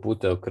nekoliko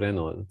puta je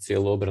okrenuo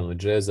cijelu obranu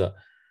Jazza.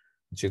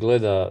 Znači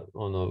gleda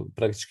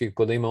praktički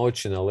kod da ima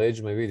oči na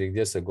leđima i vidi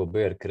gdje se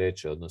Gobert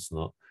kreće,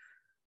 odnosno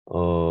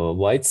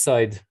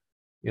Whiteside,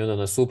 i onda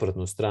na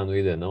suprotnu stranu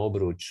ide na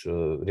obruč,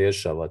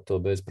 rješava to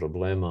bez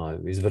problema,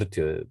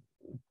 izvrtio je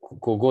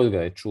kogod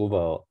ga je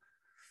čuvao.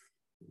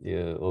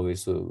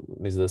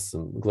 Mislim da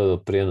sam gledao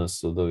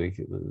prijenos od ovih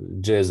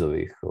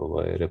jazzovih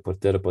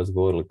reportera, pa su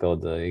govorili kao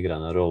da igra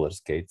na roller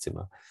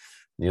skatesima.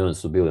 I oni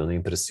su bili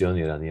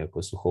impresionirani,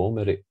 iako su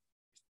homeri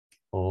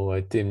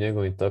tim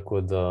njegovim,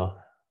 tako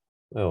da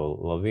evo,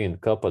 Lavin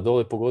kapa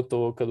dole,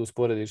 pogotovo kad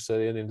usporediš sa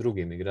jednim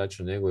drugim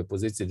igračem njegove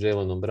pozicije,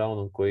 Jaylenom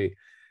Brownom, koji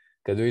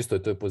kad je u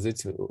istoj toj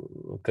poziciji,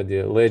 kad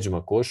je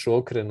leđima košu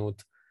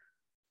okrenut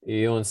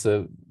i on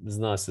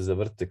zna se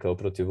zavrti kao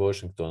protiv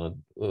Washingtona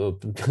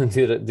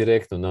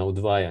direktno na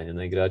udvajanje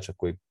na igrača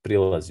koji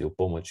prilazi u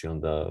pomoć i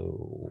onda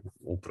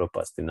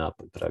upropasti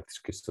napad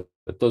praktički.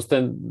 To su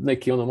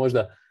neki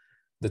možda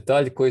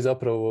detalji koji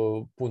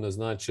zapravo puno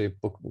znači,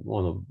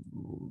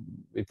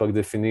 ipak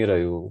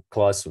definiraju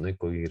klasu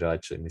nekog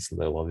igrača i mislim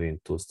da je Lavin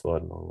tu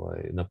stvarno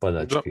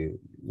napadački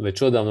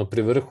već odavno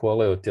pri vrhu,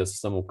 ali evo, htio sam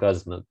samo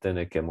ukazati na te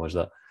neke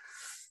možda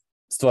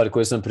stvari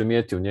koje sam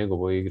primijetio u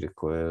njegovoj igri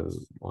koje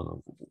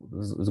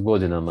s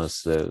godinama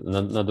se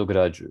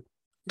nadograđuju.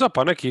 Da,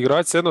 pa neki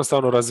igrači se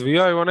jednostavno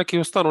razvijaju, a neki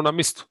ostanu na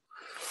mistu.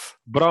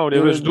 Brown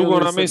je već dugo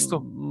na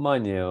mistu.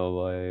 Manje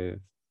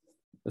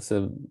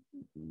se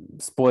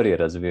sporije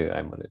razvijaju,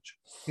 ajmo reći.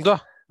 Da,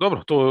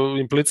 dobro, to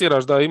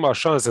impliciraš da ima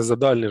šanse za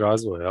daljnji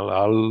razvoj,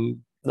 ali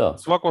u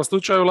svakom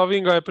slučaju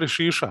Lavinga je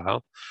prišiša.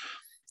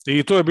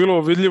 I to je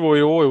bilo vidljivo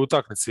i u ovoj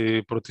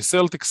utakmici protiv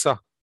Celticsa,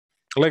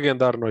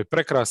 legendarnoj,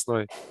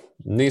 prekrasnoj.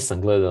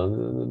 Nisam gledao,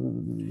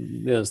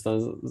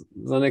 jednostavno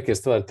za neke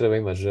stvari treba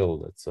imati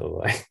želudac.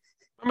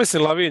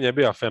 Mislim, Lavin je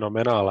bio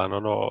fenomenalan,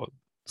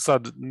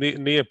 sad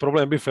nije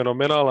problem biti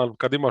fenomenalan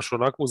kad imaš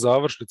onakvu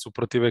završnicu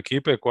protiv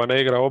ekipe koja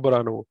ne igra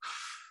obranu.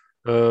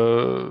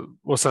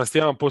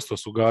 81%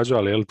 su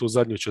gađali, tu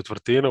zadnju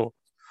četvrtinu.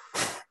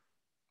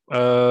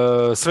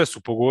 Sve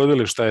su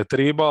pogodili šta je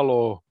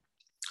tribalo,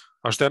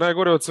 a što je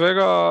najgore od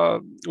svega,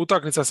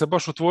 utakmica se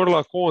baš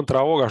otvorila kontra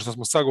ovoga što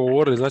smo sad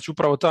govorili, znači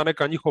upravo ta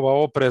neka njihova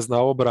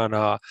oprezna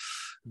obrana,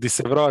 di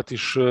se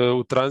vratiš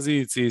u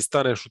tranziciji,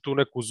 staneš u tu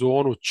neku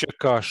zonu,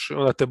 čekaš,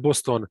 onda te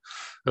Boston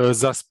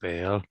zaspe,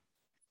 jel?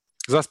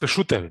 Zaspe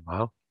šutevima,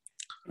 jel?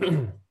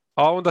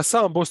 A onda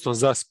sam Boston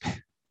zaspe.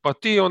 Pa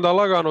ti onda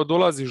lagano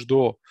dolaziš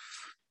do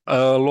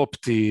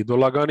lopti, do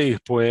laganih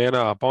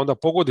poena, pa onda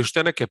pogodiš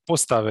te neke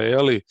postave,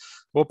 jeli,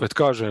 opet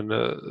kažem,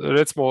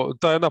 recimo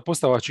ta jedna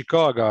postava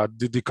Chicaga,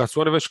 di kad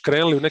su oni već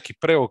krenuli u neki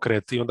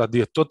preokret i onda di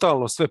je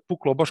totalno sve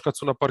puklo, baš kad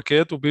su na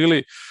parketu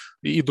bili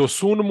i do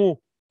Sunmu,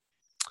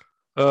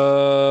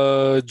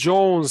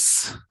 Jones,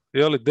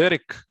 jeli,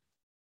 Derrick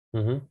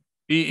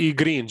i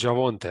Green,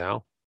 Javonte, jel?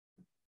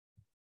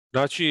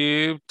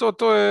 Znači,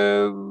 to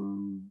je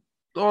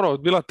ono,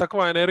 bila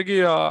takva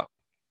energija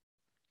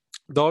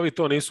da ovi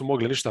to nisu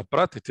mogli ništa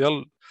pratiti,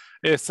 jel?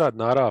 Sad,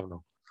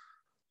 naravno,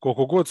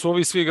 koliko god su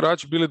ovi svi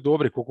igrači bili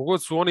dobri, koliko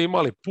god su oni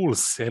imali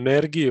puls,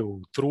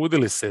 energiju,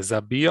 trudili se,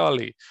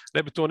 zabijali,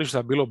 ne bi to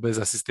ništa bilo bez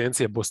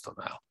asistencije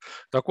Bostona, jel?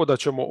 Tako da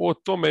ćemo o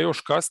tome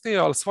još kasnije,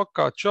 ali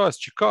svaka čast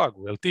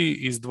Chicagu, jel ti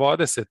iz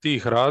 20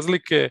 tih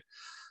razlike,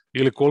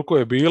 ili koliko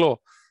je bilo,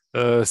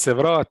 se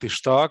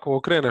vratiš tako,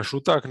 okreneš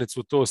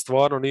utakmicu, to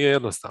stvarno nije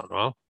jednostavno,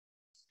 jel?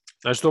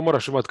 Znači, to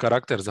moraš imati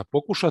karakter za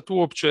pokušati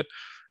uopće,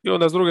 i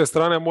onda s druge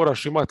strane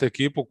moraš imati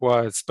ekipu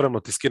koja je spremno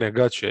ti skine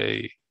gaće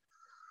i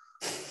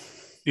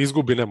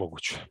izgubi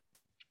nemoguće.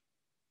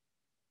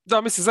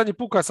 Da, mislim, zadnji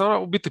put kad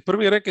sam u biti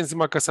prvim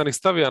rekinsima kad sam ih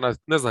stavio na,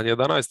 ne znam,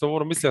 11,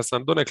 ovo mislio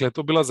sam donekle je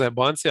to bila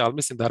zajebancija, ali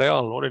mislim da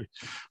realno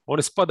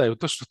oni spadaju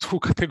točno tu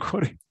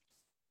kategoriju.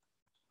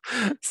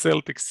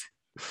 Celticsi.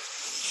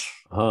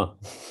 Aha.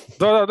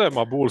 Da,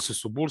 ma Bullsi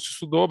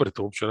su dobri,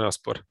 to uopće nema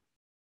spor.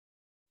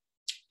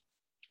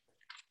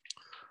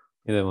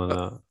 Idemo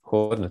na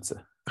Hornece.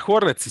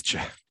 Horneci će.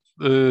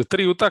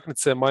 3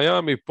 utakmice,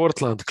 Miami,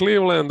 Portland,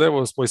 Cleveland,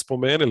 evo smo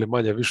ispomenuli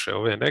manje više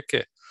ove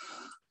neke,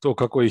 to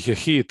kako ih je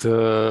Heat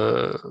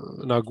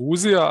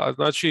naguzija,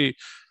 znači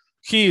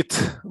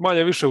Heat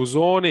manje više u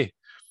zoni,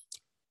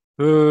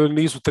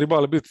 nisu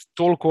trebali biti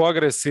toliko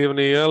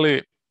agresivni,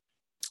 jeli,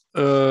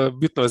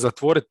 bitno je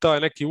zatvoriti taj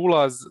neki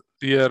ulaz,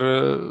 jer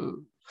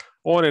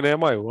oni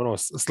nemaju ono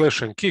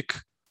slash and kick,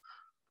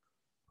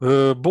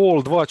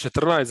 ball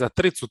 2.14 za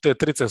tricu, te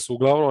trice su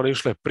uglavnom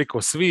išle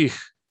priko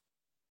svih,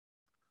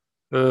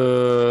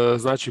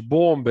 znači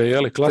bombe,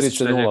 jeli,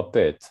 klasične.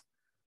 3.05.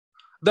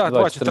 Da,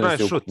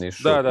 2.14 šut.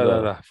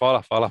 Da.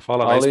 Hvala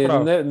na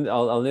ispravu.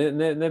 Ali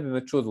ne bi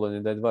me čudilo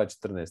ni da je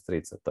 2.14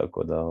 trica,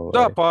 tako da...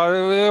 Da, pa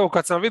evo,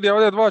 kad sam vidio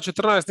ovdje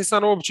 2.14,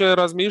 nisam uopće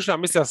razmišljao,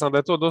 mislio sam da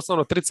je to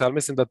doslovno trica, ali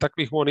mislim da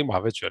takvih on ima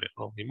večer,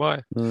 no, ima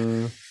je.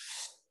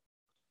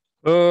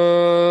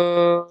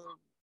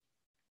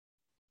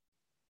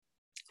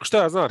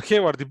 Šta ja znam,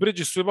 Hayward i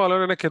Bridges su imali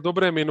one neke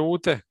dobre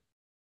minute,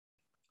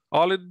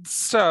 ali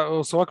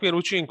s ovakvim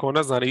učinkom,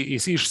 ne znam, i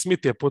Ish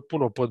Smith je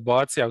potpuno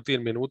podbacija u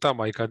tim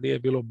minutama i kad nije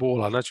bilo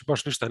bola, znači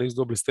baš ništa nisu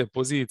dobili s te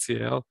pozicije,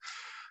 jel?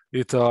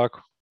 I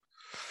tako.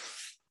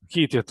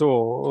 Heat je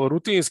to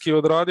rutinski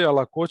odradio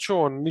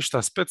lakoćom,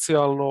 ništa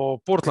specijalno.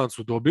 Portland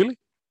su dobili,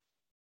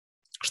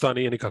 šta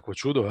nije nikako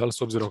čudo, jel?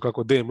 S obzirom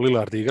kako Dame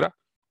Lillard igra.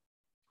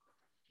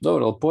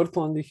 Dobro, ali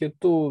Portland ih je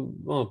tu,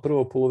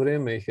 prvo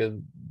polovrijeme ih je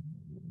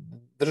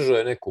držao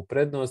je neku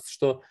prednost,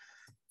 što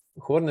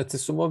Horneci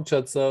su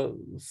momčad sa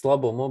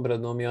slabom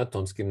obranom i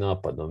atomskim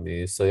napadom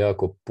i sa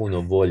jako puno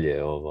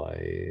volje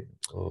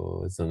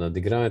za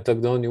nadigravanje, tako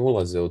da oni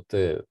ulaze u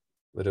te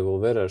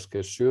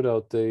revolveraške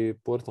shootoute i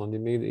Portland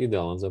im je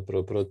idealan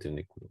zapravo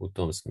protivnik u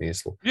tom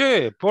smislu.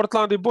 Je,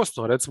 Portland i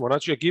Boston, recimo,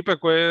 znači ekipe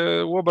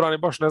koje u obrani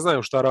baš ne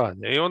znaju šta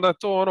rade. I onda je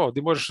to ono,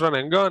 di možeš run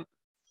and gun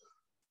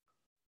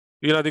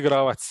i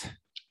nadigravac.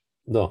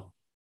 Da.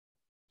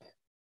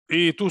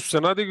 I tu su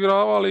se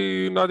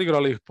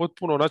nadigrali ih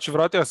potpuno, znači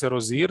vratio se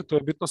Rozier, to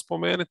je bitno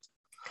spomenuti.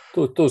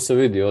 Tu se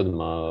vidi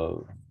odmah,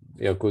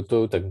 iako je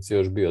to utakmici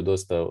još bio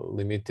dosta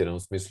limitiran, u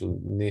smislu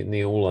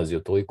nije ulazio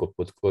toliko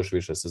pod koš,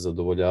 više se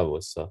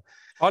zadovoljavao sa...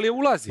 Ali je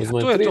ulazio,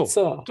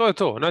 to je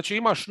to. Znači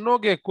imaš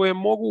noge koje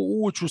mogu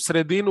ući u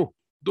sredinu,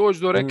 doći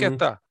do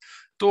reketa,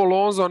 to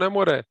Lonzo ne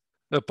more,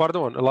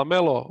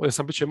 Lamelo,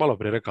 sam biće malo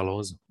prije rekao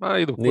Lonzo,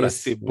 idu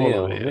kurac ti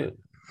bolovi.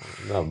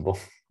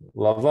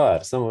 Lavar,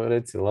 samo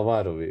reci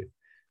Lavarovi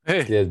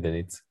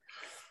sljedbenici.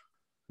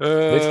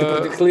 Već ti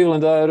protiv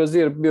Clevelanda je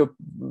Rozier bio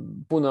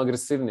puno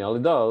agresivniji, ali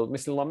da,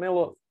 mislim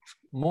Lamelo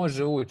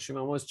može ući,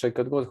 imam osjećaj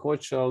kad god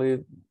hoće,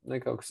 ali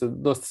nekako se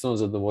dosta se on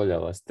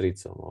zadovoljava s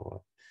tricom.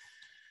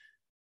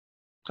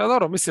 Pa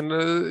dobro, mislim,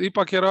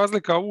 ipak je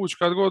razlika ući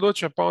kad god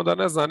hoće, pa onda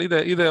ne znam,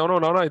 ide ono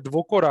na onaj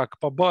dvokorak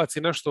pa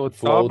baci nešto od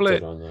table.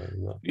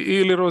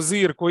 Ili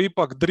Rozier koji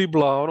ipak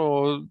dribla,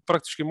 ono,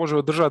 praktički može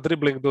održati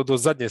dribling do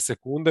zadnje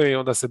sekunde i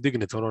onda se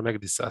digniti ono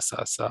negdje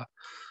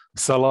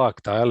sa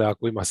lakta, jel,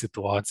 ako ima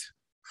situaciju.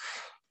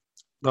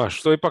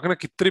 Znaš, to je ipak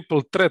neki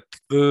triple threat,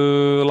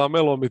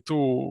 Lamelo mi tu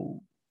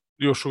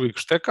još uvijek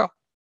šteka.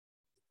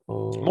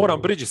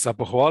 Moram Bridgesa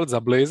pohvaliti za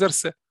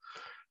Blazerse.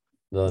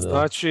 Da, da.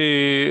 Znači,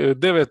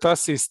 9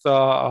 asista,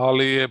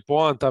 ali je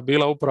poanta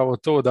bila upravo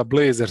to da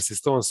Blazersi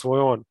s tom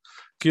svojom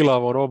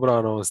kilavom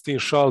obranom, s tim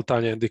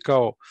šaltanjem, di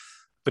kao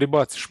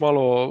pribaciš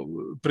malo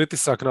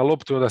pritisak na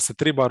loptu, onda se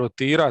treba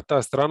rotira,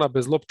 ta strana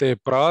bez lopte je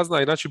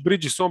prazna, i znači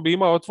Bridges on bi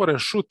imao otvoren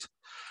šut,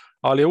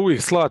 ali je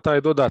uvijek sla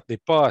taj dodatni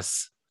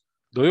pas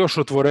do još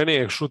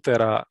otvorenijeg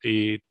šutera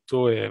i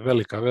to je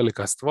velika,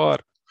 velika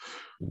stvar.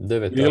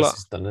 9 Bila,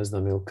 asista, ne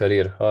znam je li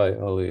career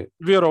high, ali je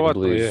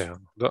vjerovatno blizu. je.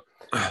 Da.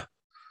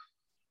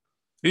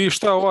 I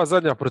šta ova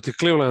zadnja protiv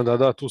Clevelanda,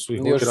 da, tu su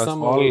ih oni Još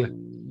samo, razvalili.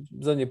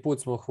 zadnji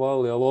put smo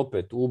hvalili, ali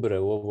opet Ubre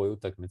u ovoj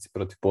utakmici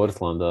protiv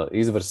Portlanda,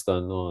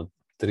 izvrstano,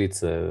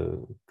 trice,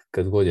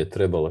 kad god je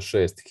trebalo,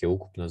 6 ih je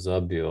ukupno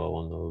zabio,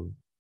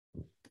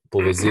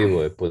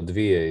 povezivo je po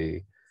 2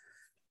 i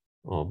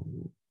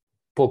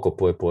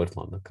pokopo je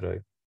Portland na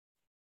kraju.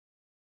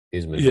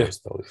 Između Je.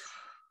 ostalih.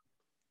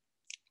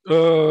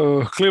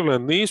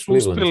 Cleveland nisu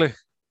Cleveland. uspjeli.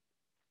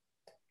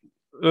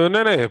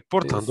 Ne,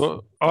 Portland.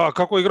 Nisu. A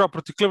kako je igrao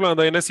protiv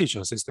Clevelanda i ne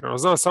sjećam se iskreno.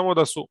 Znam samo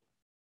da su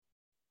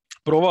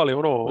provali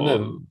ono... Ne,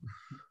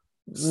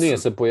 nije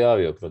se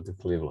pojavio protiv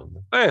Clevelanda.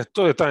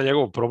 To je taj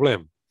njegov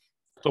problem.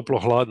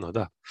 Toplo-hladno,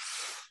 da.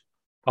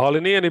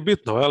 Ali nije ni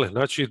bitno, jel?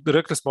 Znači,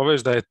 rekli smo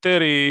već da je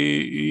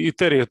Terry i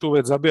Terry je tu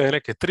već zabija i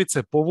neke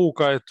trice,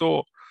 povuka je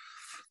to.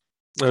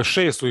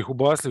 6 su ih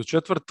ubacili u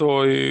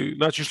četvrto i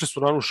znači išli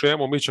su na onu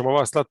šemu, mi ćemo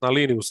vas slati na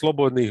liniju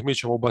slobodnih, mi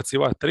ćemo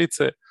ubacivati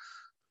trice.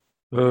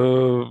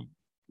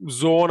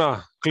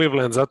 Zona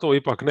Cleveland za to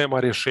ipak nema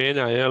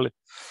rješenja, jel?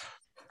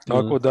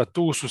 Tako da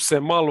tu su se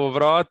malo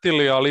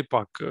vratili, ali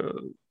ipak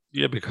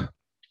jebi ga.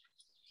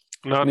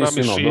 Na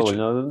mišiće.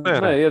 Dovoljno.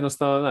 Ne,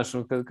 jednostavno,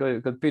 znaš,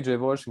 kad PJ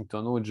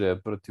Washington uđe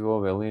protiv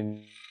ove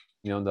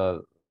linije, onda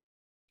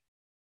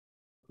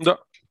da.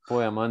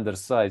 Pojam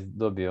undersize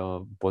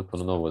dobio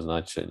potpuno novo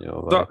značenje.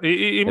 Da,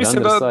 i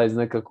mislim undersize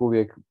nekako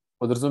uvijek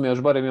podrazumije,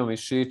 još barem ima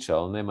mišića,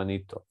 ali nema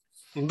ni to.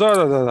 Da.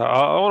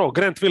 A ono,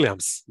 Grant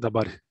Williams, da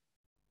bar.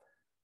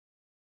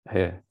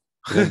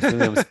 Grant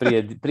Williams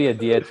prije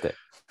dijete.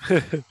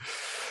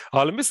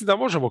 Ali mislim da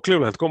možemo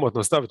Cleveland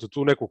komotno staviti u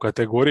tu neku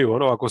kategoriju.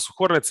 Ono, ako su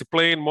Hornetsi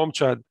play-in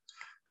momčad,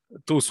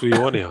 tu su i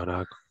oni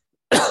onako.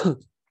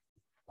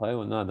 Pa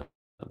evo, nadam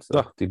se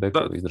da ti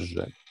bekovi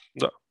izdrže.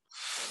 Da.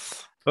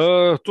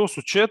 To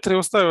su 4,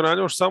 ostaju na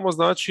još samo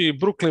znači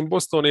Brooklyn,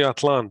 Boston i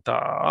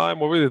Atlanta.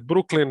 Ajmo vidjeti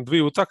Brooklyn,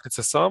 2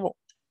 utakmice samo.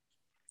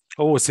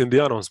 Ovo s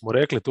Indijanom smo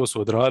rekli, to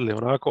su odradili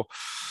onako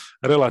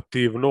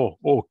relativno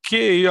ok,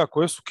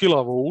 iako su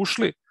kilavo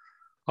ušli,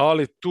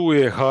 ali tu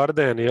je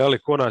Harden, jeli,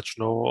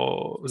 konačno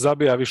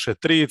zabija više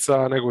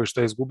trica nego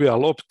što je izgubija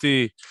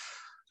lopti,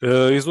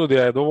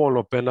 iznudija je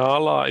dovoljno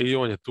penala i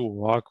on je tu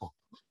ovako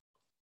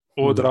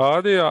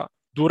odradio.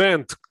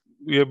 Durant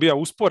je bio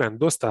usporen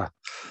dosta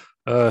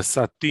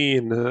sa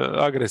tim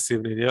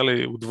agresivnim,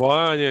 jeli,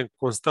 udvajanjem,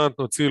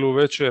 konstantno cijelu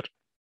večer.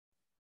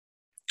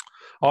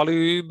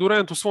 Ali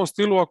Durant u svom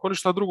stilu, ako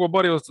ništa drugo,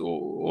 bar je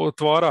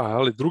otvara,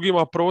 ali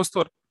drugima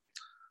prostor,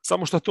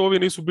 samo što to ovi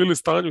nisu bili u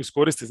stanju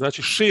iskoristiti.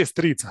 Znači 6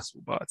 trica su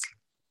ubacili.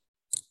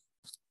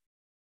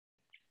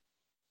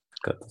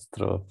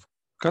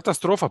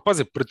 Katastrofa.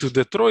 Pazi, protiv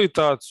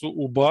Detroita su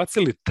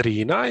ubacili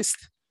 13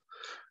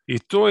 i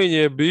to im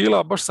je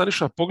bila, baš sam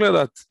išao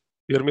pogledat,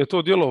 jer mi je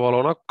to djelovalo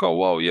onako kao,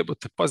 wow,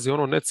 jebote, pazi,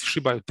 ono, neci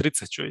šibaju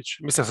 30, čovječ.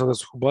 Mislim sam da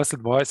su ih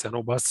ubacili 20, ono,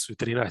 ubacili su i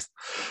 13.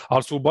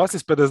 Ali su ubacili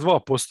s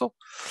 52%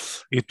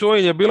 i to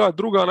im je bila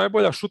druga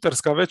najbolja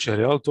šuterska večer,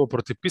 jel, to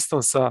protiv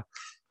Pistonsa,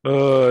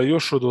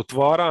 još od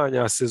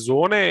otvaranja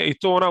sezone i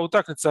to ona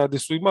utakmica gdje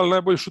su imali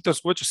najbolju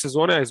šutersku večer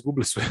sezone, a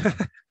izgubili su je.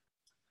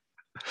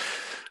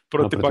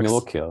 protiv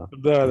Milokija.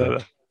 Da.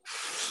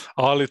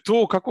 Ali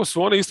to kako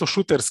su oni isto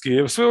šuterski,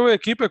 sve ove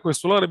ekipe koje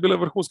su lani bile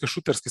vrhunske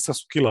šuterski, sad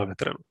su kilave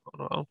trenutno.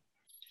 No?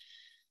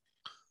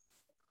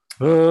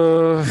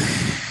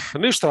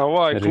 Ništa,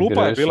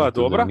 klupa je bila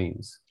dobra.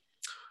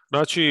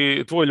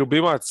 Znači, tvoj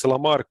ljubimac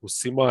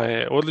Lamarcus ima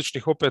je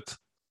odličnih opet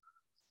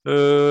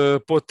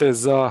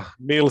poteza,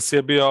 Mills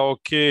je bio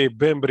ok,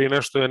 Bembry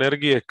nešto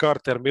energije,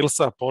 Carter,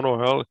 Millsap,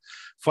 ono, jel,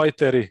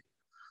 fajteri.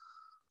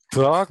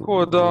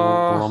 Tako da...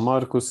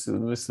 Lamarcus,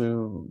 mislim,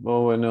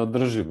 ovo je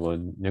neodrživo,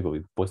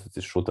 njegovi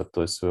postici šuta,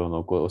 to je sve ono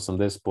oko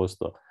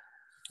 80%.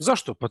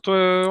 Zašto? Pa to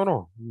je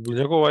ono,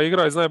 njegova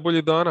igra iz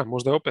najboljih dana,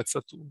 možda je opet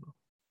sad tu.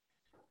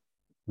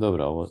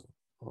 Dobro, ovo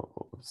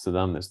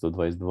 17 do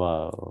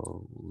 22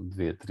 u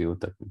 2-3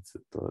 utakmice,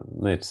 to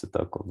neće se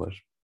tako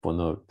baš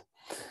ponoviti.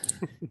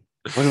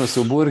 Možemo se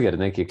u burger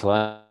neki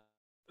klan.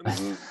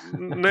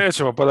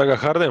 Nećemo, pa da ga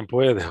Harden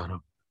pojede,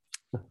 ono.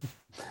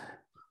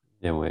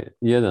 Njemu je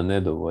jedan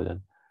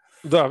nedovoljan.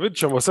 Da, vidit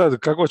ćemo sad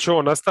kako će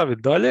ovo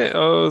nastaviti dalje.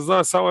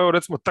 Znam samo, evo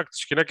recimo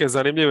taktički neke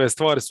zanimljive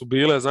stvari su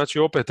bile, znači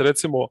opet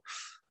recimo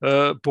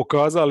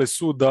pokazali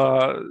su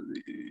da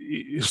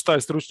šta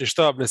je stručni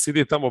štab ne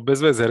sidi tamo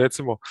bez veze,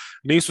 recimo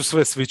nisu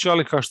sve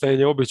svičali kao što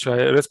je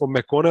običaj, recimo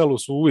McConnellu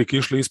su uvijek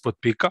išli ispod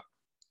pika,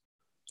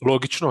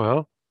 logično,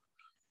 jel?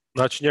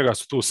 Znači njega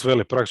su tu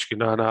sveli praktički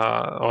na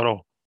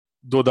ono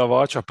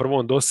dodavača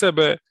prvom do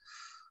sebe.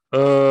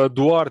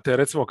 Duarte,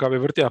 recimo, kad bi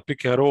vrtija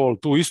pick and roll,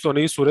 tu isto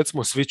nisu,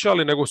 recimo,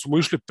 svičali, nego su mu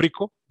išli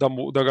priko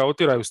da ga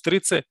otiraju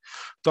strice.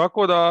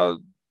 Tako da,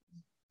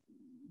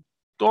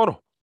 ono,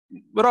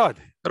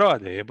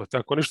 rade, jebote,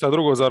 ako ništa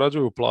drugo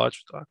zarađuju plaću,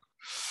 tako.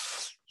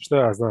 Šta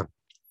ja znam.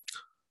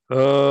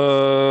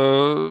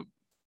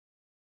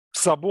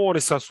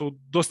 Sabonisa su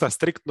dosta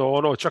striktno,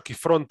 ono, čak i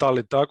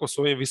frontali, tako, s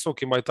ovim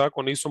visokima i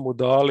tako, nisu mu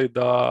dali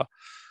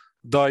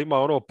da ima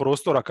ono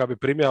prostora kad bi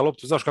primio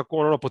loptu, znaš kako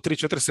on ono po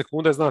 3-4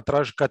 sekunde zna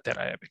traži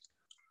katera, jebi.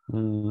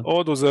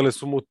 Oduzeli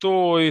su mu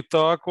to i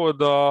tako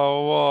da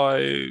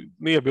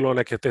nije bilo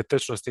neke te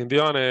tečnosti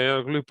Indijane,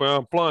 lipo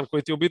jedan plan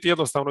koji ti u biti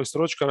jednostavno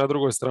istročka, na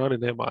drugoj strani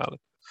nema, ali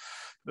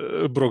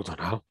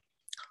Brogdona.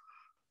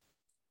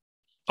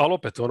 Ali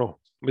opet ono,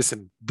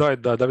 mislim, daj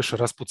da više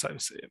raspucaju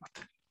se,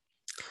 jebate.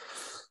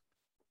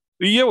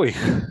 I evo ih,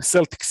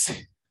 Celticsi.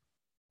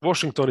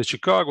 Washington i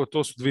Chicago,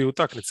 to su dvije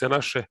utakmice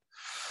naše,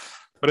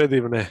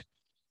 predivne,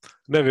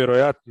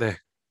 nevjerojatne.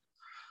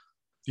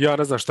 Ja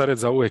ne znam šta reći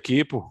za ovu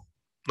ekipu.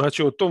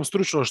 Znači, u tom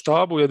stručnom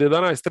štabu od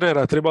 11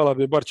 trenera trebala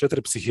bi bar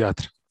 4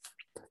 psihijatra.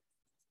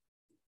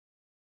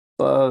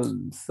 Pa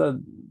sad,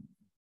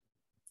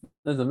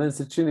 ne znam, meni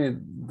se čini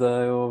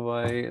da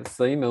je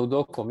sa ime u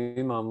dokom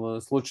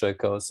imam slučaj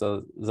kao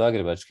sa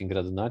zagrebačkim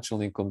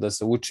gradonačelnikom da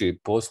se uči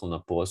poslu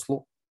na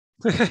poslu.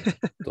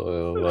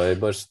 To je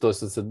baš, to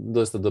se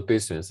dosta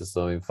dopisujem se s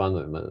ovim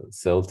fanovima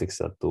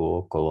Celticsa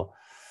tu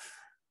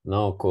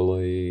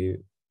naokolo i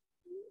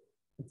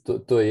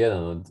to je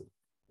jedan od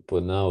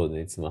pod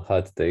navodnicima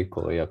hot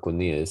take-ova, iako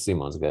nije,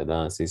 Simons ga je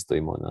danas isto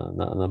imao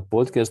na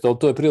podcastu, ali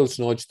to je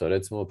prilično očito,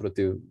 recimo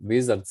protiv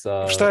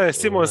Wizardsa. Šta je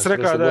Simons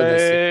rekao da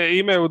je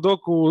ime u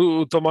doku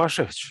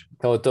Tomašević?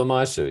 Kao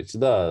Tomašević,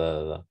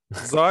 da.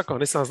 Zakon,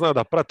 nisam znao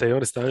da prate i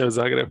oni stavljaju u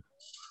Zagreb.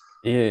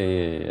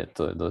 Je,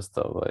 to je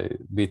dosta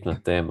bitna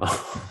tema.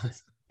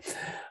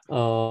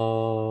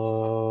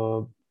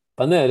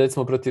 Pa ne,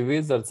 recimo protiv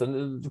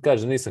Wizardsa,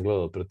 kažem, nisam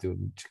gledao protiv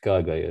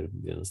Chicaga, jer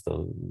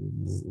jednostavno,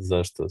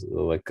 zašto,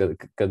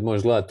 kad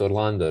možeš gledati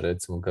Orlando,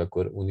 recimo,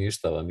 kako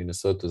uništava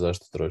Minnesota,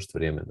 zašto trošiti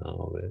vrijeme na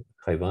ove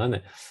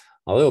hajvane.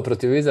 Ali evo,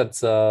 protiv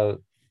Wizardsa,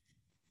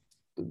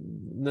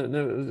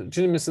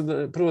 čini mi se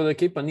da prvo da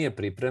ekipa nije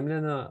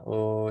pripremljena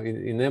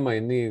i nema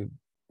i ni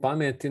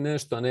pameti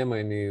nešto, a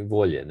nemaju ni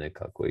volje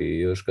nekako. I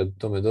još kad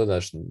tome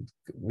dodaš,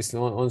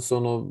 mislim, on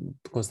su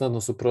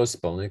konstantno su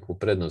prosipali neku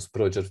prednost.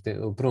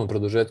 U prvom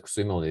produžetku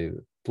su imali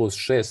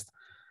 +6.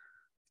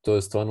 To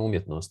je stvarno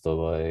umjetnost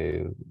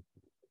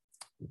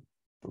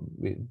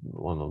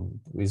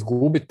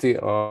izgubiti,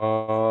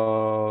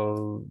 a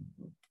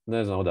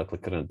ne znam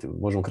odakle krenuti.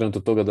 Možemo krenuti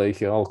od toga da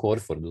ih je Al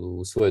Horford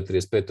u svojoj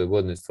 35.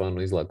 godini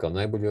stvarno izgleda kao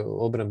najbolji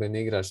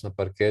obrambeni igrač na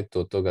parketu,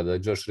 od toga da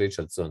je Josh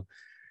Richardson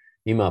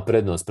ima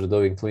prednost pred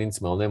ovim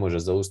klincima, ali ne može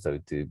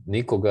zaustaviti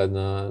nikoga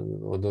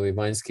od ovih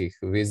vanjskih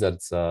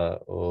Wizardsa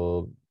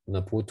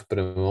na putu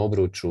prema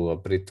obruču,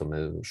 a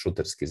pritome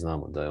šuterski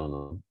znamo da je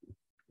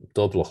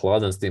toplo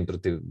hladan, s tim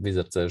protiv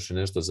Wizardsa još i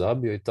nešto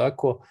zabio i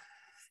tako.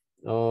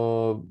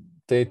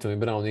 Tatum i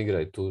Brown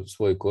igraju tu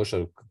svoju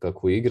košar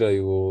kako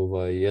igraju,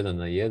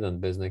 1-1,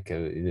 bez neke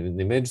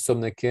ni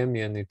međusobne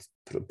kemije,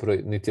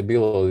 niti je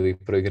bilo ovih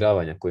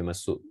proigravanja kojima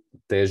su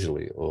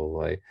težili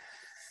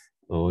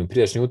ovim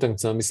prijašnjim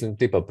utakmicama, mislim,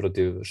 tipa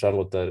protiv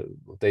Charlotta,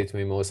 Tatum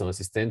ima 8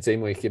 asistencija,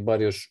 imao ih je bar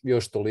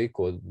još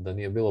toliko da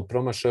nije bilo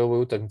promašaja u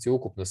ovoj utakmici,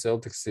 ukupno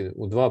Celticsi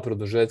u 2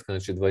 produžetka,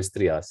 znači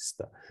 23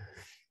 asista.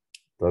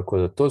 Tako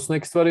da, to su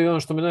neke stvari, ono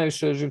što me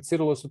najviše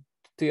živciralo su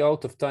ti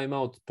out of time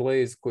out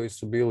plays koji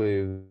su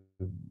bili,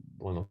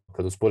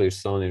 kad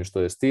usporiš sa onim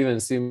što je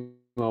Stevens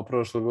imao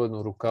prošle godine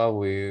u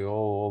rukavu i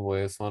ovo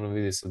je stvarno,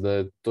 vidi se da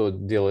je to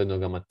djelo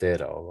jednog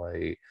amatera.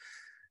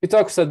 I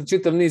tako sad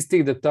čitav niz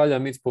tih detalja,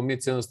 mic po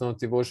mic, jednostavno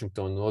ti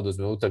Washington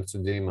oduzme utakmicu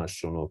gdje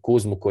imaš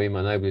Kuzmu koji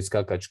ima najbolji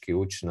skakački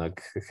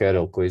učinak,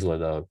 Harrell koji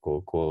izgleda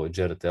ko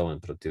Jarrett Allen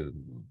protiv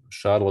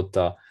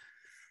Charlotta,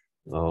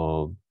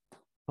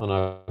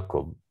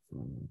 onako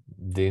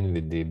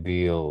Dinwiddie,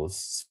 Beal,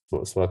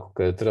 svako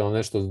kad je trebalo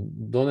nešto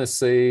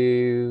donese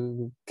i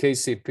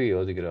KCP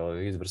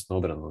odigrao izvrsnu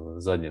obranu na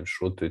zadnjem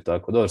šutu i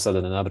tako. Dobro,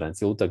 sada ne nabrajam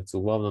cijelu utakmicu,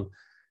 uglavnom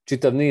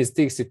čitav niz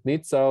tih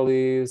sitnica,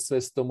 ali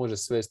sve se to može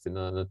svesti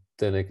na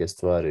te neke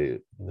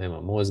stvari.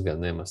 Nema mozga,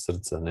 nema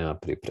srca, nema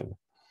pripreme.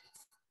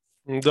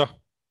 Da.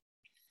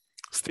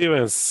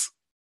 Stevens,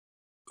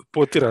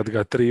 potirat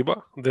ga triba,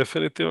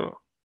 definitivno.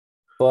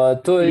 Pa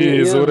to je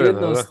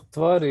jedna od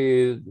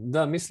stvari,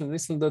 da,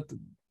 mislim da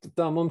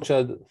ta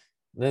momčad,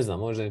 ne znam,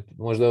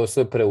 možda je ovo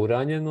sve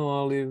preuranjeno,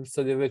 ali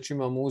sad je već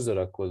imamo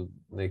uzorak od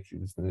neki,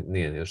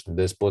 nije još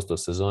 10%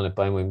 sezone,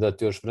 pa ajmo im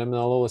dati još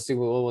vremena, ali ovo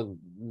sigurno,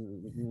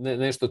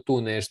 nešto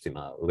tu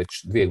neštima, već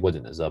 2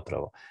 godine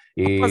zapravo.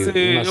 I pazi,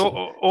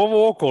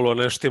 ovo okolo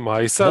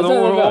neštima i sad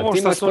ovo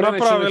što su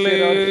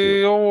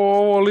napravili,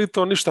 ovo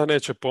lito ništa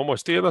neće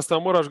pomoći. Ti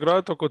jednostavno moraš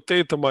graditi oko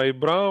Tatuma i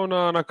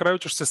Browna, a na kraju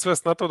ćeš se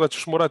svesti na to da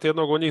ćeš morati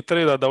jednog od njih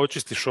treda da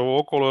očistiš ovo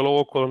okolo, jer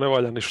ovo okolo ne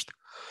valja ništa.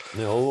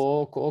 Ne,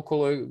 ovo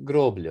okolo je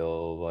groblje,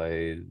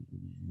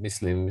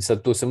 mislim,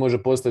 sad tu se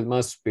može postaviti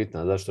masu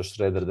pitanja, zašto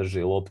Schroeder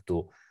drži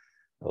loptu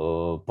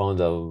pa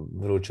onda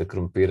vruće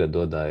krumpire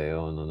dodaje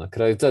ono na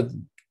kraju.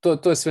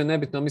 To je sve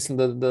nebitno,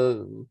 mislim da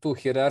tu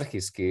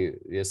hijerarhijski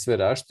je sve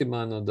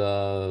raštimano,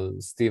 da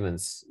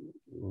Stevens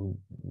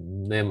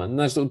nema,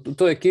 znači u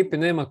toj ekipi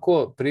nema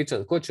ko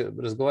pričati, ko će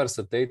razgovarati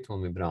sa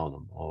Tatumom i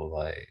Brownom,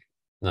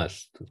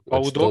 znaš. Pa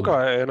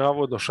Udoka je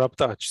navodno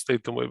šaptač s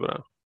Tatumu i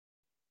Brownom.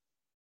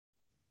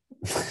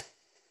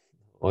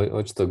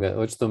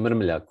 Očito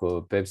mrmlja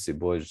ko Pepsi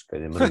Božić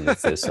kad je mrmlja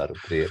Cesaru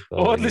prije.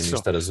 Odlično.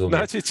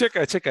 Znači,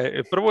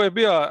 čekaj. Prvo je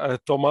bio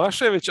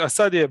Tomašević, a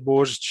sad je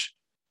Božić.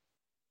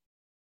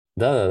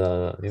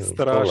 Da.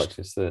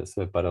 Povlači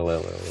sve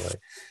paralele.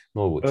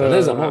 Moguće.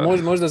 Ne znam,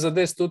 možda za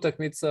 10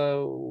 utakmica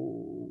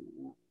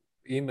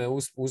ime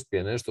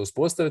uspije nešto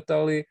uspostaviti,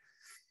 ali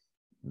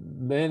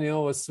meni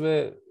ovo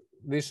sve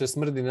više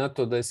smrdi na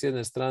to da je s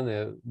jedne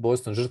strane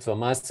Boston žrtva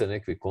mase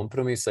nekih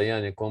kompromisa.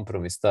 Jedan je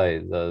kompromis taj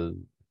da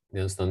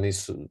jednostavno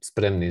nisu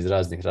spremni iz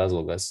raznih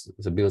razloga,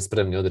 bili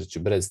spremni odreći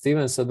Brad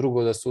Stevensa,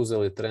 drugo da su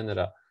uzeli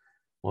trenera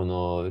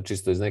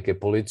čisto iz neke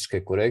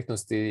političke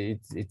korektnosti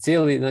i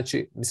cijeli,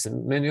 znači, mislim,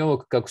 meni ovo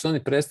kako su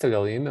oni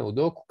predstavljali ime u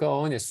doku, kao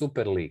on je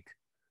super lik.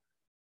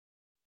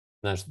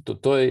 Znači,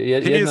 to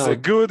je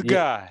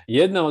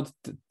jedna od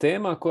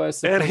tema koja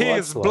se provlačila.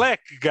 And he's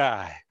black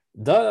guy.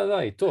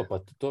 Da, i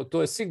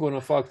to je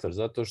sigurno faktor,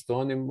 zato što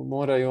oni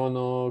moraju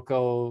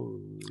kao...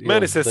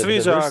 Meni se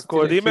sviđa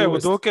kod ime u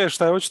doke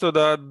šta je očito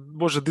da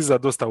može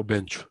dizati dosta u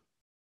benču.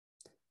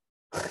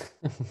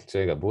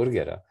 Čega,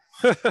 burgera?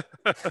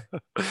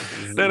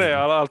 ne,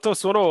 ali to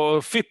su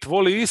fit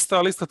voli isto,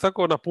 ali isto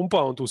tako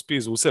napumpa on tu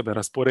spizu u sebe,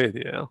 rasporedi,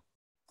 jel?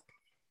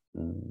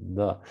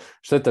 Da,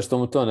 šteta što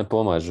mu to ne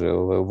pomaže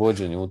u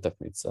vođenju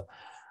utakmica.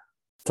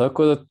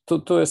 Tako da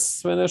to je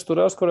sve nešto u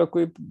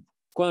raskoraku i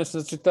konačno,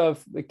 znači, ta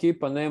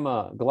ekipa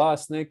nema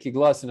glas, neki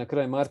glas je na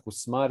kraju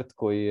Marcus Smart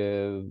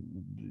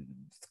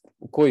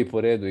koji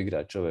po redu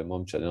igrač ove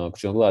momčade, ako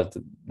ćemo gledati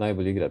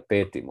najbolji igra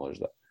 5.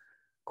 možda.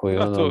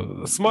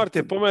 Smart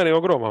je po meni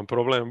ogroman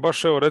problem,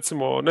 baš evo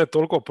recimo ne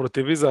toliko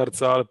protiv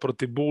Wizardsa, ali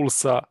protiv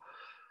Bullsa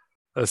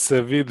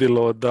se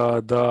vidilo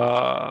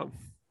da...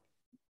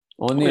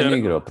 On nije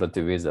igrao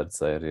protiv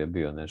Wizardsa jer je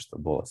bio nešto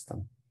bolestan.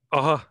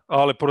 Aha,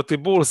 ali protiv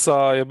Bullsa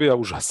je bio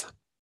užasan.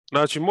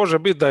 Znači, može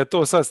biti da je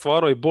to sad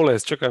stvarno i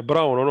bolest. Čekaj,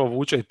 Brown,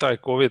 vuče i taj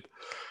COVID.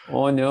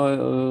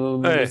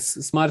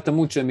 Smarta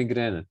muče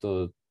migrene.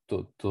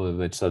 To je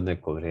već sad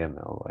neko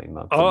vrijeme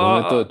ima.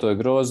 To je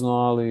grozno,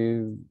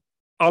 ali...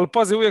 Ali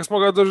pazi, uvijek smo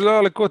ga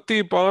doživljavali kao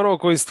tipa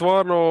koji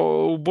stvarno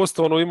u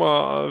Bostonu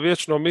ima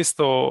vječno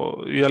misto,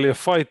 jer je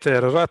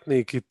fighter,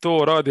 ratnik i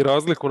to radi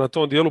razliku na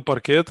tom dijelu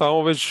parketa, a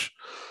on već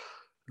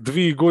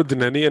 2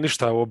 godine nije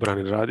ništa u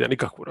obrani radio,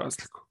 nikakvu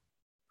razliku.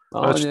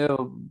 Znači, on je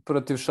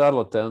protiv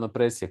Charlotte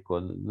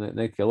presjekao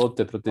neke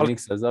lopte, protiv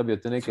Nixa zabio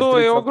te neke to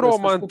je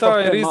ogroman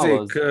taj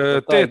rizik,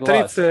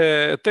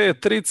 te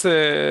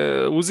trice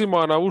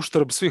uzima na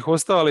uštrb svih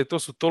ostali, to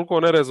su toliko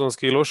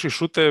nerezonski i loši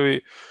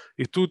šutevi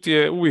i tu ti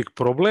je uvijek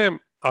problem,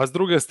 a s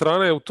druge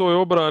strane u toj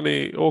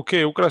obrani,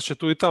 ukrašće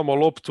tu i tamo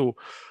loptu,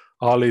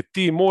 ali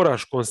ti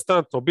moraš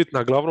konstantno biti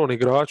na glavnom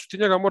igraču, ti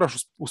njega moraš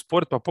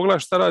usporiti, pa pogledaj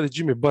šta radi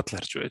Jimmy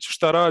Butler, čovječe,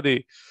 šta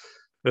radi,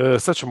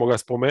 sad ćemo ga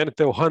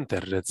spomenuti, evo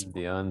Hunter recimo.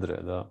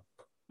 DeAndre, da.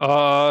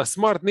 A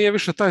Smart nije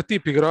više taj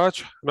tip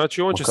igrača,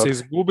 znači on će se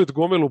izgubiti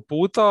gomilu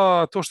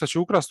puta, to što će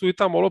ukrasti tu i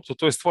tamo loptu,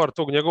 to je stvar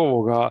tog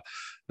njegovoga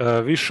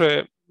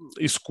više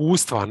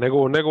iskustva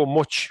nego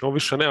moći, on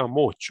više nema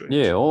moć.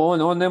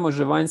 On ne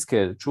može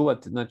vanjske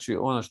čuvati, znači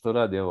ono što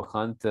radi evo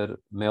Hunter,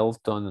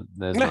 Melton,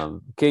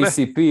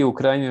 KCP u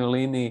krajnjoj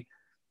liniji,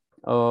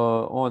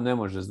 on ne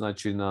može,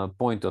 znači na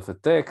point of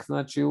attack,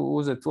 znači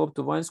uzeti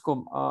loptu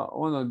vanjskom, a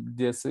ono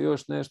gdje se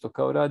još nešto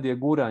kao radi je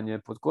guranje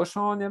pod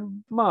košom, on je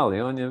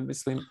mali, on je,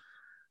 mislim,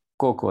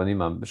 koliko on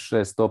ima,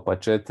 6 stopa,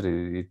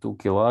 4 i tu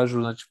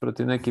kilažu, znači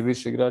protiv nekih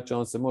više igrača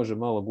on se može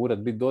malo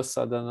gurati, biti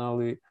dosadan,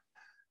 ali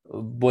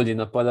bolji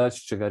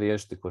napadači će ga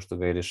riješiti ko što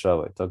ga i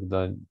rješavaju. Tako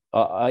da,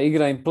 a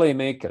igra im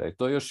playmakera i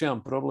to je još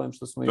jedan problem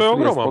što smo i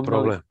prije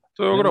spomenuli.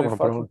 To je ogroman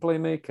problem.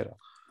 Playmakera.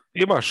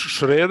 Imaš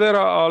Šredera,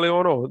 ali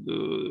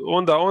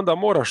onda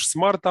moraš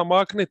Smarta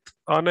maknit,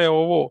 a ne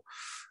ovo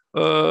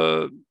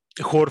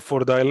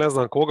Horforda ili ne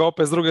znam koga.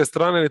 Opet s druge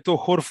strane je to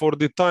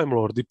Horford i Time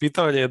Lord i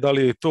pitanje je da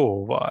li je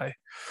to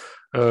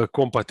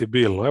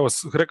kompatibilno. Evo,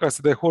 rekao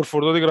se da je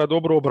Horford odigra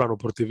dobru obranu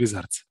protiv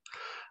Wizardsa,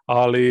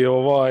 ali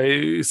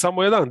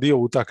samo jedan dio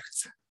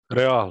utakmice,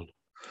 realno.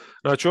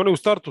 Znači oni u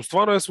startu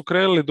stvarno su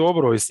krenuli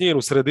dobro i s njim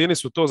u sredini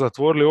su to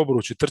zatvorili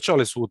obruč i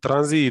trčali su u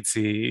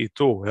tranziciji i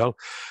to, jel?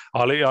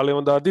 Ali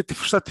onda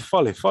šta ti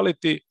fali? Fali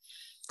ti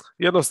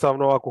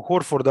jednostavno ako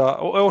Horforda,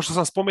 evo što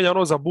sam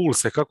spominjao za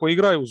Bullse, kako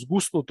igraju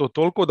zgusnuto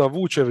toliko da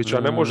Vučevića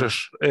ne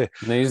možeš...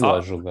 Ne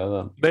izlažu ga,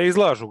 da. Ne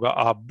izlažu ga,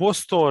 a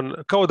Boston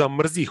kao da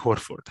mrzi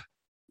Horforda.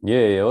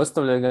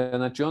 Ostavlja ga,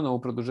 znači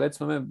u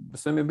produžecima,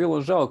 sve mi je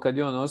bilo žao kad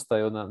je on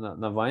ostao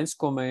na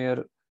vanjskome,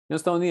 jer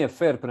jednostavno nije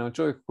fair prema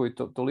čovjeku koji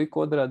toliko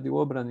odradi u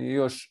obrani i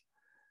još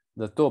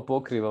da to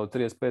pokriva u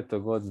 35.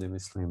 godini,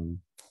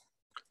 mislim.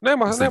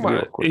 Nema.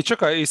 I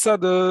čekaj, i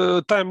sad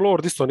Time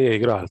Lord isto nije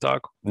igrao,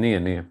 tako?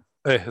 Nije.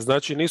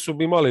 Znači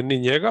nisu imali ni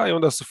njega i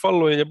onda se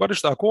falilo je bar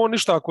ništa. Ako on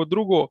ništa, ako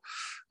drugo,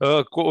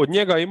 od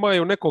njega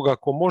imaju nekoga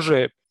ko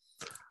može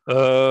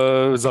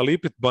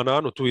zalipiti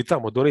bananu tu i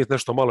tamo, donijeti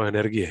nešto malo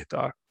energije.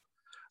 Tako.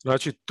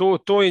 Znači,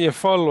 to im je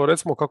falilo,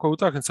 recimo, kako je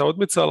utakmica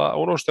odmicala,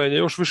 ono što je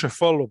još više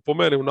falilo po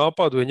meni u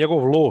napadu je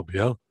njegov lob,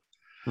 jel?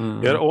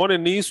 Jer oni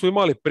nisu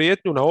imali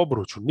prijetnju na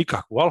obruču,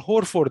 nikakvu. Al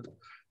Horford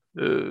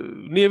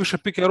nije više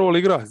pick and roll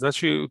igrač.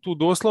 Znači, tu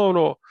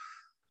doslovno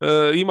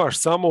imaš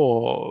samo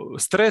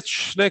stretch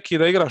neki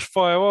da igraš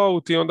five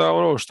out i onda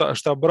ono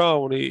šta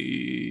Brown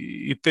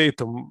i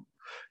Tatum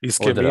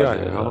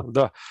iskemijaju.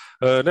 Da.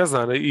 Ne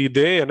znam,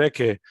 ideje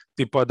neke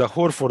tipa da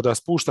Horforda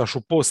spuštaš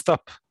u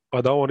post-up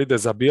pa da on ide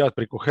zabijat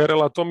preko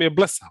Herela, to mi je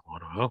blesavo.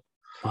 Ono,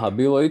 Aha,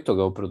 bilo je i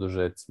toga u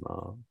produžecima.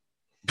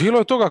 Bilo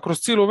je toga kroz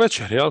cijelu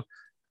večer, jel?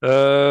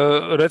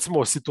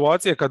 Recimo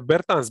situacije kad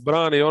Bertans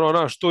brani,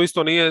 to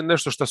isto nije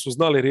nešto što su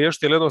znali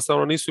riješiti, jer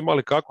jednostavno nisu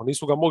imali kako,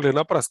 nisu ga mogli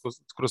napraviti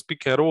kroz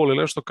pick and roll ili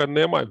nešto kad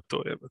nemaju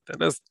to.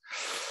 Ne znam.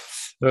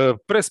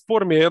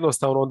 Prespor mi je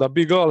jednostavno onda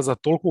Big Al za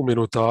toliku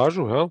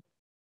minutažu, jel?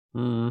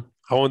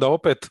 A onda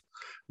opet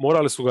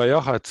morali su ga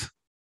jahat,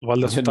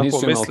 valjda su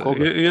tako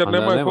mislili, jer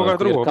nemaju koga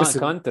drugog.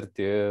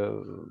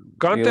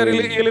 Kanter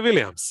ili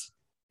Williams.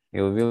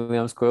 Ili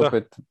Williams koji je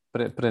opet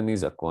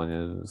prenizak, on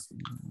je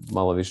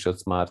malo više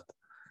od Smarta.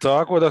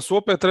 Tako da su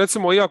opet,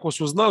 recimo, iako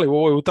su znali u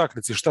ovoj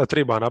utakmici šta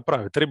treba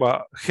napraviti,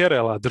 treba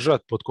Herela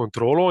držati pod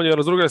kontrolom,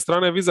 jer s druge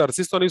strane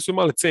Wizards isto nisu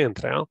imali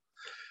centre, jel?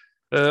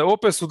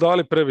 Opet su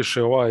dali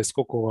previše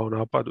skokova u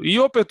napadu. I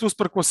opet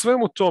usprkos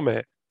svemu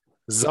tome,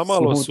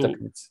 zamalo su...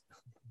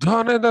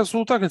 Da, ne da su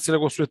utakmici,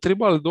 nego su je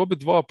trebali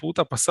dobiti 2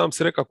 puta, pa sam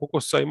si rekao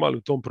koliko su imali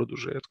u tom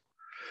produžetku.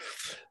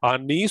 A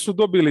nisu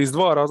dobili iz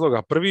 2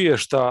 razloga. Prvi je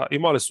što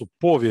imali su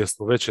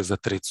povijesno veće za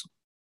tricu.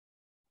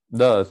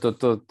 Da,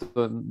 to je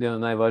jedna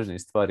od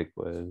najvažnijih stvari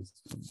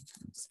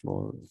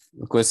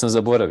koje sam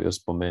zaboravio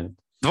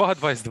spomenuti.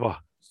 2-22.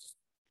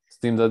 S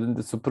tim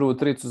da su prvu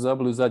tricu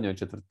zabili u zadnjoj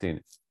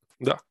četvrtini.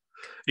 Da.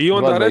 I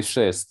onda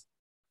 2-26.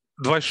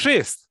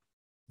 26?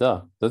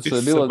 Da, zato što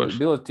je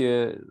bilo ti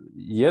je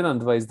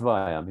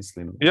 1-22, ja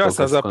mislim. Ja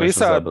sam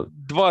zapisao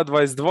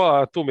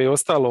 2-22, a tu mi je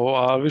ostalo,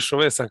 a više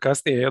ove sam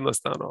kasnije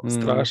jednostavno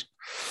strašno.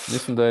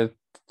 Mislim da je,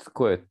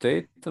 ko je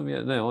Tatum?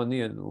 Ne, on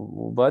nije,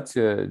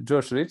 ubacio je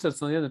Josh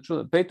Richardson,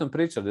 Peyton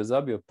Pritchard je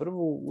zabio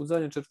prvu u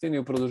zadnjoj četvrtini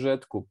u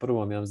produžetku,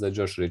 prvom ja mislim da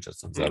je Josh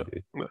Richardson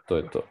zabio. To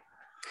je to.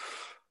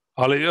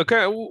 Ali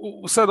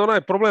sad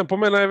onaj problem po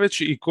mene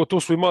najveći i to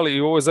su imali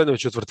i u ovoj zadnjoj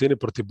četvrtini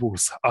protiv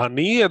Bullsa. A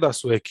nije da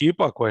su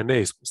ekipa koja je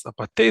neiskusna.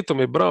 Pa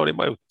Tatum i Brown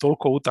imaju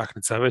toliko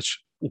utakmica već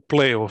u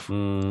play-off.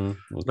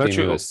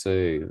 Znači, USA,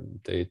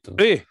 Tatum.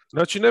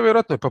 Znači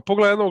nevjerojatno je. Pa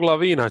pogledaj jednog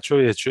Lavina,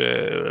 čovječe,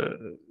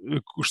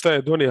 šta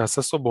je donija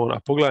sa sobom, a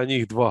pogledaj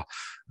njih 2.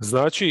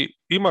 Znači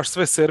imaš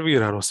sve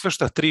servirano, sve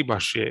šta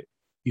tribaš je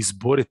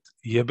izboriti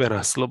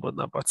jebena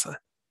slobodna bacanja.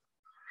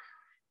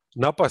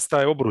 Napast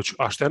taj obruč,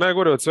 a što je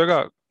najgore od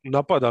svega,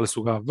 napadali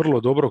su ga vrlo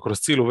dobro kroz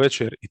cijelu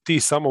večer i ti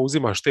samo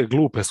uzimaš te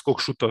glupe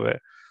skok šutove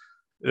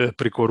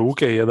priko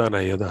ruke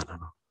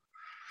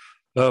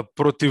 1-1.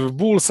 Protiv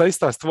Bullsa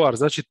ista stvar,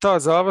 znači ta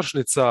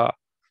završnica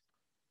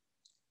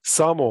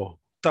samo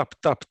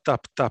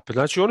tap.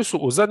 Znači oni su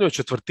u zadnjoj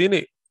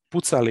četvrtini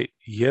pucali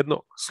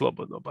jedno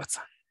slobodno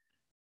bacanje.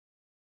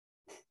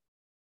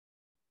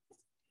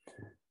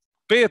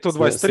 5 od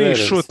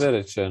 23 šut. Sve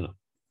rečeno.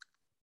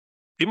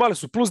 Imali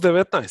su plus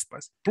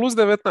 19, plus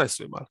 19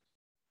 su imali.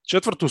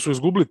 Četvrtu su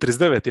izgubili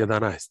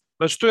 39-11.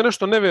 Znači to je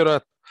nešto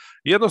nevjerojatno.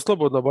 Jedno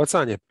slobodno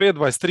bacanje,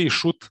 5-23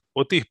 šut,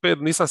 od tih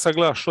 5 nisam sad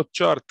gledao shot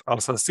chart,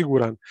 ali sam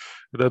siguran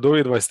da je do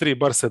ovih 23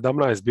 bar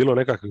 17 bilo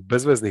nekakvih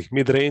bezveznih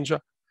mid-range-a.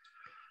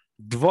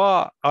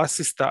 2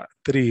 asista,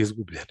 3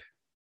 izgubljene.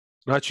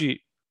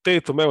 Znači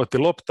Tatum, evo ti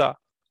lopta,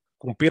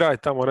 kumpiraj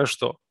tamo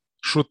nešto,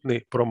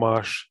 šutni,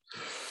 promaši.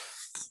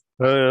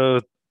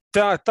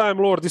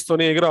 Time Lord isto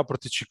nije igrao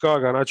protiv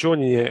Chicaga, znači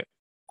on je,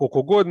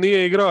 koliko god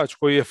nije igrač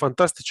koji je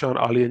fantastičan,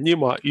 ali je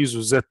njima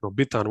izuzetno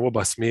bitan u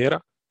oba smjera,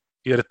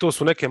 jer to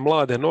su neke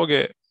mlade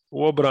noge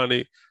u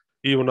obrani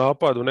i u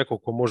napadu, neko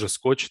ko može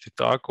skočiti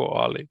tako,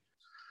 ali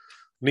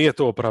nije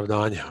to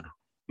opravdanje.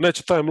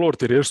 Neće Time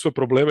Lord riješiti sve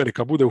probleme ni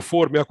kad bude u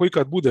formi, ako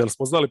ikad bude, jer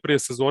smo znali prije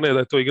sezone da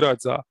je to igrač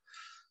za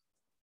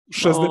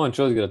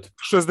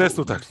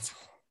 60 utakmica.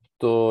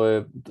 To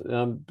je,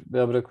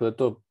 ja bih rekao da je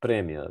to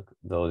premija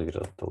da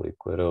odigra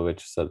toliko, jer evo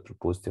već sad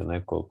propustio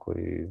nekoliko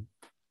i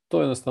to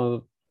je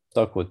jednostavno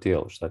takvo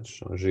tijelo, šta ćeš,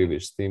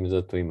 živiš s tim i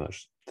zato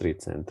imaš 3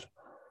 centra.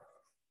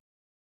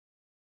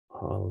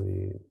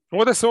 Ali...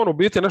 Ovdje se on u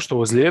biti nešto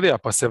ozlijedio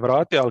pa se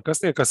vrati, ali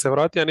kasnije kad se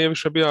vrati nije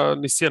više bio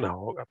ni sjena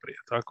ovoga prije,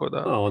 tako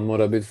da... on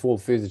mora biti full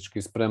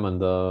fizički spreman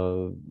da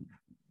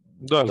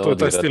to je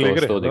taj stil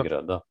igre.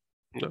 Da.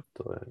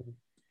 To je...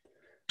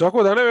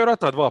 Tako da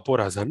nevjerojatna 2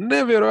 poraza.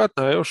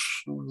 Nevjerojatna,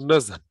 još ne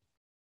znam.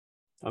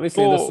 A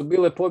mislim da su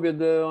bile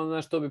pobjede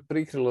što bi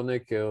prikrilo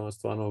neke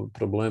stvarno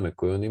probleme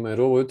koje oni imaju.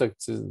 Jer u ovoj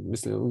utakmici,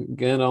 mislim,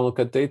 generalno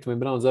kad Tatum i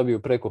Brown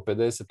zabiju preko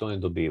 50, oni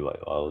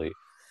dobivaju, ali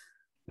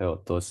evo,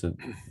 to se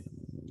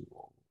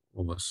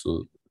ovo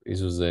su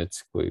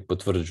izuzeci koji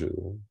potvrđuju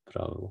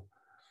pravilo.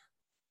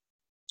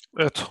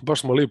 Eto,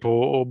 baš smo lipo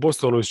o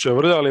Bostonu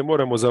isčevrljali,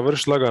 moramo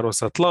završiti lagano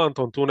s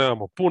Atlantom, tu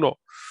nemamo puno,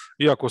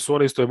 iako su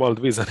oni isto imali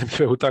dvije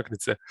zanimljive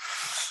utakmice.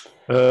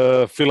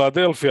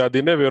 Filadelfija,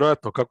 di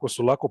nevjerojatno kako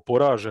su lako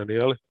poraženi,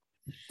 jel?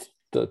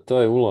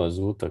 To je ulaz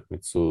u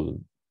utakmicu.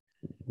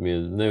 Mi je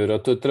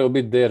nevjerojatno, to je trebao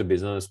biti derbi,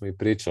 znam da smo i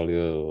pričali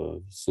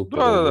super,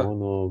 Da.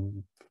 ono,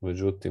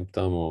 međutim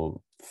tamo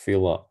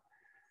Fila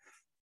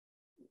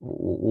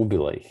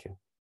ubila ih je.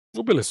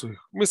 Ubili su ih.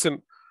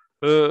 Mislim,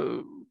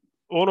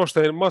 ono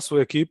što je masu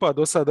ekipa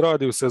do sad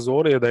radi u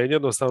sezoni je da je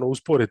jednostavno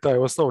uspori taj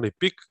osnovni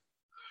pik.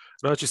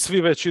 Znači,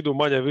 svi već idu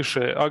manje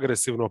više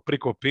agresivno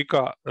priko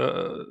pika,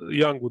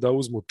 Youngu da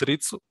uzmu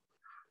tricu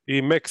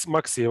i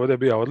Maxi je ovdje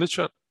bio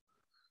odličan.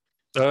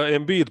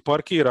 Embiid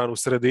parkiran u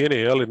sredini,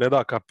 jeli, ne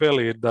da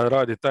Kapeli da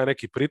radi taj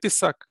neki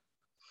pritisak.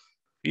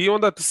 I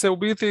onda ti se u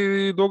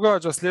biti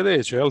događa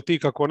sljedeće, jel, ti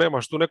kako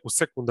nemaš tu neku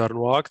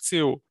sekundarnu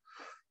akciju,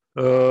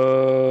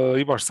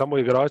 imaš samo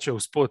igrače u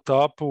spot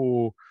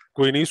upu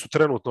koji nisu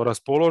trenutno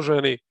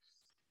raspoloženi,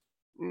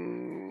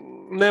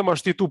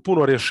 nemaš ti tu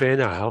puno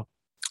rješenja, jel?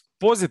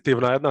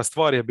 Pozitivna jedna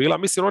stvar je bila,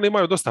 mislim oni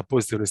imaju dosta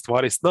pozitivnih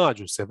stvari,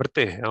 snađu se,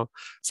 vrte, jel?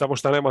 Samo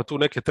što nema tu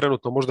neke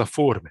trenutno možda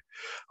forme.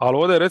 Ali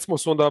ovdje recimo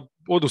su onda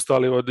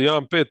odustali od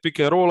 1-5 pick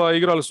and rolla i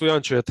igrali su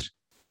 1-4.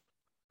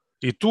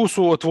 I tu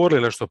su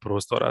otvorili nešto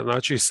prostora,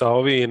 znači sa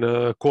ovim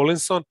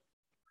Collinson,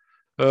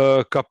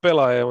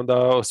 Kapela je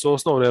onda s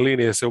osnovne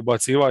linije se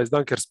ubaciva iz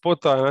dunker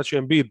spota, znači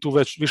Embiid tu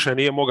već više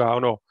nije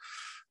mogao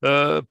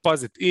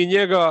paziti i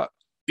njega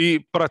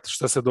i prati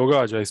što se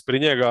događa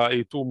ispred njega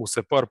i tu mu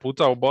se par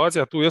puta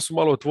ubaci, a tu jesu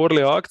malo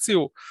otvorili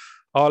akciju,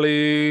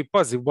 ali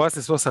pazi,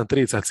 ubacili su 8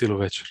 trica cijelu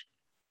večer.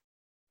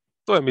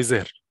 To je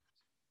mizer.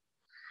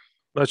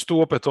 Znači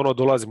tu opet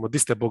dolazimo, di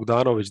ste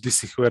Bogdanović, di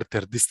si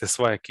Huerter, di ste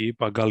sva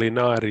ekipa,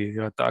 Galinari i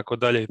tako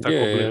dalje i tako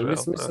bliže.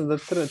 Mislim da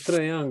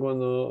Trae Young,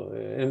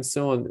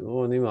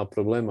 on ima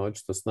problema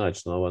očito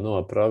snaći na ova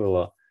nova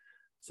pravila,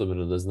 s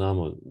obzirom da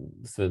znamo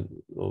sve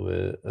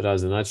ove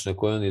razne načine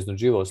koje on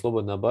iznuđivao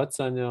slobodna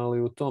bacanja,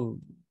 ali u tom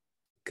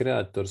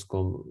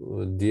kreatorskom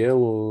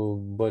dijelu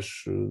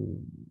baš,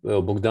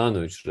 evo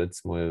Bogdanović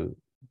recimo je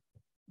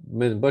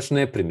meni baš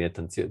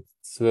neprimjetan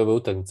sve ove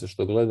utakmice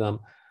što gledam,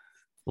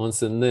 on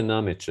se ne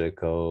nameće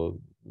kao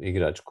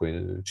igrač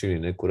koji čini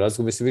neku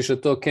razliku. Mislim,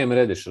 više to Cam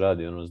Reddish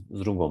radi s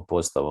drugom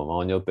postavom, a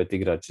on je opet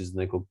igrač iz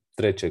nekog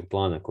trećeg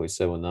plana koji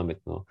se evo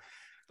nametno.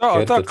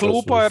 Da, ta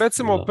klupa je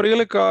recimo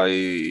prilika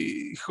i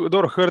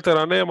dobro,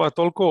 Hertera nema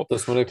toliko. To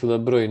smo rekli da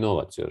broji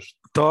novac još.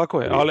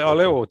 Tako je,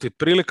 ali evo ti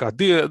prilika,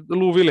 di je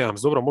Lou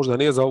Williams, dobro, možda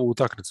nije za ovu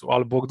utakmicu,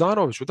 ali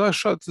Bogdanoviću daj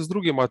šat s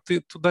drugima,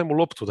 ti daj mu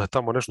loptu da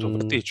tamo nešto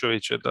vrti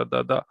čovječe,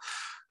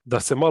 da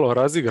se malo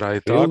razigra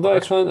i tako. Ili daj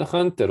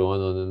Hunteru,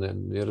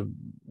 jer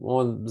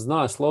on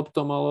zna s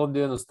loptom, ali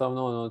ovdje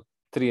jednostavno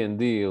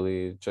 3&D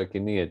ili čak i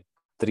nije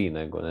 3,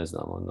 nego ne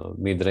znam,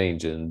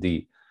 mid-range and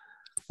D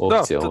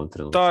opcija u ovom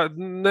trenutku.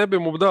 Ne bi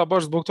mu dao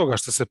baš zbog toga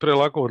što se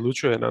prelako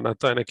odlučuje na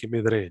taj neki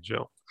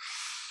mid-range.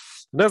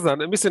 Ne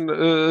znam, mislim,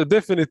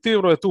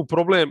 definitivno je tu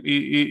problem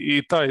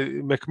i taj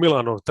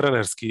McMillanov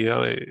trenerski,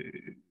 ali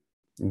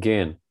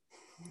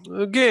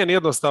gen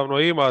jednostavno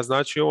ima,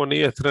 znači on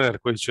nije trener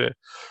koji će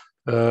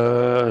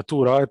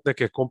tu raditi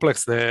neke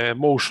kompleksne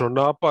motion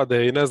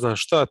napade i ne znam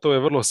šta, to je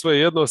vrlo sve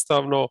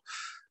jednostavno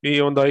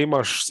i onda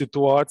imaš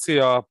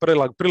situacija,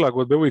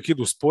 prilagodbe uvijek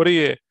idu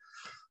sporije.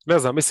 Ne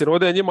znam, mislim,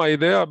 ovdje je njima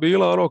ideja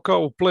bila kao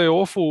u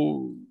play-offu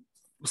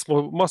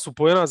smo masu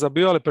poena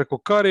zabijali preko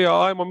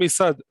Karija, ajmo mi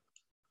sad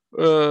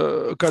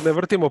kad ne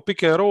vrtimo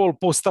pick and roll,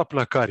 post-up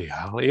na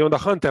Karija. I onda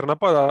Hunter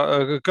napada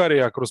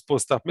Karija kroz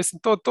post-up. Mislim,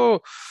 to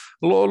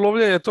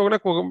lovljenje tog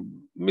nekog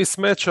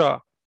mismeča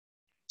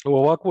u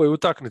ovakvoj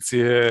utakmici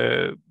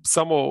je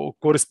samo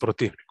korist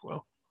protivniku.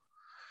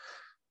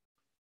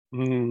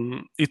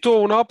 I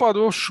to u napadu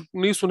još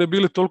nisu ne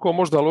bili toliko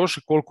možda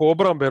loši koliko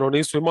obrambeno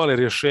nisu imali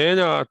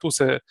rješenja. Tu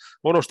se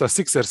ono što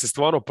Sixersi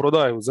stvarno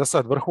prodaju za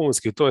sad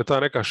vrhunski, to je ta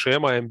neka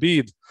šema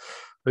Embiid,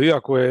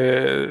 iako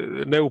je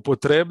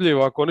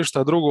neupotrebljiv, ako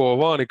ništa drugo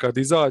vani kad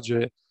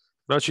izađe,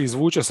 znači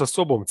izvuče sa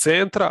sobom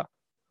centra,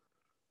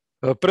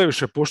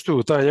 previše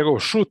poštuju taj njegov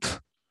šut.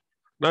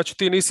 Znači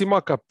ti nisi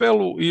ima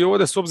Kapelu i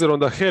ovdje s obzirom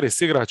da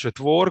Harris igra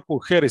četvorku,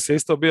 Harris je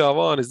isto bio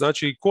vani,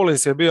 znači i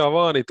Collins je bio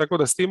vani, tako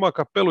da si ti ima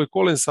Kapelu i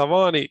Collinsa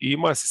vani i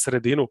ima si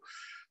sredinu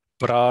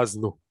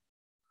praznu.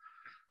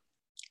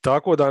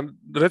 Tako da,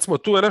 recimo,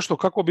 tu je nešto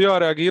kako bi ja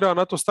reagirao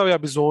na to, stavio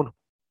bi zonu.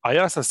 A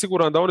ja sam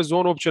siguran da oni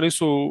zonu uopće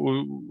nisu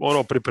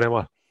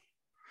pripremali.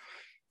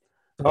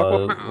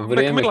 Tako,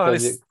 Macmillan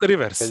iz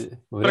Rivers.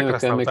 U vrijeme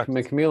kad je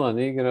Macmillan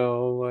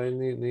igrao,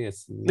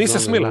 nisi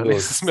Smila.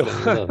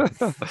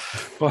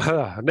 Pa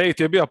da,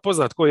 Nate je bio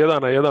poznat ko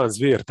 1-1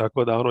 zvir,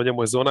 tako da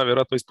njemu je zona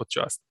vjerojatno ispod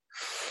časti.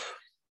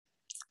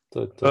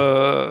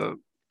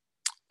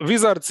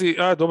 Vizarci,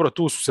 dobro,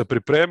 tu su se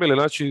pripremili,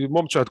 znači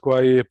momčad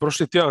koja je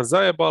prošli tjedan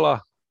zajebala,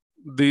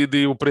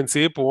 di u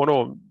principu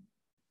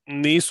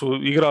nisu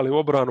igrali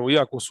obranu,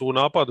 iako su u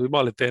napadu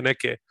imali te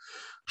neke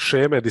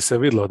šeme di se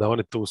vidjelo da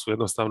oni tu su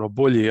jednostavno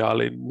bolji,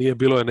 ali nije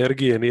bilo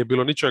energije, nije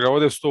bilo ničega.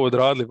 Ovdje su to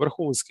odradili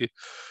vrhunski.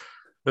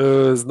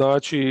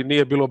 Znači,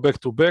 nije bilo back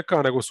to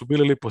backa, nego su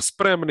bili lipo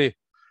spremni.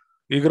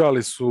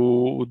 Igrali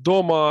su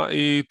doma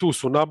i tu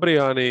su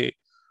nabrijani.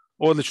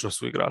 Odlično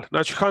su igrali.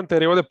 Znači,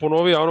 Hunter je ovdje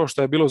ponovio ono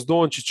što je bilo s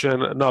Dončićem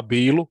na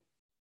Bilu.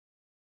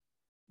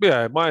 Bija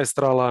je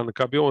maestralan,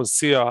 kad bi on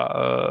sija,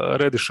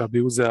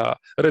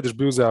 Rediš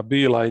bi uzea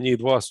Bila i njih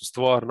dva su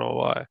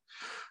stvarno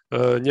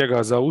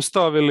njega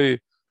zaustavili.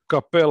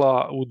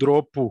 Kapela u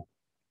dropu,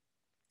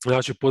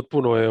 znači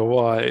potpuno je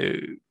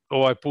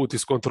ovaj put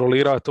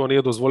iskontrolira, to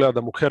nije dozvoljava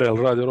da mu Herel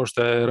radi ono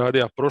što je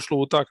radio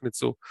prošlu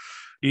utakmicu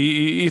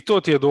i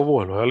to ti je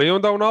dovoljno. Ali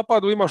onda u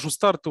napadu imaš u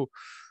startu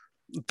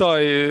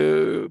taj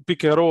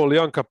pick and roll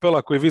Jan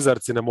Kapela koji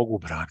Vizarci ne mogu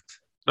braniti.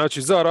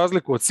 Znači, za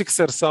razliku od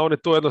Sixersa, oni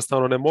to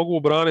jednostavno ne mogu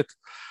braniti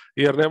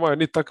jer nemaju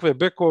ni takve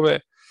bekove,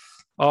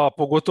 a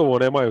pogotovo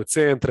nemaju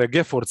centre.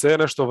 Gafford se je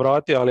nešto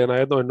vratio, ali je na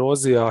jednoj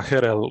nozi, a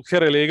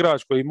Herel je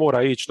igrač koji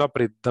mora ići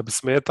naprijed da bi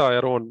smeta,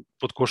 jer on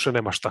pod koše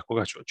nema šta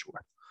koga će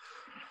očuvati.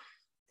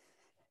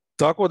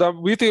 Tako da,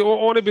 biti,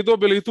 oni bi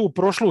dobili i tu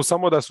prošlu,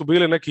 samo da su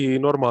bili neki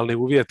normalni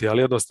uvjeti,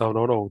 ali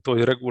jednostavno u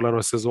toj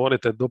regularnoj sezoni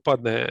te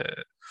dopadne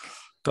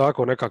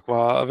tako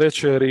nekakva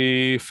večer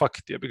i fuck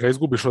it, ga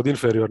izgubiš od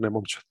inferiorne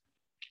momčad.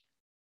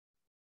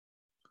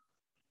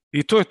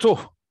 I to je to.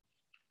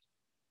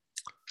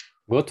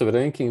 Gotov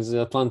ranking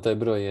za Atlanta je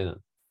broj 1.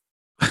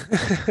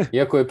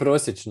 Iako je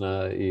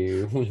prosječna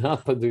i u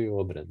napadu i u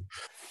obrani.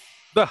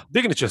 Da,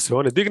 dignit će se.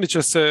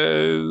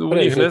 U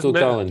njih ne, tu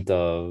talenta.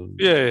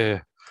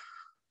 Je.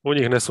 U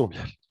njih ne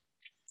sumnjam.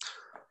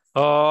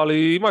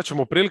 Ali imat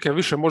ćemo prilike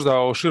više možda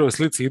o široj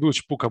slici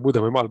idući put kad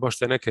budemo imali baš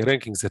te neke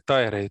rankingse,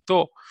 tajere i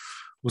to.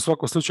 U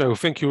svakom slučaju,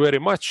 thank you very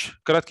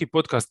much. Kratki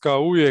podcast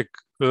kao uvijek.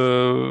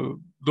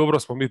 Dobro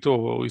smo mi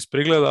to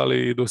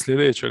isprigledali i do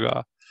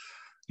sljedećega.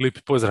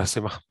 Lipi pozdrav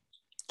svima.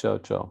 Ćao,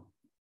 čao.